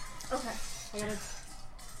yeah. Okay. I got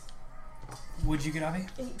Would you get, Ave?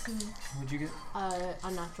 18. Would you get?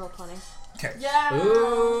 a natural 20. Okay. Yeah.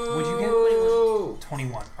 Ooh! What'd you get?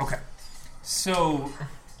 21. Okay. So,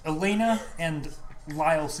 Elena and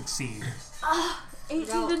Lyle succeed. 18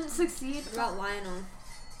 Well- didn't succeed. What about Lionel?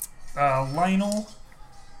 Lionel,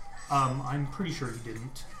 I'm pretty sure he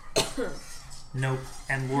didn't. Nope.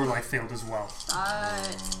 And Lorelei failed as well.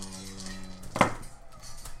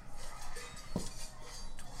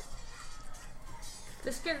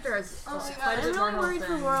 This character has Oh my quite god, a I'm bit more really health worried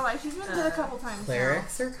for than- Lorelei. She's been hit a couple times.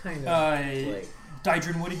 Clerics are kind of like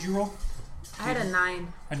Daedrin, what did you roll? I had a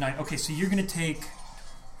 9. A 9. Okay, so you're going to take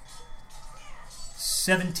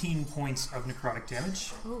 17 points of necrotic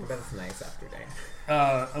damage. I bet it's nice after day.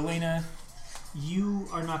 Elena, you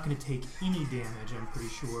are not going to take any damage, I'm pretty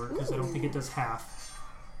sure, because I don't think it does half.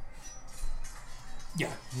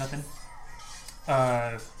 Yeah, nothing.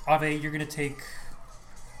 Ave, you're gonna take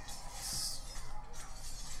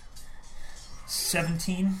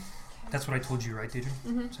 17. That's what I told you, right, Deidre?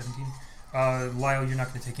 17. Lyle, you're not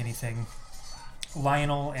gonna take anything.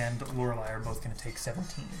 Lionel and Lorelei are both gonna take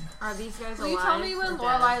 17. Are these guys Will alive? you tell me when or dead?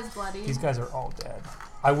 Lorelei is bloody? These guys are all dead.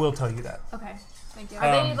 I will tell you that. Okay, thank you.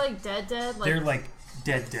 Are they like dead? Like, They're like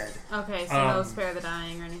dead. okay, so no spare the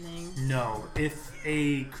dying or anything. No. If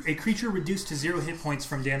a creature reduced to 0 hit points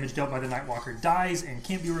from damage dealt by the Nightwalker dies and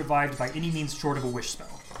can't be revived by any means short of a wish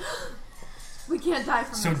spell. We can't die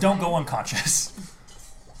from So this don't thing. go unconscious.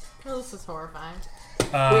 Oh, this is horrifying.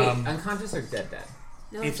 Wait, unconscious or dead?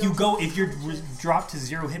 No, If don't- you're dropped to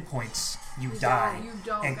 0 hit points, you die You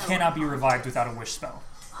don't and go cannot be unconscious. revived without a wish spell.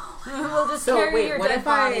 We'll just So carry wait, your what dead if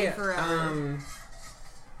body I forever.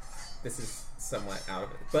 This is somewhat out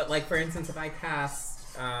of it, but like for instance, if I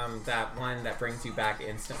cast that one that brings you back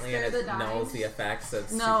instantly and Spare it the dying? nulls the effects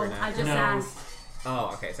of No, supernatural. I just No. asked.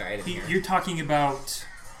 Oh, okay, sorry, I didn't hear. You're talking about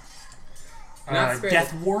Not spare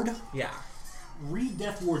Death the- Ward? Yeah, Read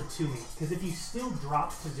Death Ward to me, because if you still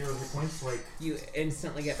drop to 0 hit points, like... you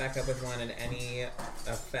instantly get back up with one, and any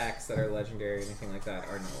effects that are legendary or anything like that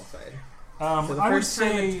are nullified. So the I would first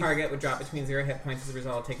time say... the target would drop between 0 hit points as a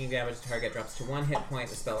result of taking damage, the target drops to 1 hit point,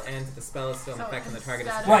 the spell ends. If the spell is still in So effect and the target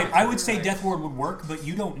is... instead of- Right, I would say Death Ward would work, but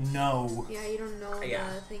you don't know. Yeah, you don't know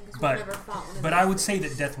Yeah. the thing because But- we've never fought one of But those I would things. say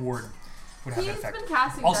that Death Ward would have He's that effect. been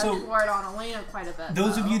casting Also- Death Ward on Elena quite a bit.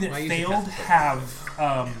 Those of you Why that you should failed cast it?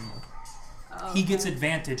 have... Oh, he gets okay.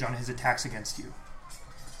 advantage on his attacks against you.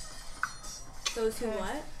 Those who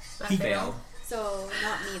what? That He Failed. So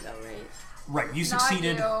not me though, right? Right, you Not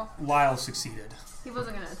succeeded. you. Lyle succeeded. He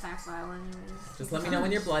wasn't gonna attack Lyle anyways. Just let me know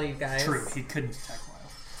when you're bloodied, guys. True, he couldn't attack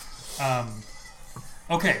Lyle.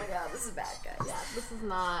 Okay, Oh my god, this is a bad guy. Yeah, this is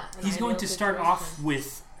not. An he's going ideal to start situation. off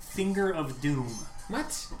with Finger of Doom.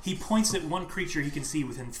 What? He points at one creature he can see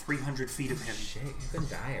within 300 feet of him. Shit, you can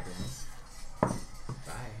die, everyone.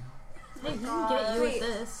 Bye. Hey, he can get you Wait.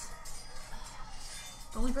 with this.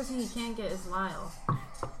 The only person he can't get is Lyle.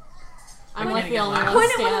 I'm Wait, like the only one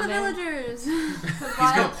Point at one of the standing. villagers.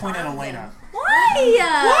 He's going to point at Elena.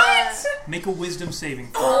 Why? Make a wisdom saving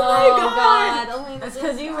throw. Oh my god! Elena, That's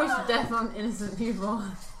because you wish death on innocent people.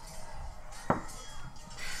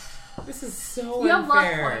 This is so You have luck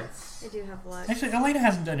unfair. points. I do have luck. Actually, Elena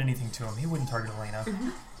hasn't done anything to him. He wouldn't target Elena.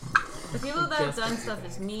 The people that have Just done a stuff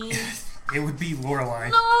second. is me, It would be Lorelei.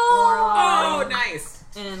 Oh, nice!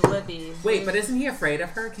 and Libby. Wait, but isn't he afraid of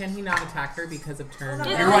her? Can he not attack her because of turn?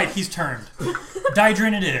 Yeah. You're right, he's turned.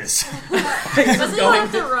 Daedrin it is. Does he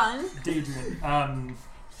have to run? Daedrin.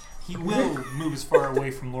 He will move as far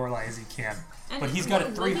away from Lorelei as he can. And But he's got a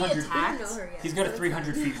Libby 300 I attacked? don't know her yet. He's got a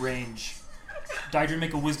 300 feet range. Daedrin,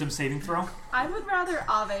 make a wisdom saving throw. I would rather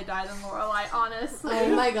Ave die than Lorelei, honestly.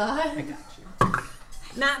 Oh my I god! got you.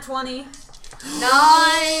 Nat 20.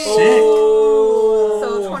 Nice.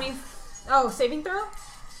 So 20. Oh, saving throw?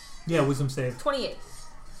 Yeah, wisdom save. 28.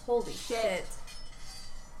 Holy shit.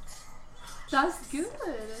 That's good.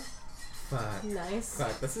 Fuck. Nice.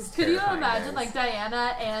 Fuck, this is Could you terrifying, imagine, guys. like,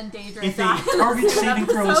 Diana and Daedra If die? a target in the same saving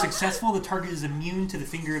throw is episode? successful, the target is immune to the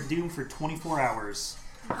Finger of Doom for 24 hours.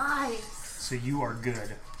 Nice. So you are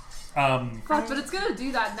good. Fuck, but it's gonna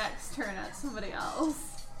do that next turn at somebody else.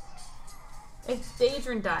 If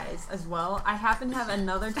Daedrin dies as well, I happen to have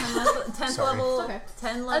another 10th Sorry. level, Okay.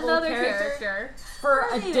 10 level Another character character. for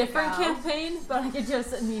a Ready to different go. campaign, but I could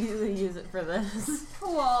just immediately use it for this.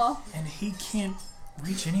 Cool. And he can't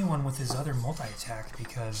reach anyone with his other multi-attack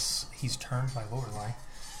because he's turned by Lorelei.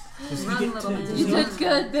 Does he Run, get little to, man. does You he- did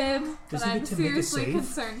good, babe. Does But he I'm get to make a seriously save?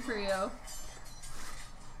 concerned for you.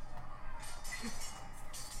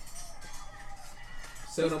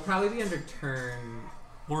 So it'll probably be under turn.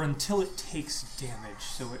 or until it takes damage.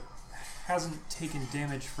 So it hasn't taken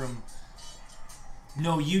damage from...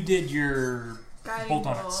 No, you did your Guiding bolt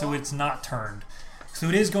on it, bolt. so it's not turned. So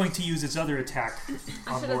it is going to use its other attack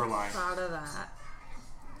I on should have Lorelei. thought of that.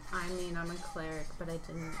 I mean, I'm a cleric, but I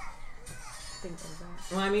didn't think of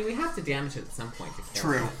that. Well, I mean, we have to damage it at some point to kill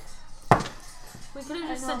True. it. We could have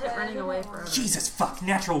just I know, sent it but I running don't away want forever. Jesus fuck,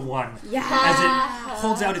 natural one. Yeah. As it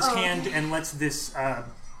holds out its Oh, hand okay. and lets this,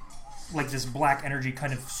 like this black energy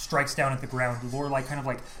kind of strikes down at the ground. Lorelei kind of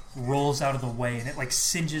like rolls out of the way and it like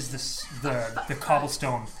singes the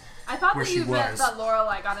cobblestone. I thought where that she you meant was. that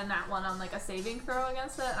Lorelei got a nat 1 on like a saving throw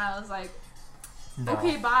against it, and I was like, No.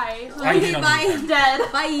 okay, bye. I did on Bye. the-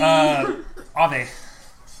 Dead. Bye. Ave.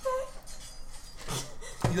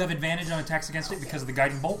 You have advantage on attacks against it because of the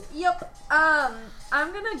guiding bolt. Yep.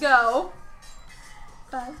 I'm gonna go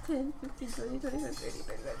 5, 10, 15, 20, 25, 30,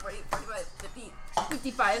 35, 40, 45, 50,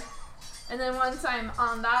 55. And then once I'm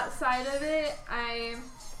on that side of it, I'm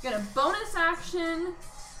gonna bonus action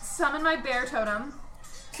summon my bear totem.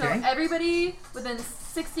 So Okay. everybody within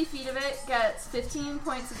 60 feet of it gets 15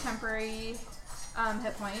 points of temporary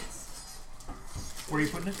hit points. Where are you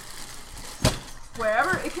putting it?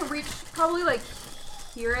 Wherever it can reach, probably like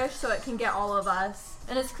here-ish, so it can get all of us.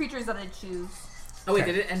 And it's creatures that I choose. Oh wait,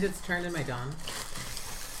 Okay. did it end its turn in my dawn?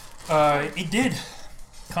 It did.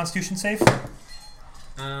 Constitution save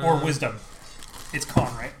or wisdom. It's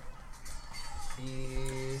con, right?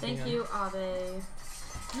 Thank you, Ave.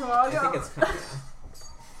 I think it's con.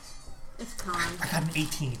 It's con. I got an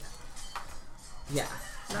 18. Yeah.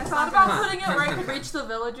 I thought about putting it where I could reach the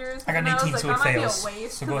villagers. I got an and 18, was so like, it that fails. might be a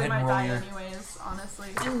waste So because go they ahead and might roll die your- anyways, honestly.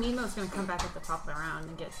 And Nemo's gonna come back at the top of the round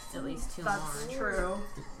and get at least 2 That's more. true.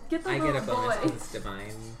 Get the I little get a bonus boy. to this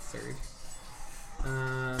divine surge.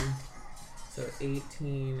 So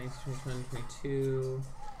 18, 19, 20, 22,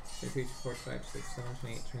 23, 24, 25, 26, 27,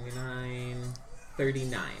 28, 29,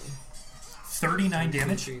 39. 39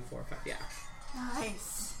 damage? 3, 4, 5, yeah.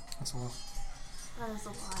 Nice. That's a lot. That is a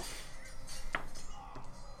lot.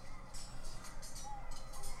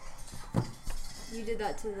 You did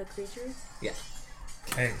that to the creatures? Yeah.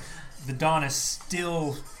 Okay. The Dawn is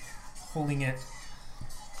still holding it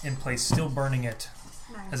in place, still burning it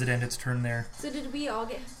Nice. as it ends its turn there. So did we all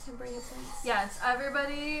get temporary hit points? Yes,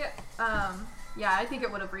 everybody. Yeah, I think it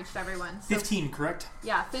would have reached everyone. So, 15, correct?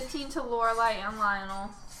 yeah, 15 to Lorelai and Lionel,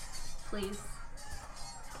 please.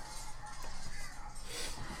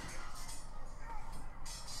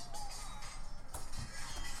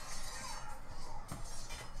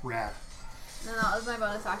 Rad. And that was my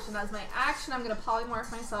bonus action. As my action, I'm going to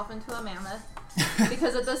polymorph myself into a mammoth.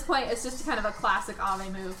 Because at this point, it's just kind of a classic Ave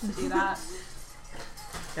move to do that.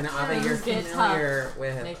 And Ave, you're Get familiar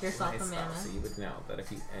with Make yourself my a spell, mammoth. so you would know that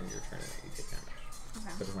if you end your turn, you take damage.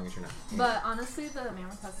 Okay. But as long as you're not. But honestly, the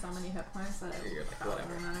mammoth has so many hit points that it You're like, doesn't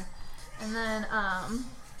whatever. really matter. And then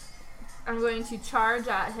I'm going to charge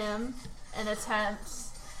at him and attempt.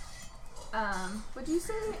 Would you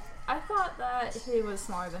say? I thought that he was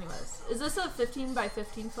smaller than he was. Is this a 15 by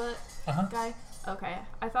 15 foot Uh-huh. guy? Okay,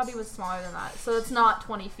 I thought he was smaller than that. So it's not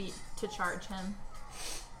 20 feet to charge him.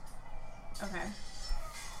 Okay.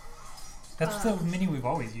 That's the mini we've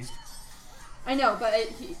always used. I know, but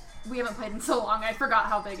we haven't played in so long. I forgot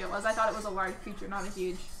how big it was. I thought it was a large creature, not a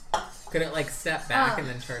huge. Could it like step back and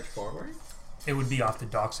then charge forward? It would be off the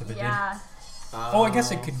docks if it Yeah. did. Oh, I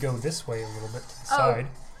guess it could go this way a little bit to the side.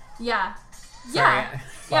 Yeah. Sorry, Yeah.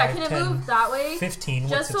 Yeah, 5, can it 10, move that way? 15,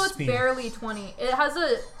 what's Just so its it's speed? barely 20. It has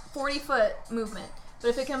a 40-foot movement. But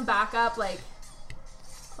if it can back up, like,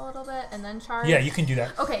 a little bit and then charge. Yeah, you can do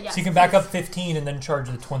that. Okay, yeah. So you can back up 15 and then charge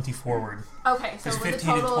the 20 forward. Okay, so Because with a 15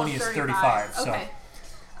 and total 20 of is 35. 35, so okay.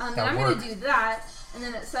 Then that'll I'm going work. to do that. And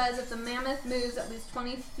then it says if the mammoth moves at least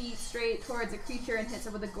 20 feet straight towards a creature and hits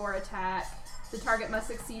it with a gore attack, the target must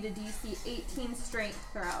succeed a DC 18 strength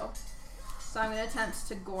throw. So I'm going to attempt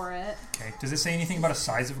to gore it. Okay. Does it say anything about a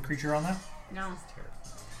size of a creature on that? No.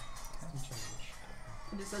 Terrifying.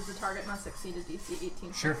 It just says the target must succeed a DC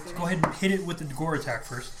 18. Sure. strength Go ahead and hit it with the gore attack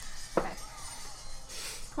first. Okay.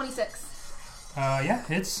 26. Yeah,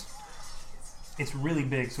 it's really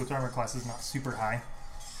big, so its armor class is not super high.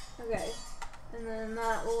 Okay. And then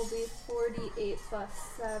that will be 48 plus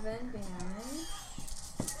 7 damage.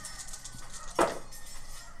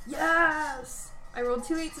 Yes! I rolled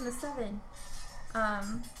 2 8s and a 7.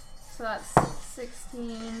 So that's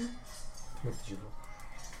 16, What did you roll?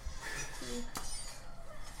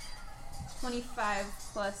 25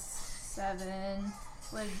 plus 7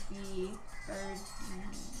 would be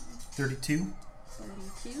 32.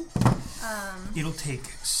 32. It'll take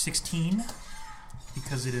 16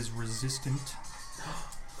 because it is resistant.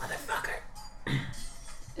 Motherfucker!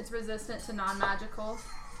 It's resistant to non-magical.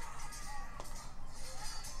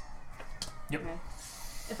 Yep. Okay.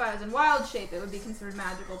 If I was in wild shape, it would be considered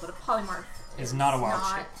magical, but a polymorph Is not a wild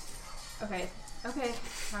not. shape. Okay. Okay.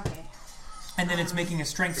 Okay. And then it's making a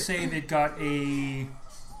strength save. It got a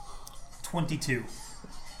 22.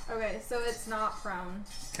 Okay, so it's not prone,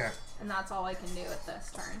 Okay. and that's all I can do at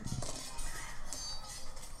this turn.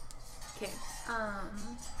 Okay. And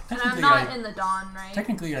I'm Technically, not I- in the dawn, right?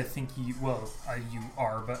 Technically, I think you you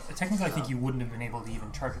are, but technically, I think you wouldn't have been able to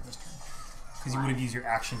even charge it this turn because you would have used your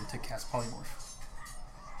action to cast polymorph.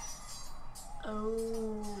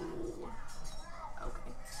 Oh.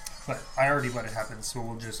 Okay. But I already let it happen, so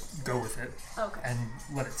we'll just go with it Okay. and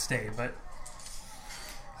let it stay. But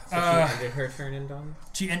So she ended her turn in dawn?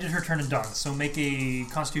 she ended her turn in dawn, so make a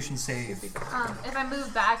Constitution save. If I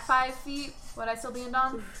move back 5 feet, would I still be in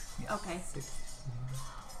dawn? Yeah. Okay. 16.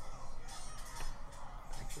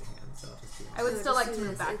 Fix your hands. I would No, still just like do to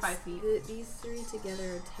move this. back It's 5 feet. These three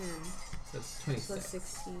together are 10 So it's 26. plus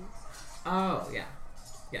 16. Oh, yeah.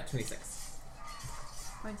 Yeah, 26.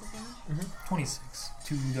 Points of damage. 26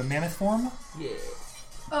 to the mammoth form. Yeah.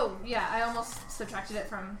 Oh, yeah, I almost subtracted it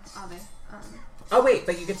from Ave. Oh, wait,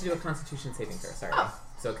 but you get to do a constitution saving throw, sorry. Oh.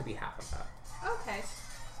 So it could be half of that. Okay.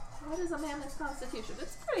 What is a mammoth's constitution?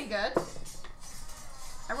 It's pretty good.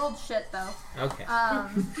 I rolled shit, though. Okay.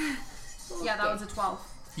 Yeah, that was a 12.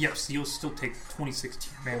 Yep, so you'll still take 26 to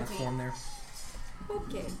your mammoth Okay. form there.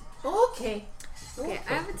 Okay. Okay. Okay,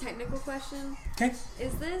 I have a technical question. Okay.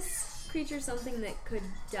 Is this creature something that could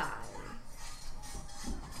die?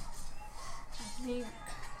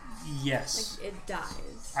 Yes. Like, it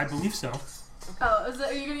dies? I believe so. Oh,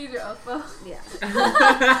 are you going to use your oath bow? Yeah.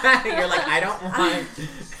 You're like, I don't want...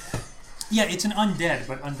 Yeah, it's an undead,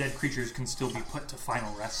 but undead creatures can still be put to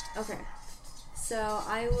final rest. Okay. So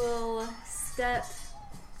I will step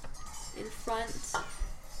in front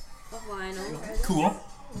of Lionel Cool.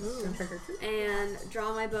 and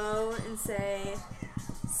draw my bow and say,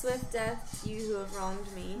 "Swift death to you who have wronged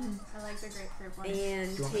me," I like the grapefruit one.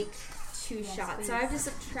 and take 2 Yes, shots. please. So I have to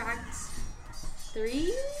subtract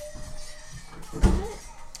 3?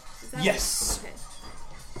 Is that Yes. Okay.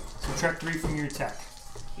 Subtract 3 from your attack.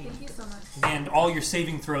 Thank you so much. And all your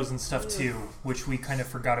saving throws and stuff too, which we kind of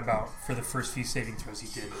forgot about for the first few saving throws you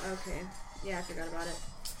did. Okay. Yeah, I forgot about it.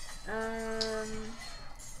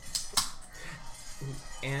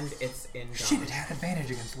 And it's in Dawn. Shit, it had advantage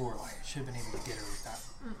against Lorelei. It should have been able to get her with that.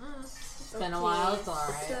 It's been a while. It's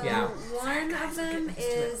alright. So Yeah. one of them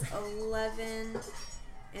is 11,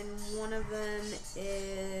 and one of them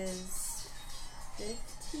is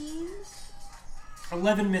 15.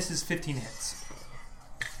 11 misses, 15 hits.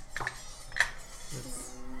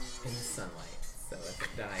 It's in sunlight, so if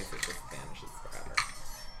it dies, it just vanishes forever.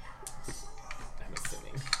 I'm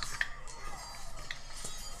assuming.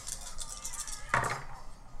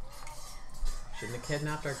 Shouldn't have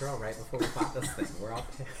kidnapped our girl right before we fought this thing. We're all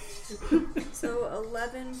pissed. So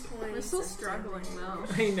 11 points. We're still of struggling, damage.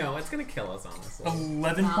 though. I know, it's gonna kill us, honestly.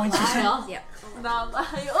 11 points you said? Lyle. Yep. Not Lyle.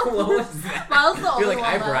 What was that? Lyle's the only You're like,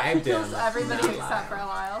 one I that bribed kills him. everybody Not except for Lyle.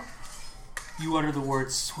 Lyle. You utter the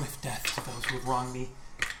words swift death to those who have wronged me.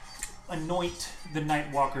 Anoint the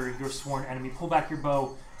Night Walker, your sworn enemy. Pull back your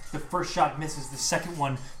bow. The first shot misses. The second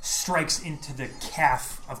one strikes into the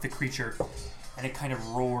calf of the creature, and it kind of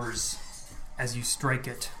roars as you strike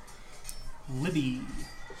it. Libby.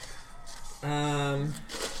 Elaine,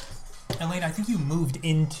 I think you moved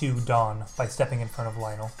into Dawn by stepping in front of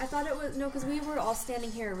Lionel. I thought it was... No, because we were all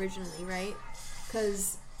standing here originally, right?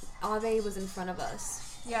 Because Ave was in front of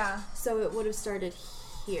us. Yeah. So it would have started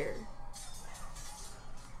here.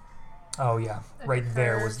 Oh yeah, right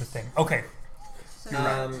there was the thing. Okay, So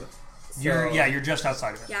you're just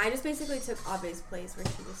outside of it. Yeah, I just basically took Ave's place where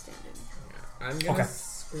she was standing. I'm gonna Okay.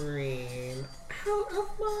 scream, out of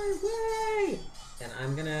my way! And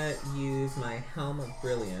I'm gonna use my Helm of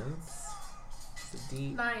Brilliance. It's a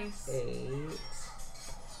D8. nice.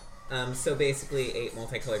 So basically 8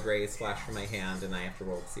 multicolored rays flash from my hand, and I have to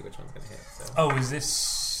roll to see which one's gonna hit. So Oh, is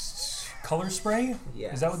this color spray?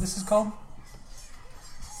 yes. Is that what this is called?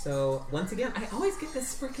 So once again, I always get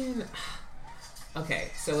this freaking. Okay,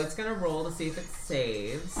 so it's gonna roll to see if it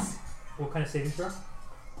saves. What kind of saving throw?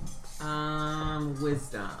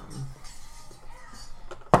 Wisdom.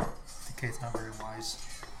 Okay, it's not very wise.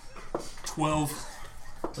 12.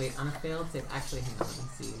 Wait, on a failed save. Actually, hang on, let me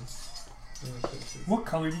see. Let me see. What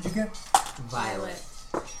color did you get? Violet.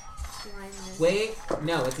 Blindness. Wait,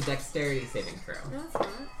 no, it's a dexterity saving throw. No, it's not.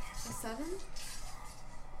 A 7?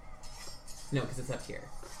 No, because it's up here.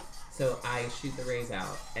 So I shoot the rays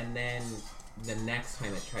out, and then the next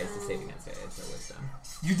time it tries to save against it, it's a wisdom.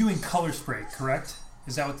 You're doing color spray, correct?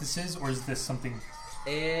 Is that what this is, or is this something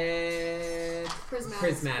It's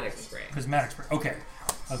prismatic spray. prismatic spray? Okay,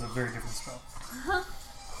 that was a very different spell.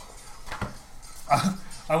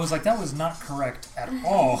 I was like, that was not correct at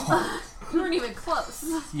all. You weren't even close.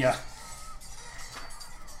 Yeah.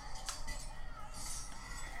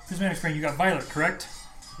 Prismatic spray, you got violet, correct?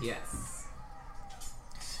 Yes.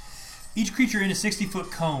 Each creature in a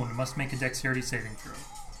 60-foot cone must make a dexterity saving throw.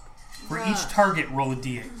 For each Bruh. target, roll a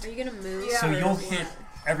d8. Are you gonna move? Yeah. So or you'll what? hit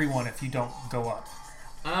everyone if you don't go up.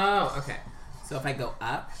 Oh, okay. So if I go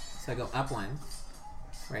up, so I go up 1,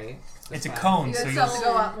 right? So It's a 5. cone, You so guys you'll... still have to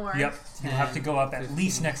go up more. Yep, you'll have to go up at 15.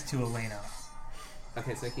 least next to Elena.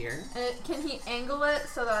 Okay, so here. And can he angle it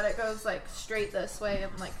so that it goes like straight this way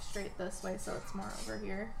and like straight this way so it's more over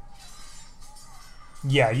here?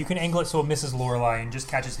 Yeah, you can angle it so it misses Lorelei and just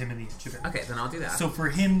catches him in the edge of it. Okay, then I'll do that. So for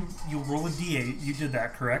him, you'll roll a d8. You did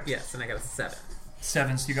that, correct? yes, and I got a 7.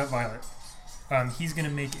 7, so you got violet. He's going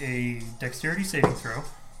to make a dexterity saving throw,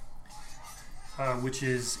 which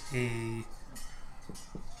is a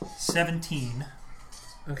 17.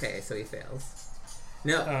 Okay, so he fails.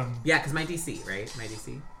 No, yeah, because my DC, right? My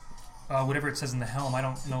DC. Whatever it says in the helm, I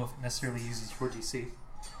don't know if it necessarily uses your DC.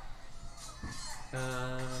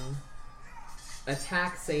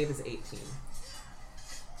 Attack save is 18.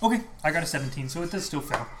 Okay, I got a 17, so it does still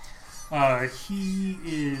fail. He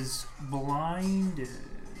is blinded.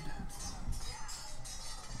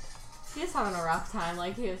 He's having a rough time.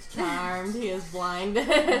 Like, he is charmed, he is blinded.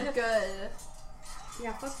 Good.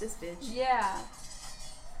 Yeah, fuck this bitch. Yeah.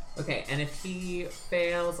 Okay, and if he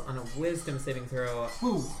fails on a wisdom saving throw,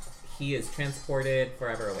 Ooh. he is transported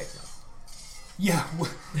forever away from us. Yeah.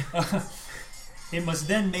 It must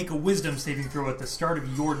then make a wisdom saving throw at the start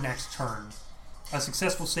of your next turn. A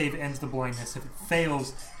successful save ends the blindness. If it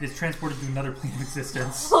fails, it is transported to another plane of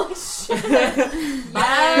existence. Holy shit.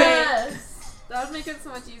 Yes! That would make it so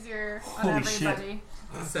much easier on Holy everybody.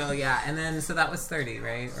 So yeah, and then, so that was 30,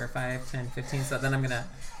 right? Or 5, 10, 15. So then I'm gonna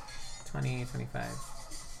 20, 25,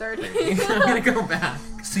 30. 30. I'm gonna go back.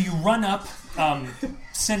 So you run up,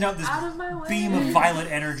 send out this Out of my way. beam of violet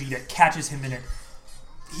energy that catches him in it.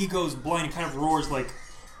 He goes blind and kind of roars like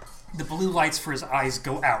the blue lights for his eyes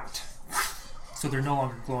go out. So they're no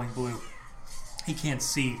longer glowing blue. He can't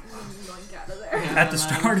see. Yoink out of there. At the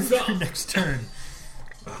start of your next turn.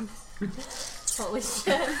 Holy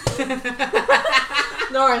shit.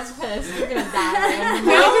 Nora's pissed. He's gonna die.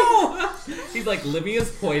 No! He's like, Libya's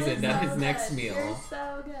poisoned at his So next good. meal. You're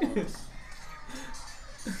so good.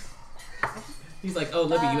 He's like, oh,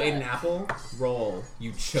 Libby, you ate an apple? Roll.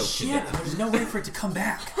 You choked to Shit, death. there's no way for it to come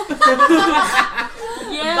back.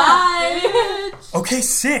 Yeah. Bye. Okay,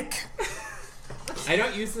 sick. I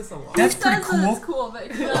don't use this a lot. That's He pretty says that cool. it's cool,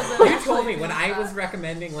 but he doesn't. You told me actually when do I that. was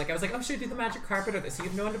recommending, like, I was like, oh, should I do the magic carpet or this? So you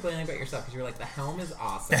have no one to blame about yourself because you were like, the helm is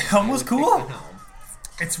awesome. The helm I was would pick cool. The helm.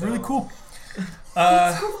 It's really So- cool.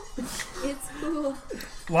 It's cool.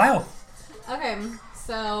 Lyle. Okay,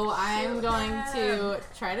 so I'm going to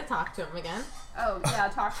try to talk to him again. Oh, yeah,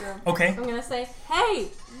 talk to him. Okay. I'm gonna say, hey,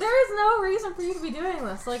 there's no reason for you to be doing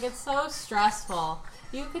this. Like, it's so stressful.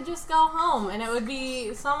 You could just go home and it would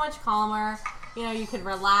be so much calmer. You know, you could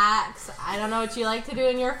relax. I don't know what you like to do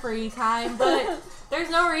in your free time, but there's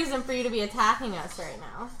no reason for you to be attacking us right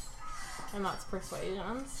now. And that's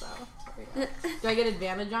persuasion, so there we go. Do I get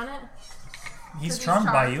advantage on it? He's He's charmed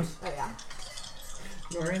by you. Oh, yeah.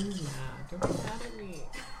 Norin's mad. Don't be mad at me.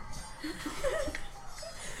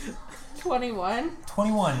 21.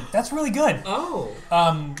 21. That's really good. Oh.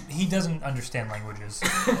 He doesn't understand languages.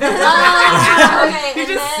 Okay, He and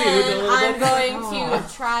just soothed a then little I'm bit. going to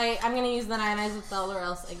try. I'm going to use the Nine Eyes of the Elder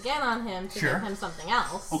Else again on him to Sure. give him something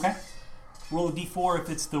else. Okay. Roll a d4. If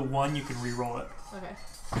it's the 1, you can re-roll it. Okay.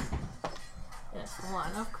 Yes,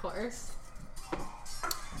 1, of course.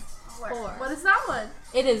 Where? 4. What is that one?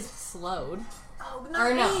 It is slowed. Oh,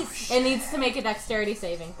 Or no, nice. it needs to make a dexterity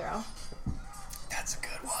saving throw. That's a good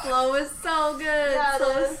one. Slow is so good. Yeah, Slow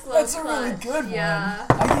it is is. slow That's a really clutch. good Yeah.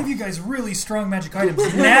 one. I gave you guys really strong magic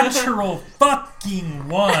items. Natural fucking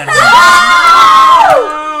one.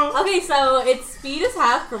 Okay, so its speed is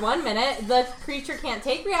half for 1 minute. The creature can't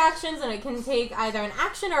take reactions, and it can take either an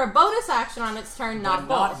action or a bonus action on its turn, not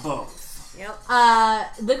But both. not both. Yep.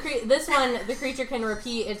 This one, the creature can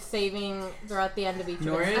repeat its saving throughout the end of each of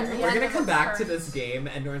its Norin, turns. we're gonna Yeah, come back to turn. this game,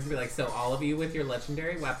 and Norin's gonna be like, so all of you with your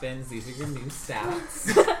legendary weapons, these are your new stats.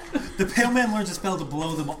 The Pale Man learns a spell to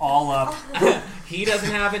blow them all up. He doesn't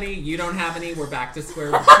have any, you don't have any, we're back to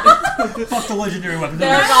square one. Fuck the legendary weapon. They're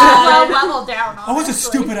That gone. Low level down. was a honestly.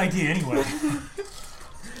 stupid idea anyway.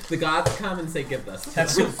 The gods come and say, give us.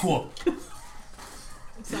 That's super cool.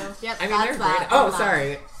 So, yep, I mean, that's they're that. great. Oh, I'm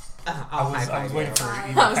sorry. I was waiting for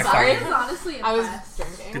Bye. you. I'm High sorry. five. I was honestly I was impressed.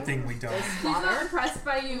 drinking. Good thing we don't. This She's not water. impressed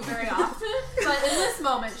by you very often, but in this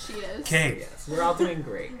moment she is. Okay. Yes, we're all doing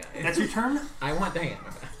great, guys. That's your turn? I want Diana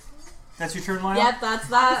back. That's your turn, Lyle? Yep, that's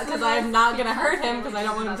that, because I'm not going to hurt him, because I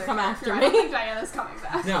don't want him to come after I don't me. think Diana's coming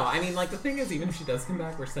back. No, I mean, like, the thing is, even if she does come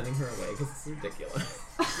back, we're sending her away, because it's ridiculous.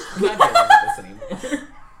 I'm not dealing with this anymore.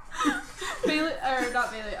 Bailey, or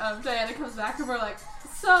not Bailey, Diana comes back and we're like,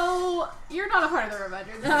 so you're not a part of the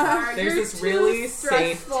Revengers anymore. There's You're this too really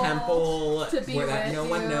safe stressful temple to be where that with no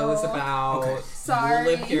one you. knows about. Okay. Sorry. You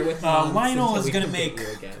will live here with Lionel until is we gonna can get make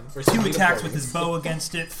you again. We're 2 sending attacks a with his bow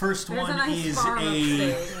against it. First There's one a nice is farm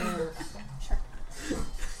a upstate.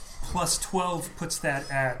 plus 12, puts that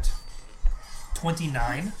at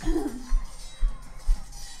 29.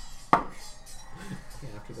 Yeah,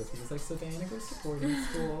 after this, he was like, so Diana goes to boarding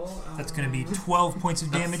school. That's going to be 12 points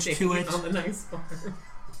of damage to it. On the nice farm.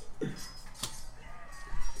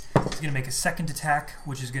 So going to make a second attack,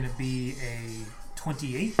 which is going to be a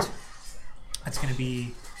 28. That's going to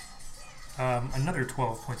be another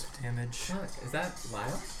 12 points of damage. Fuck, is that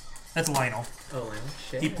Lyle? That's Lionel. Oh, Lyle.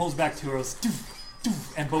 Shit. He pulls back two arrows,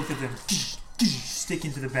 and both of them stick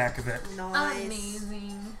into the back of it. Nice.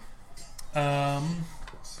 Amazing.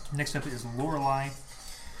 Next up is Lorelei.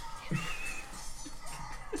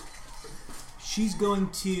 She's going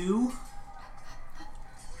to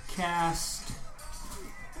cast.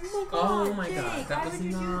 Oh my Jake, god, that why was would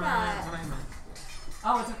you do not that? what I meant.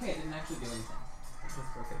 Oh, it's okay. It didn't actually do anything. It's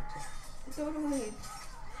just broke it. Throw it away.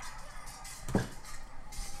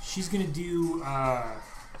 She's going to do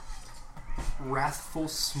Wrathful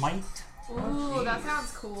Smite. Ooh, that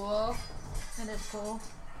sounds cool. And it's cool.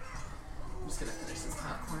 I'm just gonna finish this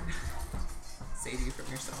popcorn. Save you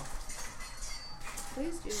from yourself.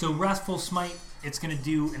 Please do. So Wrathful Smite, it's going to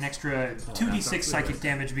do an extra 2d6 psychic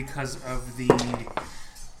damage because of the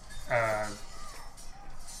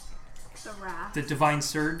wrath. the Divine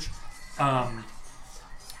Surge. Oh,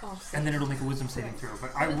 And then it'll make a Wisdom saving throw.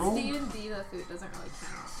 But I It's rolled. D&D, the food doesn't really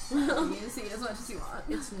count. You can see as much as you want.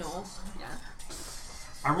 it's null. Yeah.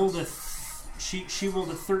 I rolled a. She rolled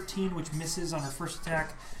a 13, which misses on her first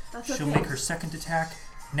attack. That's She'll okay. make her second attack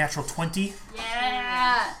natural 20.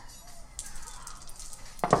 Yeah.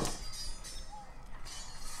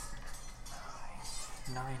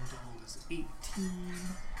 9 is 18.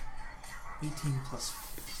 18 plus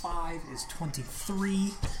 5 is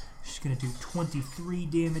 23. She's going to do 23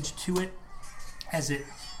 damage to it as it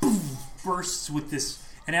bursts with this.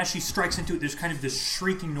 And as she strikes into it, there's kind of this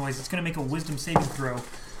shrieking noise. It's going to make a wisdom saving throw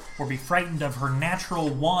or be frightened of her natural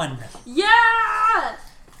 1. Yeah!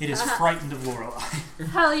 It is frightened of Lorelei.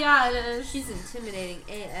 Hell yeah, it is. She's intimidating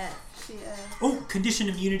AF. She is. Oh, condition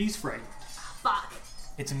immunity's frightened. Fuck.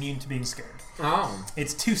 It's immune to being scared. Oh,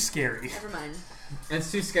 It's too scary. Never mind.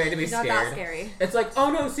 it's too scary to be It's not scared. that scary. It's like,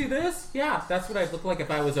 oh no, see this? Yeah, that's what I'd look like if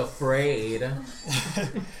I was afraid.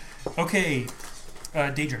 Okay,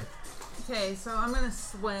 Daedrin. Okay, so I'm gonna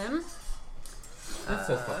swim. That's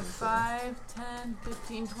so fun. 5, 10,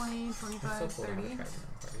 15, 20, That's 25, so cool. 30.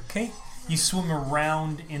 Okay, you swim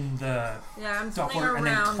around in the Yeah, I'm dock swimming water and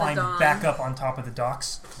then around the climb dawn. back up on top of the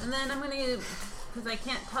docks. And then I'm gonna, because I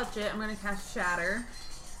can't touch it, I'm gonna cast Shatter.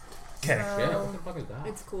 Okay, Yeah, what the fuck is that?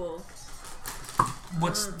 It's cool.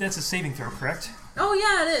 that's a saving throw, correct? Oh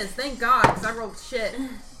yeah, it is. Thank God, because I rolled shit.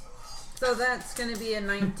 So that's gonna be a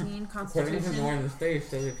 19 Putting him more Constitution. in the face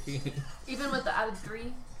so that he... Even with the added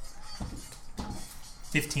 3.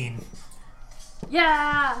 15.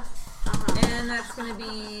 Yeah! And that's gonna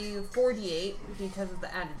be 48 because of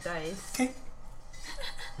the added dice. Okay.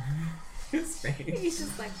 His face. He's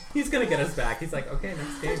just like, He's gonna get us back. He's like, okay,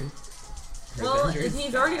 next game. Well, Avengers he's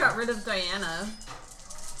style. already got rid of Diana.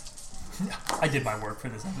 I did my work for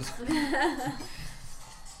this episode.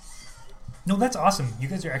 No, that's awesome. You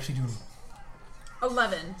guys are actually doing.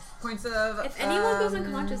 11 points of. if anyone goes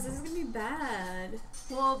unconscious, this is gonna be bad.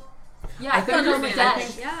 Well, yeah, I think Thunder's it's- dead. I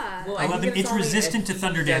think- Yeah. Well, I think 11. It's only resistant to if he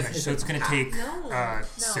thunder does damage, his so it's going to attack. take No.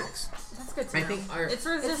 6. That's good to I know. think our... It's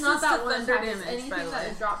resistance It's not that to one thunder attack, it's damage, by anything the that way.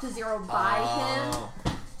 is dropped to 0 by him, Oh.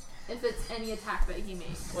 if it's any attack that he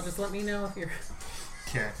makes. Well, just let me know if you're...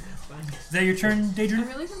 Okay. Fine. Is that your turn, I'm Daedrin?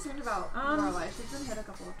 really concerned about Lorelei. She's been hit a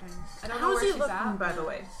couple of times. I don't know How's where he she's looking, at. by the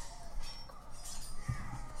way?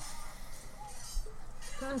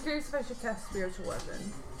 Because I'm curious if I should cast Spiritual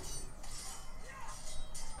Weapon.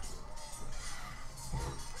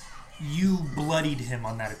 You bloodied him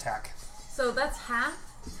on that attack. So that's half.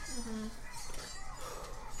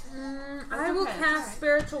 I will okay, cast alright.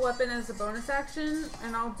 Spiritual Weapon as a bonus action,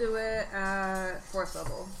 and I'll do it at 4th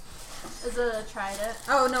level. Is a trident.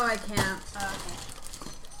 Oh, no, I can't.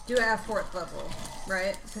 Okay. Do it at 4th level,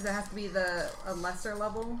 right? Because it has to be a lesser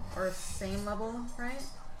level, or same level, right?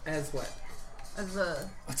 As what? As the...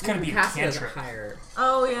 It's got to be a Cast it as a cantrip. higher...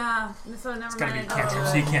 Oh, yeah. So never It's got to be a mind. cantrip,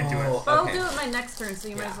 so you can't do it. Oh, But I'll okay. do it my next turn, so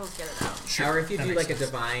you might Yeah. as well get it out. Sure. Or if you that do makes like a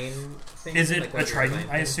sense. divine thing. Is it like a what your trident,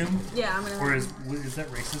 divine I thing. assume? Yeah, I'm gonna... Or is that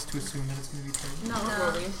racist to assume that it's going to be trident? No,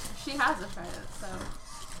 No. really. She has a trident,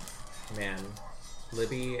 so. Man,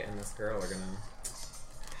 Libby and this girl are gonna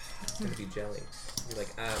be jelly. Be like,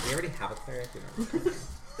 we already have a cleric. We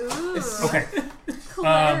don't need Ooh. Okay.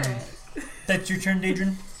 Cleric. That's your turn,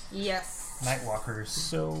 Daedrin? Yes. Nightwalker.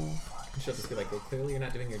 So. She'll just be like, well, clearly you're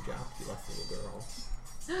not doing your job, you left little girl.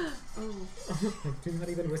 Ooh. Do not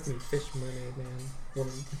even with me, fish mermaid man.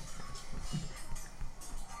 Woman.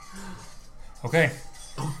 Okay.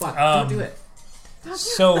 Oh fuck, Um, don't do it.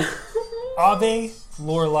 So, Ave,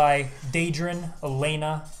 Lorelei, Daedrin,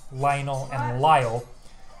 Elena, Lionel, and Lyle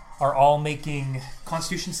are all making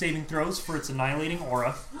Constitution saving throws for its annihilating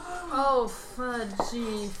aura. Oh, fudge.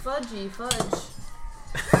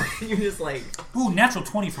 You're just like, Ooh, natural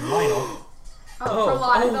 20 from Lionel. For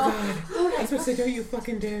Lionel. God. I was supposed to say, don't you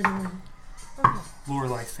fucking dare, man.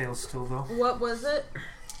 Lorelei fails still, though. What was it?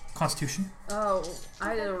 Constitution. Oh,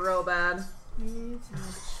 I did real bad. Oh,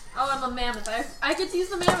 I'm a mammoth. I get to use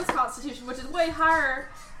the mammoth constitution, which is way higher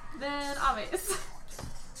than obvious.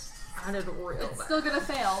 I did real It's bad. still gonna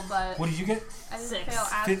fail, but What did you get? I didn't 6. fail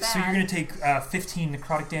as bad. So you're going to take 15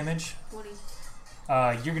 necrotic damage. 20.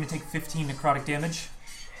 You're going to take 15 necrotic damage.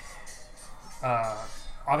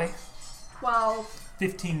 Ave, 12.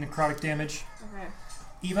 15 necrotic damage. Okay.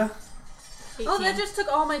 Eva, 18. Oh, that just took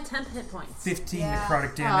all my temp hit points. 15 Yeah.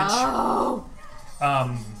 necrotic damage. Oh.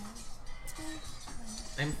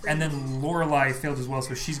 And then Lorelei failed as well,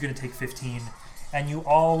 so she's going to take 15. And you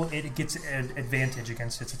all, it gets an advantage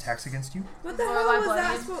against its attacks against you. What the hell Lorelei was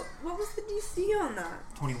that? blade. What was the DC on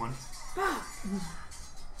that? 21. Fuck.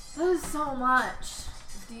 That is so much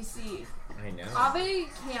DC. I know. Ave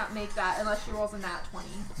can't make that unless she rolls a nat 20.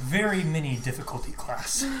 Very mini difficulty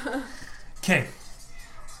class. Okay.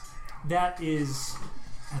 That is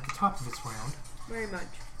at the top of its round. Very much.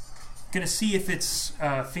 Gonna see if its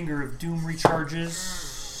Finger of Doom recharges.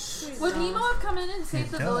 Would Nemo have come in and saved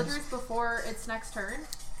It the does. villagers before its next turn?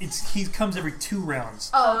 He comes every 2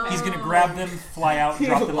 rounds. Oh, okay. He's gonna grab them, fly out,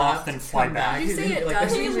 drop them off, then fly back. You say it like,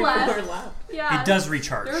 does. there's He only left. 4 left. Yeah. It does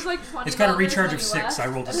recharge. There was like 20 It's got a villagers recharge when of he 6. left, I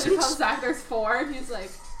rolled a and then 6. he comes back, there's 4, and he's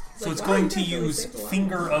like... So like, it's wow, going you to guys really use saved a lot.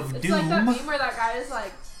 Finger of It's Doom. like that meme where that guy is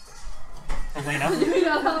like... Elena, You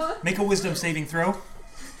know that one? make a wisdom saving throw.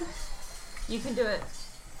 You can do it.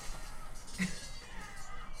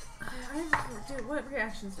 Dude, what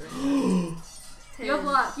reactions do I need? You have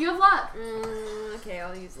luck. You have luck. Okay,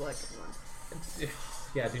 I'll use luck.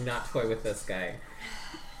 Yeah, do not toy with this guy.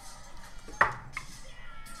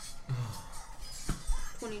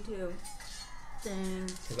 22. Dang.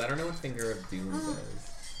 Because I don't know what Finger of Doom does.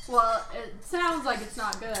 Well, it sounds like it's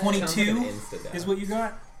not good. 20. Sounds like an 22 insta-death. is what you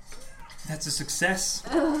got. That's a success.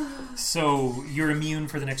 So you're immune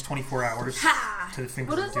for the next 24 hours Ha! to the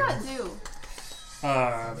Finger What of does Doom. that do?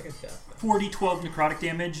 Sounds like a death. 4d12 necrotic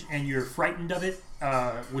damage, and you're frightened of it,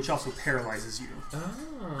 which also paralyzes you. Oh.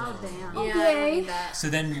 Oh, damn. Okay. Yeah, I don't need that. So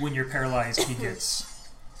then, when you're paralyzed, he gets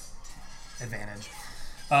advantage.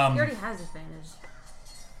 He already has advantage.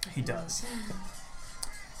 He does. But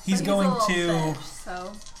He's a going little to fish,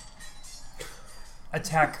 so...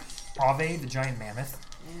 attack Ave, the giant mammoth,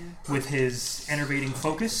 Yeah. with his enervating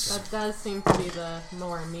focus. That does seem to be the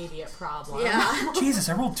more immediate problem. Yeah. Jesus,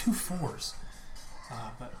 I rolled 2 4s.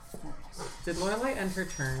 But Did Lorelei end her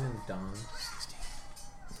turn and dawn? 16.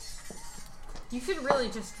 You should really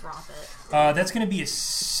just drop it. That's going to be a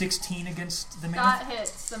 16 against the mammoth. That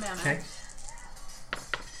hits the mammoth. Okay.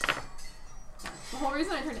 The whole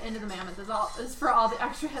reason I turned into the mammoth is for all the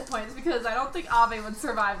extra hit points, because I don't think Ave would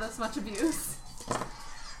survive this much abuse.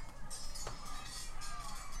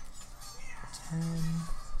 10.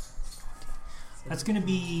 That's going to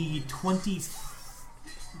be 29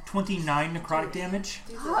 necrotic damage.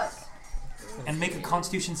 Fuck. And make a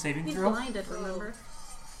Constitution saving He's throw. blinded, remember?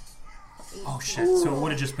 Oh shit! So it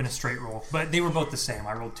would have just been a straight roll, but they were both the same.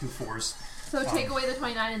 I rolled 2 4s. So take away the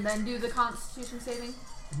 29 and then do the Constitution saving?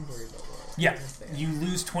 I'm worried about Lorelei. Yeah, you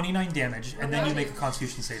lose 29 damage, and then you make a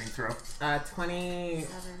Constitution saving throw.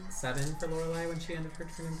 27 for Lorelei when she ended her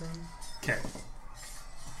turn and dawn. Okay.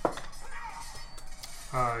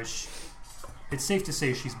 It's safe to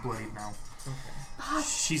say she's bloodied now. Okay.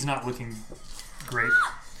 She's not looking great.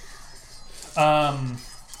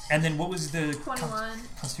 And then what was the 21.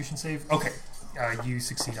 Constitution save? Okay, you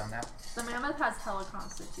succeed on that. The mammoth has hella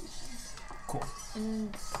Constitution. Cool.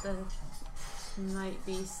 And the night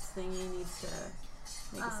beast thingy needs to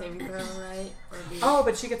make a saving throw, right? Or be... Oh,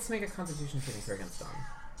 but she gets to make a Constitution saving throw against dawn.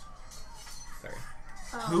 Sorry.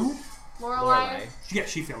 Who? Lorelei. Yeah,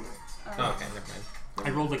 she failed it. Oh, okay, never mind. I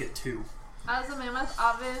rolled like a 2. As a mammoth,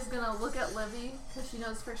 Ave is gonna look at Livy, because she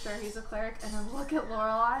knows for sure he's a cleric, and then look at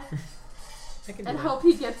Lorelei I can do and that. hope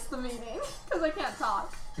he gets the meaning, because I can't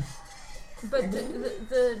talk. But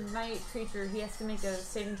the night creature, he has to make a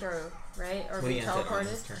saving throw, right? Or When be he ends it on teleported?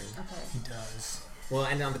 his turn. Okay. He does. Well,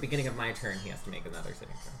 and on the beginning of my turn, he has to make another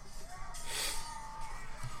saving throw.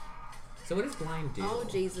 So what does blind do? Oh,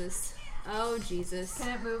 Jesus. Oh, Jesus. Can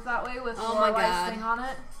it move that way with Oh my Lorelei's God. thing on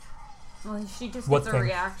it? Well, she just What gets a thing?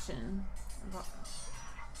 reaction.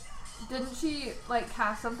 Didn't she, like,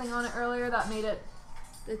 cast something on it earlier that made it,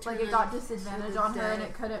 The like, it turn got disadvantage on her and dead.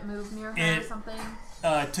 it couldn't move near her or It- something?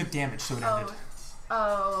 It took damage, so it ended.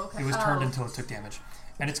 Oh, okay. It was turned until it took damage.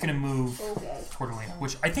 And it's going to move Okay. toward Elena,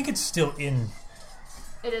 which I think it's still in.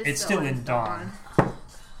 It is It's still in Dawn.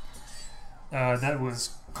 That was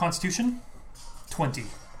Constitution 20,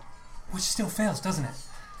 which still fails, doesn't it?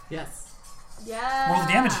 Yes. Yeah. Roll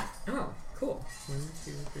the damage. Oh, cool. 1,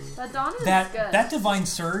 2, 3. That Dawn is That good. that Divine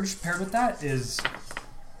Surge paired with that is...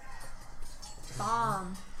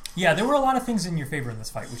 Bomb. Yeah, there were a lot of things in your favor in this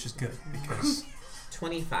fight, which is good, because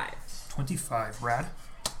 25. 25, rad.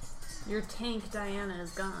 Your tank, Diana,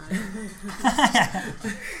 is gone.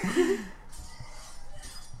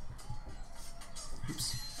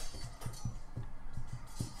 Oops.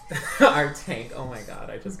 Our tank. Oh my god,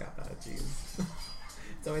 I just got that. Jeez.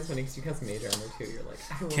 It's always funny because you cast Mage Armor too. You're like,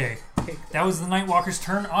 I will Okay, take that was the Nightwalker's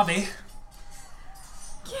turn. Ave.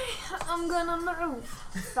 I'm gonna move.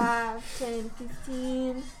 5, 10,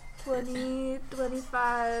 15, 20,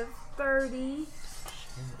 25, 30.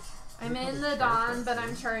 I'm in the Dawn, but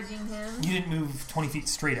I'm charging him. You didn't move 20 feet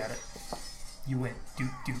straight at it. You went doot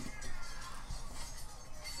doot.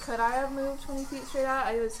 Could I have moved 20 feet straight out?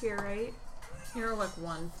 I was here, right? You're like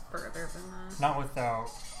one further than that. Not without...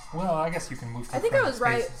 Well, I guess you can move to I think front I of was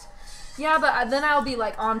right. spaces. Yeah, but then I'll be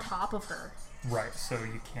like on top of her. Right, so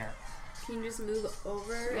you can't. Can you just move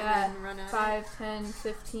over Yeah. and then run out? 5, 10,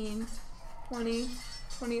 15, 20,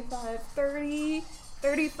 25, 30,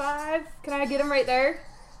 35. Can I get him right there?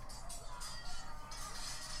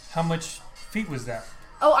 How much feet was that?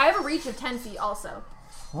 Oh, I have a reach of 10 feet also.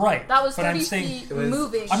 Right. That was but 30 I'm saying, feet It was-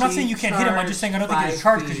 moving. I'm not saying you can't hit him, I'm just saying I don't think it's a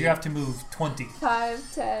charge because you 5 have to move 20.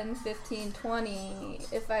 5, 10, 15, 20.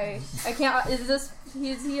 If I can't, is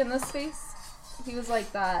he in this space? He was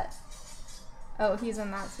like that. Oh, he's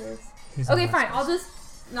in that space. Okay, fine. I'll just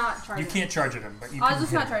not charge You him. can't charge at him, but you I'll can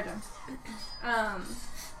just hit not him. charge him.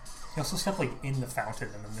 You also step like in the fountain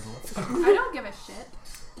in the middle of it. I don't give a shit.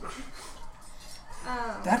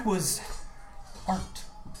 That was art.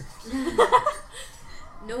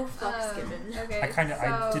 No fucks given. Okay. I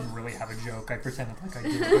so, didn't really have a joke. I pretended like I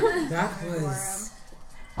did. That was.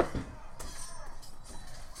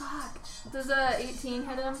 Fuck. Does a 18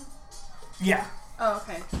 hit him? Yeah. Oh,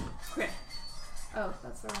 okay. Okay. Oh,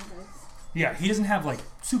 that's the wrong dice. Yeah, he doesn't have like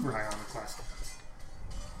super high armor class.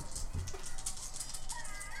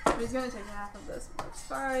 He's gonna take half of this, but that's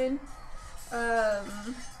fine.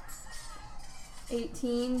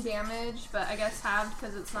 18 damage, but I guess halved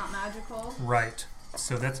because it's not magical. Right.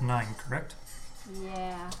 So that's 9, correct?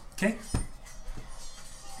 Yeah. Okay.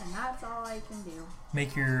 And that's all I can do.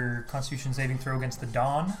 Make your Constitution saving throw against the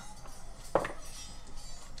Dawn.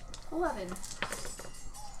 11.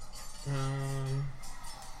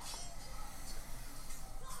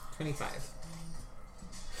 25.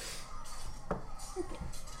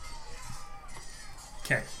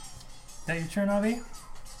 Okay. That your turn, Avi?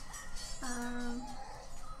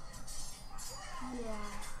 Yeah.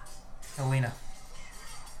 Elena.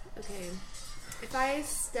 Okay. If I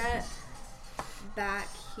step back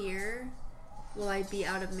here, will I be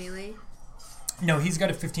out of melee? No, he's got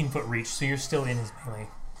a 15-foot reach, so you're still in his melee.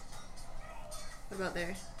 What about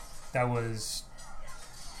there? That was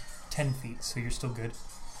 10 feet, so you're still good.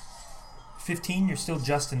 15, you're still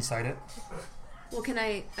just inside it. Well,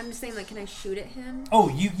 I'm just saying, like, can I shoot at him? Oh,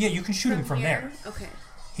 you can shoot him from here? there. Okay.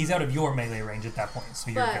 He's out of your melee range at that point, so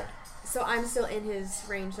you're good. So I'm still in his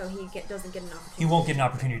range, so he doesn't get an opportunity. He won't get an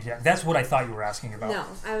opportunity to. That's what I thought you were asking about. No,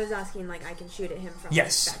 I was asking, like, I can shoot at him from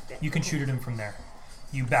Yes, back there. you can shoot at him from there.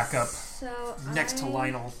 You back up So next to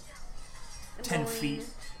Lionel, I'm 10 going feet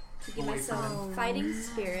to give away from myself him. fighting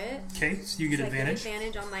spirit. Okay, so you get So advantage. I get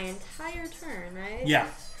advantage on my entire turn, right? Yeah,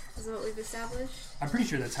 Is what we've established? I'm pretty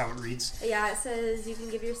sure that's how it reads. Yeah, it says you can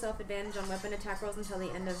give yourself advantage on weapon attack rolls until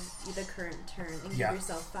the end of the current turn, and Yeah. give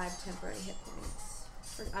yourself 5 temporary hit points.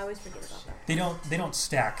 I always forget about that. They don't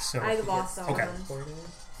stack, so I lost all Okay. of them. Ported,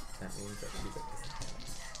 that means that she's at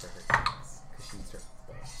disadvantage for her class because she used her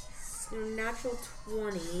bow. So natural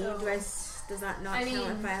 20. So- Does that not I count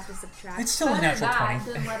mean, if I have to subtract? it's still a Better natural that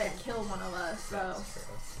 20. than let it kill one of us, so. That's true.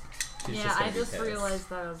 She's Yeah, gonna I be just pissed. realized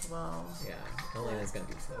that as well. Yeah, Elena's gonna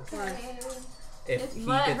be pissed. Okay. If he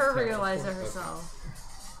Let gets her killed- realize it okay. herself.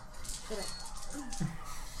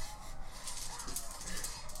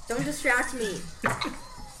 Don't distract me.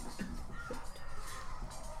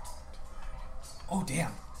 Oh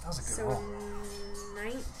damn, that was a good So roll.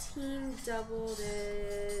 19 doubled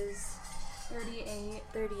is 38.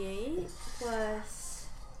 38 plus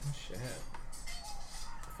Oh shit.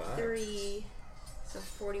 Fuck. 3, so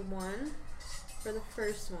 41 for the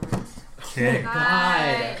first one. Okay.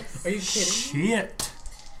 Nice. Are you kidding? Shit.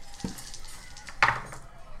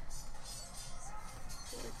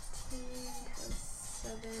 14 plus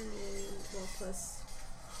 7 is, well, plus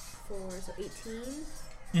 4, so 18.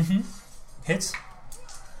 Mm-hmm. Hits.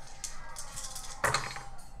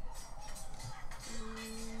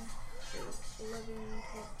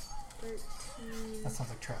 13. That sounds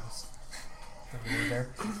like Travis. Over there.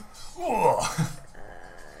 Oh.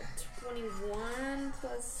 21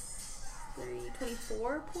 plus 3,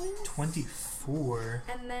 24 points. 24.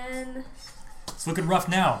 And then It's looking rough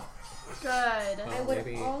now. Good. I would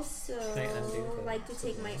maybe also can I undo the- like to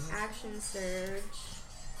take my action surge.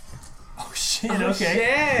 Oh shit, Oh, okay.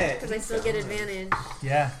 shit! Because I still get advantage.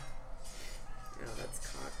 Yeah. Oh, that's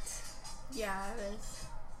cocked. Yeah, it is.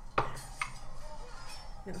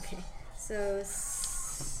 Okay. So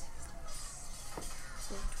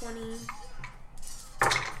 20. 8.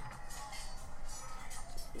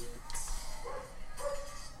 12.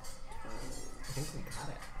 I think we got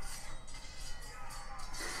it.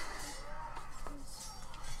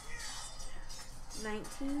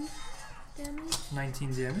 19 damage.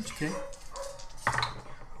 19 damage, okay.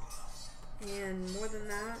 And more than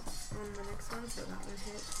that on the next one, so that one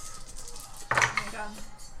hits. Oh my god.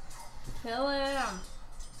 Kill him.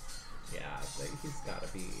 Yeah, he's got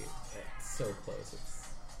to be so close. It's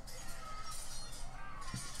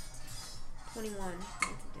 21 damage.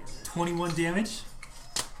 21 damage.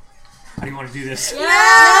 How do you want to do this?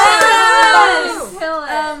 Yes! Kill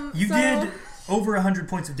it. You so- did over 100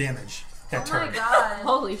 points of damage that Oh my turn. god.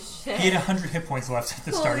 Holy shit. He had 100 hit points left at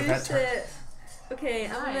the start of Holy that turn. shit. Okay,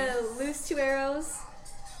 I'm gonna loose 2 arrows,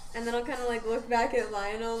 and then I'll kind of like look back at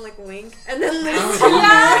Lionel and like wink, and then loose 2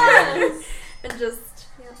 arrows, and just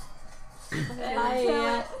Kill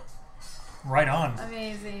it. Right on.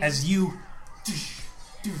 Amazing. As you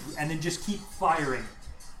and then just keep firing,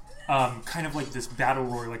 kind of like this battle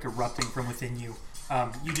roar like erupting from within you.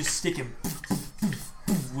 You just stick him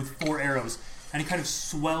with 4 arrows, and he kind of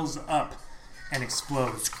swells up and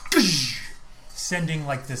explodes, sending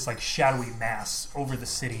like this like shadowy mass over the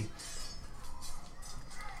city.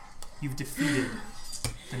 You've defeated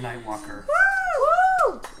the Nightwalker.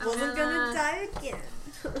 woo! Wasn't gonna die again.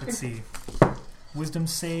 Let's see. Wisdom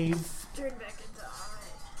save. Turn back into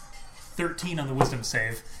alright. 13 on the wisdom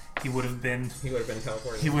save. He would have been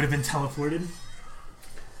teleported. He would have been teleported.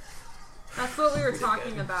 That's what we were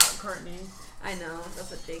talking about, Courtney. I know,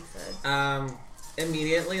 that's what Jake said.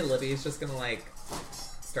 Immediately, Libby's just gonna like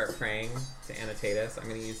start praying to Annotatus. I'm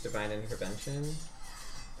gonna use Divine Intervention,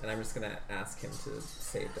 and I'm just gonna ask him to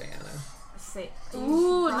save Diana.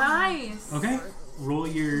 Ooh, nice. Okay. Roll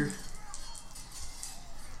your.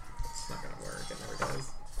 It's not gonna work. It never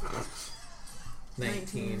does.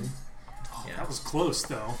 19. Oh, Yeah. that was close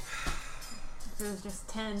though. If it was just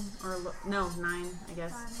 10 or 9, I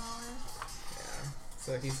guess. Yeah.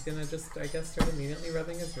 So he's gonna just, I guess, start immediately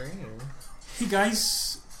rubbing his ring. Hey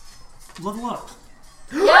guys, level up.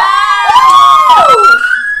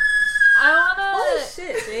 Holy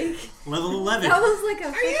shit, Jake. Level 11. That was like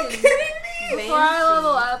a freaking Before I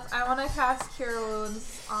level up, I want to cast Cure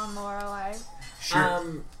Wounds on Lorelei Sure.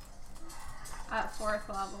 at 4th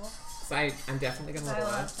level. So I'm definitely gonna I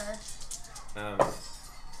level up. love her.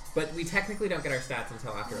 But we technically don't get our stats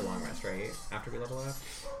until after a long rest, right? After we level up?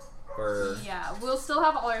 Or... Yeah, we'll still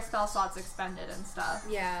have all our spell slots expended and stuff.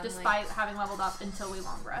 Yeah. Despite having leveled up until we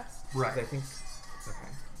long rest. Right. I think... Okay.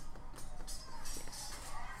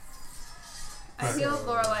 I Right. healed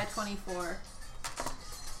Lorelei 24.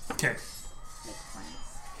 Okay. Hit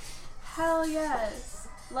points. Hell yes.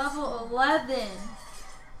 Level 11.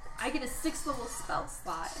 I get a 6th level spell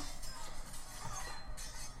slot.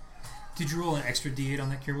 Did you roll an extra D8 on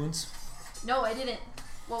that cure wounds? No, I didn't.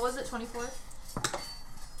 What was it? 24?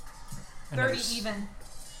 Another 30 even.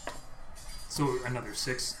 So another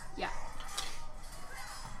 6. Yeah.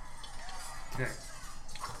 Okay.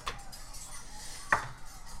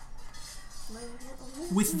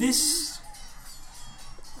 With this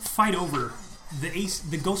fight over, the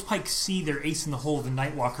Ghostpike see their ace in the hole, the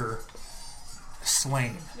Nightwalker,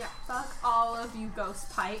 slain Yeah, fuck all of you,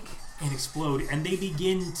 Ghostpike. and explode, and they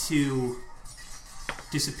begin to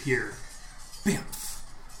disappear. Bamf,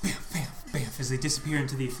 bamf, bamf, bamf, as they disappear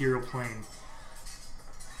into the ethereal plane.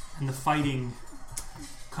 And the fighting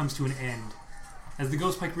comes to an end. As the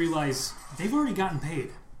Ghostpike realize they've already gotten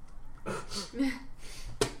paid.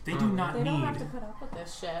 They do not They don't need have to put up with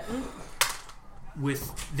this shit.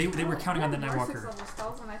 they were counting on the More 6th Nightwalker. level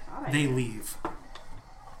spells than I thought I They did. leave.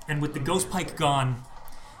 And with the Ghostpike gone,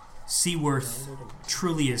 Seaworth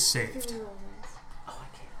truly is saved.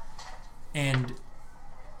 And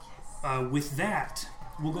with that,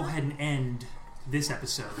 we'll go ahead and end this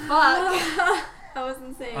episode. Fuck. That was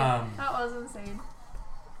insane. That was insane.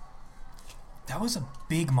 That was a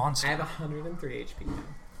big monster. I have 103 HP now.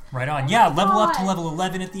 Right on. Yeah, level up to God. level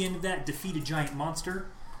 11 at the end of that. Defeat a giant monster.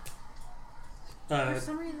 For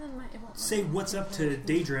some reason, it won't Say what's up to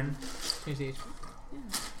Daedrin. Change the HP.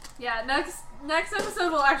 Yeah, Next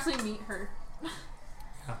episode, we'll actually meet her.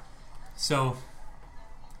 So,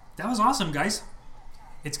 that was awesome, guys.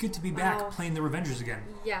 It's good to be back Wow. playing the Revengers again.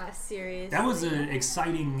 Yeah, seriously. That was an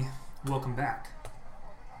exciting welcome back.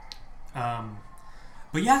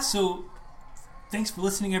 But yeah, so thanks for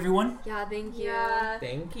listening, everyone. Yeah, thank you. Yeah.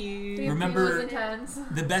 Thank you. Remember- It was intense.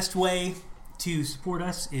 The best way to support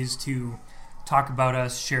us is to talk about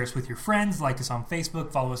us, share us with your friends, like us on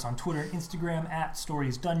Facebook, follow us on Twitter, Instagram at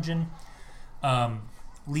Stories Dungeon.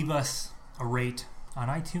 Leave us a rate on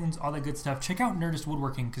iTunes, all that good stuff. Check out Nerdist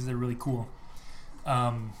Woodworking because they're really cool.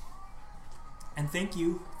 And thank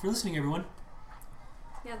you for listening, everyone.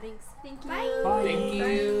 Yeah, thanks. Thank you. Bye. Bye. Thank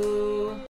you.